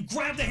hot. Like you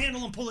grab the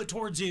handle and pull it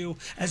towards you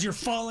as you're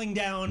falling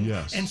down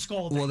and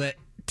scalding. Well, that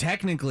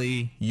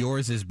technically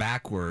yours is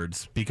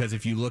backwards because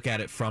if you look at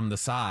it from the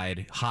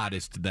side, hot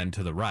is then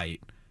to the right,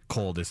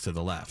 cold is to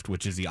the left,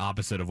 which is the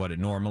opposite of what it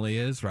normally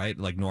is, right?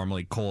 Like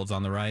normally cold's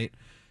on the right.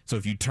 So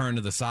if you turn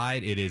to the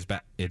side,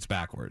 it's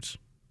backwards.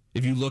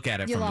 If you look at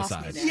it from the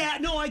side. Yeah,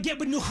 no, I get,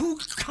 but who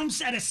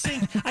comes at a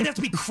sink? I'd have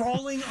to be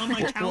crawling on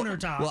my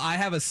countertop. Well, I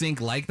have a sink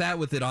like that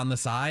with it on the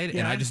side,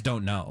 and I just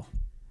don't know.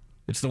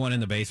 It's the one in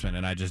the basement,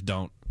 and I just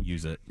don't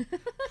use it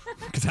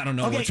because I don't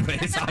know which way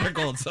it's hot or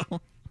cold. So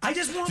I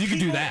just want you can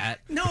do people- that.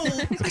 No,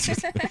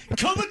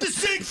 come with the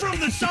sink from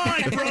the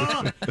side,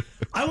 bro.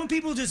 I want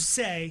people to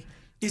say,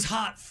 is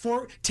hot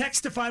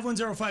text to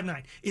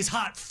 51059. Is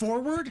hot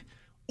forward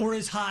or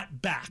is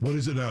hot back? What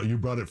is it now? You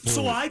brought it forward.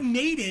 So I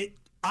made it.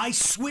 I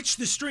switched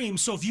the stream.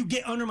 So if you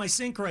get under my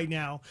sink right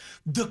now,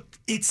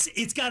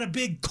 it's got a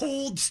big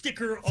cold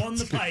sticker on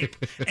the pipe,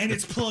 and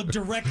it's plugged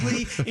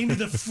directly into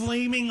the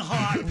flaming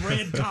hot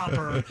red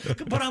copper.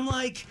 But I'm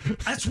like,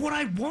 that's what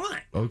I want.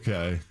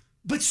 Okay.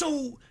 But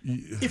so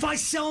if I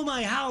sell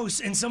my house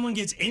and someone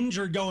gets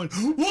injured, going,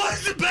 "What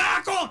is the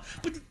back on?"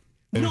 But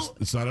And no,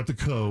 it's not up to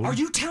code. are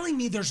you telling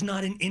me there's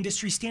not an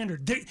industry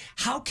standard?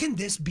 How can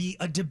this be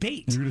a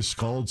debate? You're going to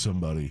scald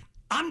somebody.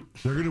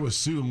 They're going to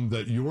assume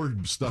that your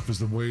stuff is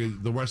the way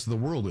the rest of the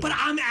world is. But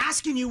I'm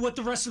asking you what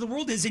the rest of the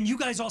world is, and you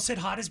guys all said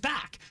hot is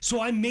back. So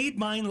I made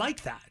mine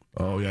like that.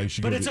 Oh yeah, you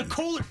should. But go it's to- a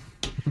Kohler.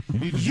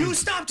 You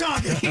stop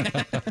talking.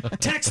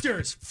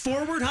 Texters,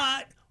 forward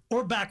hot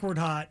or backward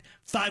hot,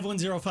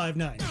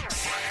 51059.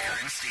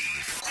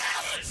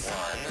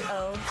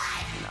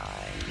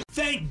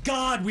 Thank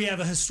God we have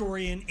a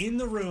historian in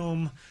the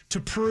room to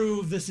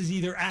prove this is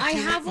either accurate. I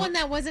have one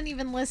that wasn't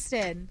even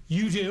listed.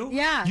 You do?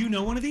 Yeah. You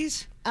know one of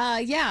these?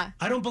 Yeah.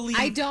 I don't believe.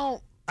 I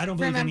don't believe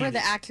remember any of the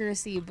these.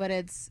 accuracy, but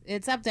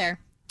it's up there.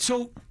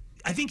 So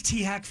I think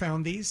T-Hack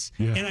found these,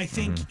 and I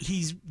think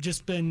he's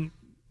just been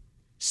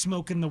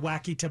smoking the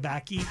wacky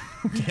tobacco.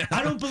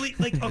 I don't believe,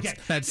 okay.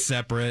 That's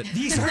separate.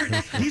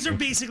 These are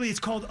basically, it's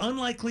called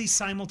unlikely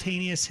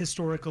simultaneous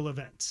historical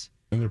events.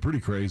 And they're pretty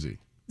crazy.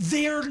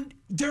 They're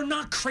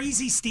not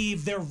crazy,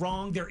 Steve. They're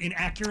wrong. They're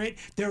inaccurate.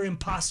 They're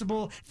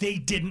impossible. They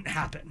didn't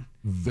happen.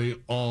 They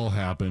all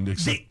happened,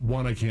 except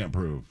one I can't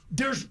prove.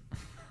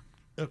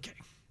 Okay.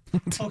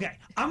 Okay.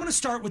 I'm going to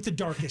start with the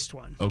darkest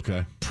one.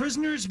 Okay.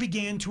 Prisoners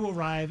began to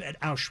arrive at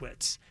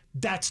Auschwitz.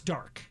 That's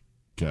dark.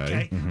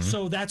 Okay.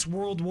 So that's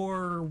World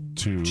War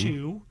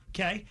II.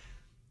 Okay.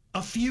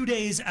 A few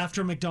days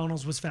after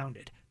McDonald's was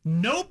founded.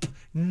 Nope.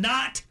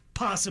 Not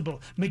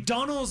possible.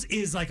 McDonald's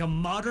is like a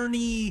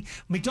moderny.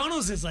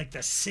 McDonald's is like the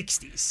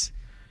 60s.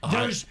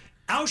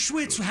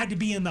 Auschwitz had to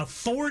be in the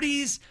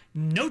 40s.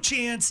 No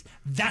chance.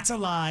 That's a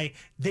lie.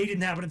 They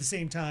didn't happen at the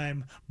same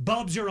time.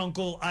 Bob's your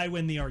uncle. I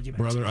win the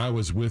argument. Brother, I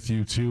was with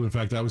you too. In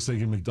fact, I was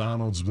thinking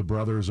McDonald's, the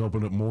brothers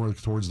opened up more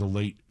towards the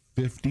late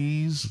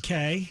 50s.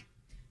 Okay.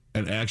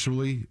 And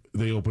actually,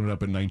 they opened it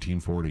up in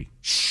 1940.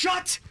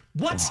 Shut!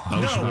 What?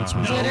 Auschwitz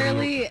was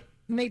Literally,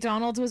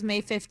 McDonald's was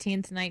May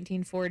 15th,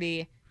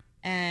 1940,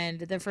 and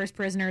the first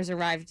prisoners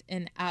arrived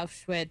in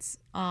Auschwitz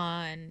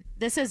on,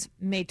 this is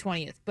May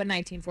 20th, but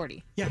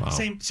 1940. Yeah, Wow.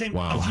 same,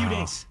 Wow. a few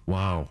days.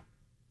 Wow.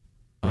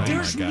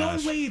 There's no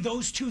way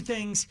those two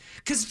things,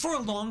 because for a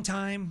long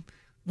time,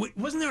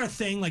 wasn't there a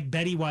thing like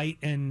Betty White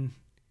and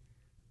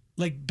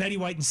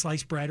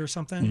sliced bread or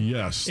something?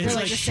 Yes. It's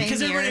like the same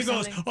because year or everybody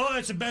goes, something? "Oh,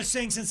 it's the best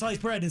thing since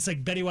sliced bread." And it's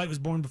like Betty White was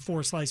born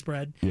before sliced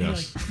bread. And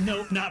Yes. you're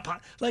like, no,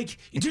 not like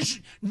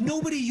there's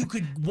nobody you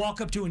could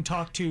walk up to and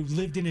talk to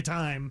lived in a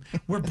time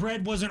where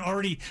bread wasn't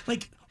already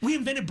like we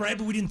invented bread,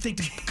 but we didn't think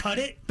to cut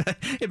it.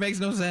 It makes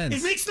no sense.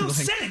 It makes no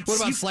sense. What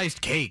about You-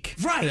 sliced cake?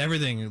 Right. And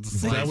everything.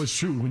 That was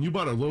true. When you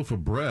bought a loaf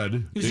of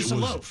bread, was just a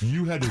loaf.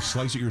 You had to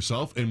slice it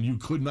yourself, and you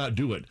could not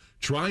do it.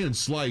 Try and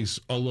slice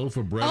a loaf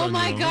of bread. Oh on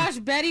my your own. gosh,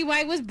 Betty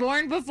White was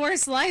born before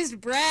sliced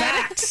bread.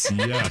 Facts.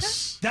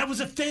 Yes. That was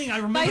a thing. I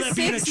remember By that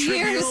being a 6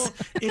 trivial. years.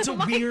 It's a Oh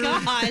my weird.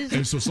 gosh.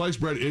 And so sliced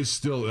bread is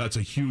still, that's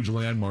a huge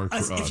landmark for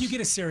us. If you get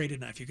a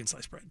serrated knife, you can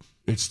slice bread.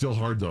 It's still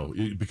hard though,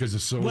 because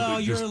it's so. Well,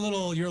 it you're just- a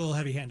little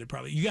heavy-handed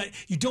probably.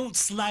 You don't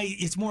slice.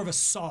 It's more of a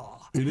saw.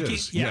 It You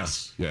is, can't-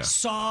 yes, yeah.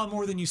 Saw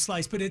more than you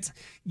slice, but it's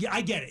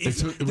I get it. It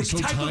was the so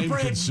type of bread you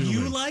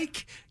time-consuming.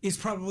 like is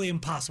probably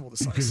impossible to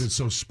slice. because it's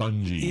so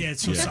spongy. Yeah,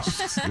 it's so soft.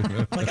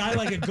 Like I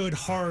like a good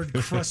hard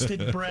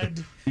crusted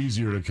bread.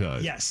 Easier to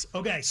cut. Yes.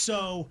 Okay.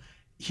 So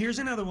here's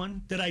another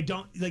one that I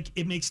don't like.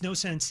 It makes no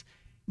sense.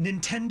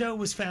 Nintendo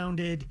was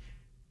founded,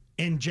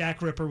 and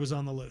Jack Ripper was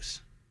on the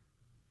loose.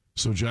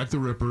 So Jack the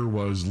Ripper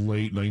was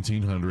late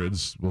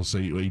 1900s. We'll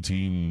say late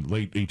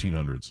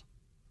 1800s.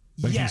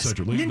 19th Yes,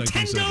 century, late 19th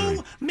Nintendo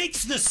century.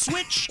 makes the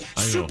Switch,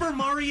 I know. Super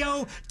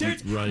Mario.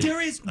 Right.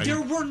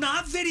 There were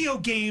not video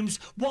games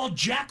while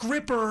Jack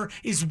Ripper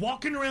is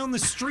walking around the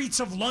streets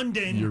of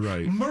London, You're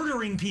right.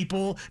 murdering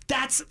people.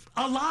 That's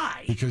a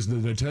lie. Because the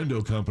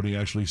Nintendo company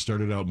actually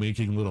started out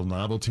making little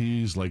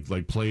novelties like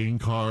playing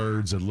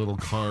cards and little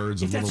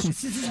cards and little.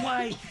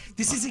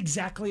 This is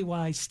exactly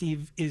why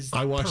Steve is.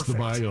 I watched the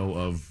perfect. bio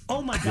of.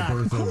 Oh my the God!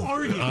 birth Who of-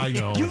 are you? I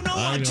know. You know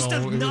I just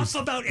know. It enough was-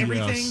 about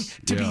everything yes,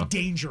 to yeah. be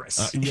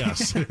dangerous.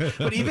 Yes.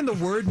 But even the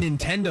word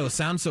Nintendo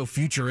sounds so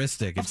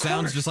futuristic. It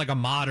sounds course. just like a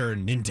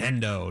modern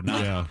Nintendo.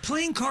 Not, Yeah.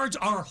 Playing cards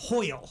are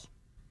Hoyle,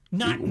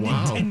 not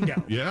Wow.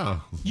 Nintendo. Yeah.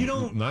 You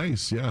don't-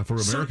 Nice. Yeah. For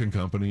American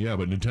company. Yeah.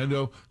 But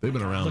Nintendo, they've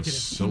been around Look at him.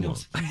 so He long.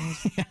 knows.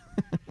 He knows.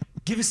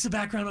 Give us the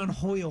background on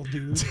Hoyle,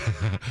 dude.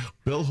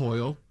 Bill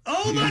Hoyle.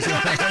 Oh my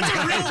God, that's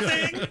a real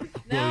thing.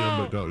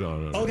 William, but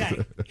no.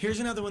 Okay, here's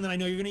another one that I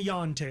know you're going to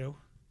yawn to.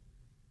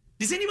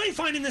 Is anybody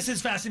finding this as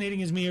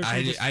fascinating as me? Or should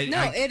I just-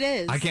 it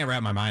is. I can't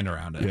wrap my mind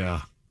around it. Yeah.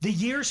 The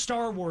year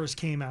Star Wars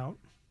came out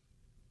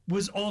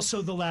was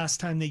also the last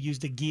time they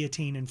used a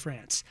guillotine in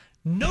France.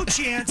 No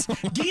chance.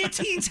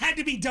 Guillotines had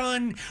to be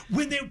done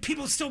when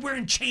people still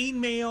wearing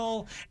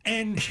chainmail,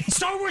 and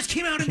Star Wars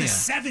came out in the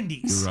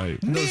 70s. You're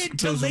right. Mid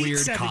to Those late weird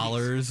 70s.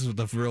 collars with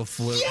the real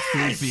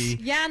floofy.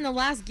 Yeah, and the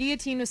last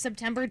guillotine was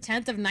September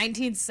 10th of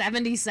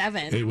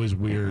 1977. It was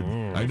weird.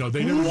 I know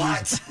they never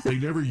What? they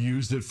never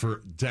used it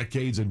for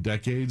decades and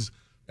decades,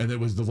 and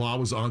the law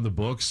was on the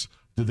books.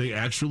 Did they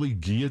actually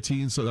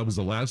guillotine? So that was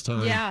the last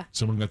time Yeah.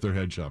 someone got their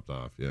head chopped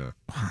off. Yeah,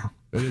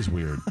 it is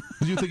weird.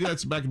 Did you think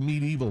that's back in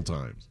medieval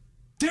times?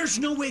 There's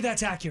no way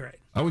that's accurate.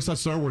 I always thought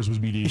Star Wars was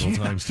medieval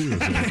times too.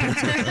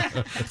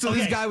 So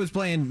this guy was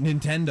playing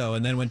Nintendo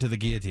and then went to the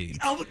guillotine.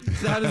 Oh,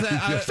 How does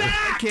that? I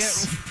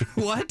facts! can't.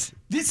 What?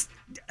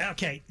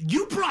 Okay,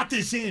 you brought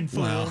this in,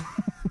 fool. Well.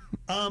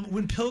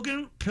 When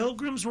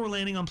pilgrims were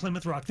landing on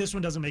Plymouth Rock, this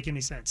one doesn't make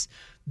any sense.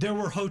 There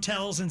were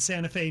hotels in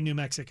Santa Fe, New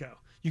Mexico.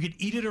 You could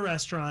eat at a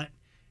restaurant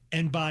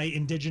and buy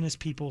indigenous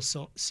people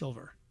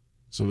silver.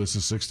 So this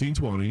is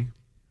 1620.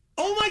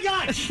 Oh my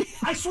God!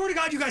 I swear to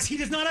God, you guys, he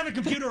does not have a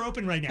computer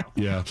open right now.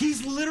 Yeah.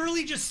 He's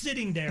literally just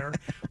sitting there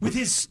with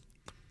his...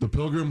 The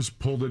Pilgrims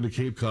pulled into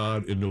Cape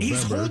Cod in November.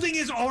 He's holding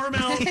his arm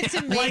out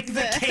like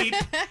the Cape.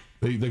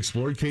 They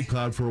explored Cape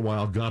Cod for a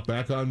while, got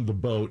back on the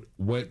boat,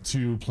 went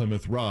to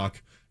Plymouth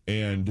Rock,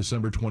 and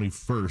December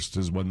 21st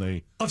is when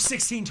they... Of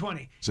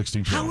 1620.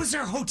 1620. How was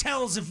there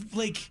hotels if,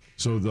 like...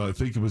 So I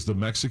think it was the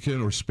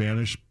Mexican or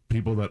Spanish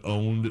people that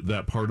owned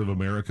that part of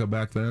America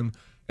back then.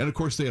 And, of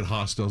course, they had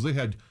hostels. They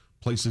had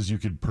places you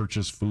could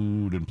purchase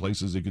food and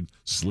places you could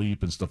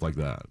sleep and stuff like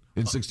that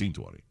in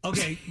 1620.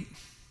 Okay.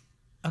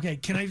 Okay,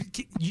 can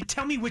you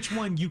tell me which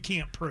one you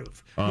can't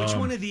prove? Which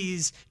one of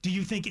these do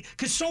you think?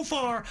 Because so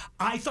far,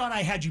 I thought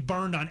I had you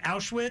burned on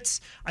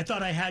Auschwitz. I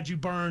thought I had you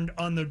burned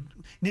on the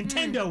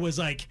Nintendo. Was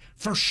like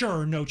for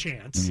sure no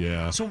chance.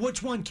 Yeah. So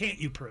which one can't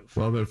you prove?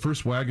 Well, the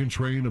first wagon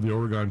train of the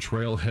Oregon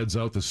Trail heads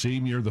out the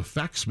same year the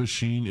fax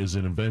machine is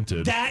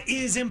invented. That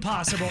is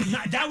impossible.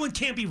 That one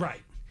can't be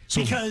right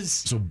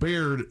because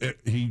Baird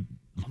he.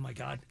 Oh my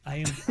God! I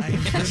am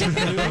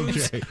gonna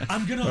lose. Okay.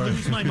 I'm gonna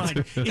lose my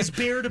mind. Is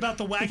Baird about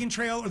the wagon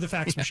trail or the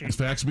fax machine? The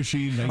fax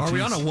machine. Are we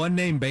on a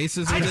one-name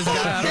basis with this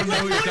guy? I don't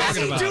know what you're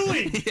talking about. What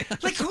is he doing?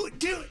 Like,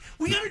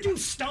 we gotta do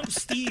Stump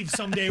Steve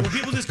someday, where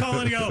people just call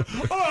in and go,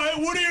 "All right,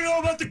 what do you know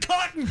about the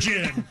cotton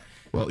gin?"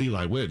 Well,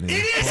 Eli Whitney. It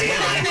is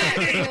Eli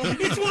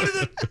Whitney. It's one of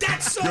the.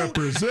 That's so.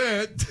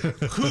 Represent.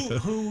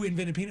 Who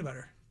invented peanut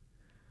butter?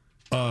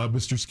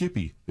 Mr.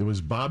 Skippy. It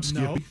was Bob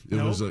Skippy.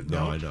 No,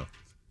 I know.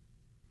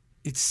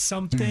 It's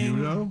something. Do you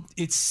know?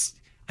 It's.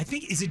 I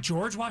think is it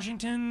George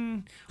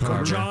Washington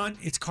Carver. or John?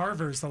 It's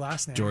Carver's the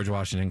last name. George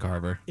Washington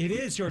Carver. It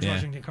is George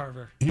Washington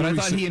Carver. But I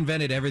thought he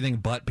invented everything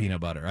but peanut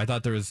butter. I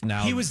thought there was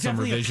now he was some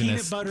definitely a peanut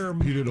revisionist. butter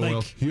Peanut oil.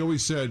 like, He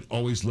always said,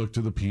 always look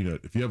to the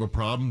peanut. If you have a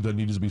problem that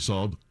needs to be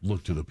solved,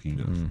 look to the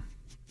peanut.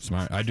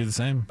 Smart. I do the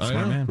same. I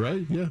Smart know, man.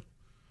 right? Yeah.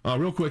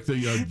 Real quick,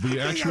 the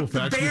actual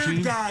fax Baird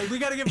machine. guy. We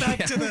got to get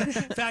back to the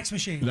fax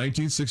machine.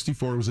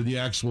 1964 was in the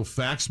actual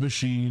fax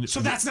machine. So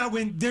that's not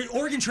when the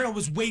Oregon Trail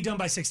was way done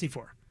by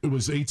 64. It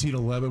was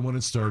 1811 when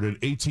it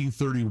started.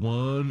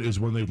 1831 is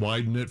when they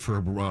widened it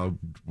for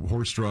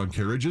horse-drawn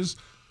carriages.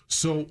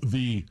 So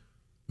the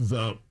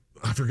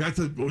I forgot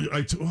the.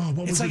 What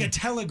was It's like it? a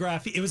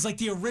telegraph. It was like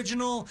the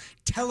original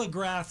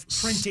telegraph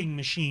printing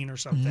machine or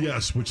something.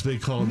 Yes, which they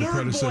called the Nerd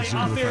predecessor boy of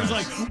out the there is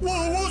fax. like,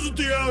 well, it wasn't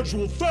the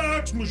actual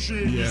fax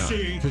machine, you Yeah,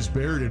 see. because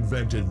Baird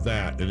invented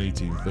that in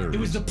 1830. It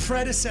was the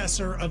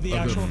predecessor of the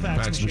actual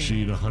fax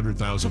machine.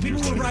 100,000 So people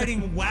years were later.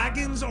 riding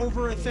wagons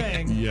over a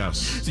thing. Yes.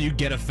 So you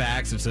get a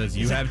fax that says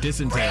you have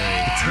dysentery.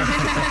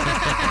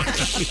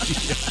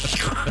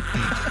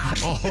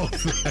 All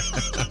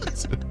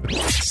that.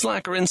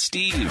 Slacker and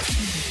Steve.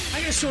 I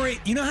got a story.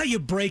 You know how you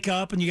break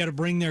up and you got to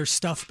bring their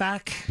stuff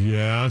back?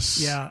 Yes.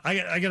 Yeah,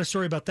 I got a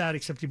story about that,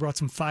 except he brought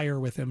some fire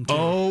with him, too.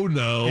 Oh,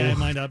 no. Yeah, it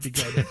might not be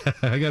good.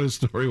 I got a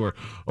story where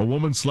a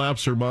woman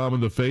slaps her mom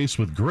in the face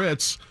with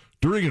grits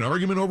during an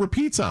argument over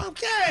pizza.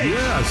 Okay.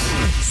 Yes.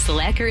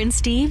 Slacker and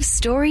Steve,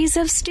 stories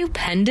of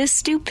stupendous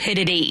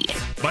stupidity.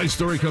 My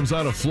story comes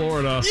out of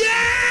Florida.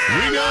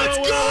 Yeah! We got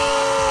Let's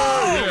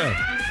go!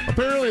 Yeah.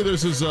 Apparently,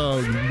 there's this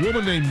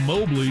woman named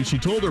Mobley. She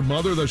told her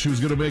mother that she was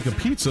going to make a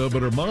pizza,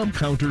 but her mom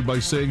countered by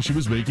saying she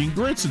was making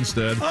grits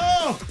instead.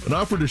 Oh! And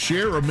offered to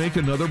share or make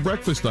another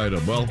breakfast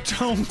item. Well,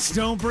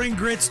 Don't bring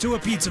grits to a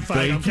pizza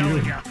fight, I'm thank you.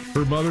 telling you.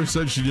 Her mother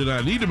said she did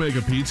not need to make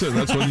a pizza, and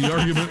that's when the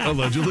argument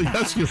allegedly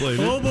escalated.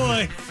 Oh,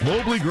 boy.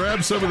 Mobley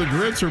grabbed some of the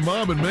grits her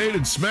mom had made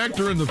and smacked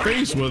her in the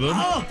face with them.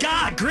 Oh,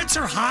 God, grits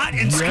are hot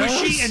and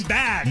squishy and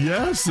bad.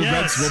 Yes, and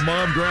that's when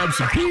mom grabbed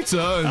some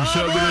pizza and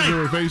shoved it into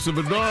her face of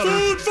a daughter.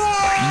 Food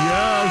fight!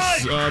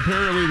 Yes,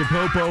 apparently the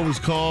popo was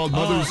called.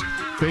 Mother's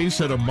face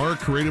had a mark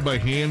created by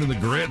hand in the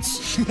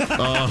grits.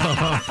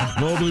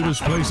 Mobley was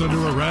placed under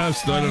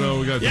arrest. I don't know.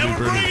 We got Yeah,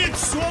 we're bringing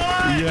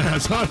SWAT!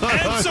 Yes.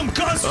 And some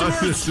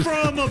customers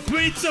from a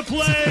pizza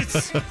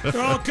place.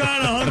 They're all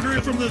kind of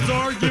hungry from this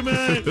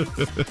argument.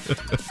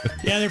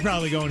 Yeah, they're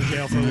probably going to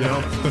jail for a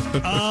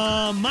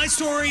while. My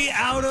story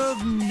out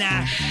of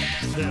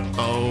Nashville.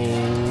 Oh.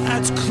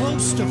 That's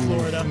close to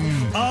Florida.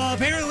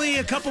 Apparently,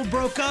 a couple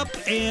broke up,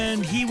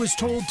 and he was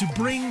told to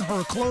bring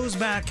her clothes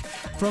back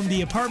from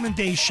the apartment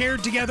they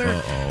shared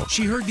together.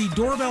 She heard the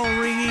doorbell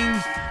ringing,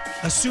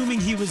 assuming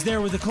he was there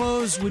with the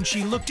clothes. When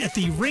she looked at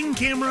the Ring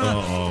camera,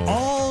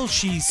 all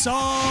she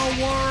saw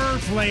were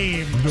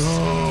flames.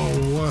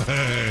 No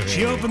way.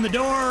 She opened the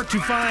door to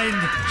find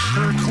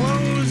her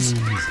clothes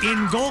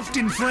engulfed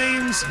in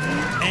flames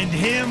and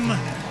him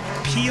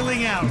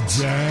peeling out.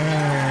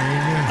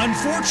 Dang.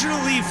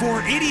 Unfortunately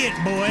for Idiot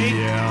Boy,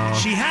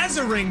 she has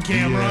a Ring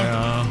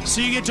camera,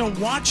 so you get to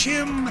watch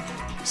him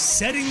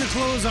setting the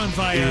clothes on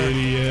fire,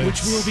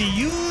 Idiots. which will be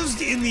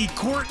used in the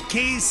court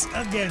case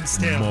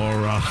against him.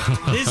 Moron.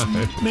 This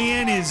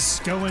man is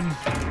going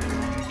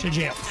to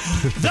jail.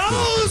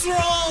 Those were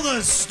all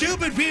the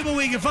stupid people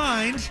we could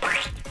find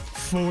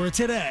for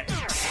today.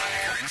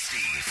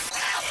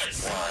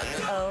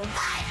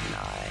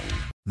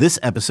 This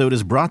episode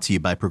is brought to you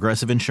by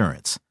Progressive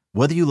Insurance.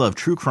 Whether you love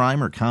true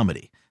crime or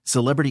comedy,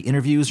 celebrity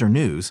interviews or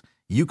news,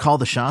 you call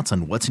the shots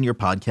on what's in your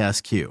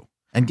podcast queue.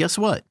 And guess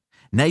what?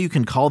 Now you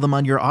can call them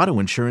on your auto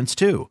insurance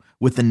too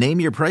with the Name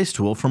Your Price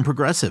tool from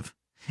Progressive.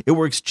 It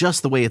works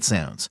just the way it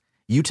sounds.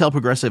 You tell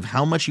Progressive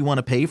how much you want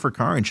to pay for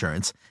car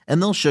insurance,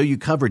 and they'll show you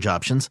coverage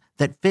options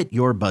that fit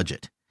your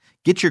budget.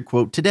 Get your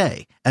quote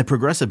today at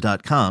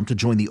Progressive.com to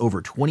join the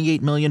over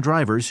 28 million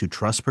drivers who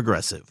trust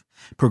Progressive.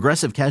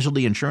 Progressive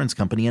Casualty Insurance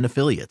Company and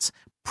Affiliates.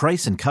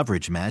 Price and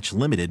coverage match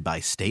limited by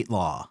state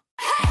law.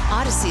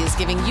 Odyssey is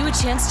giving you a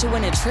chance to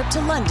win a trip to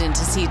London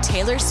to see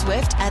Taylor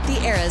Swift at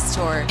the Eras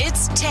Tour.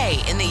 It's Tay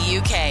in the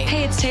UK.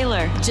 Hey, it's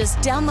Taylor. Just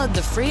download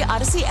the free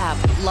Odyssey app,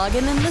 log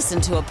in and listen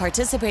to a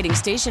participating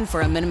station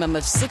for a minimum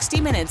of 60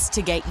 minutes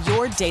to get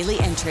your daily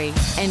entry.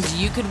 And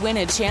you could win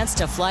a chance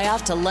to fly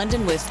off to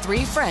London with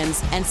 3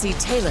 friends and see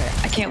Taylor.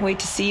 I can't wait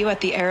to see you at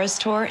the Eras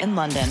Tour in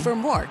London. For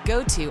more,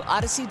 go to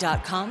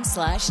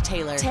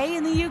odyssey.com/Taylor. Tay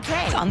in the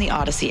UK. On the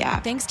Odyssey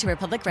app. Thanks to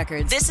Republic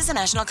Records. This is a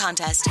national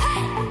contest.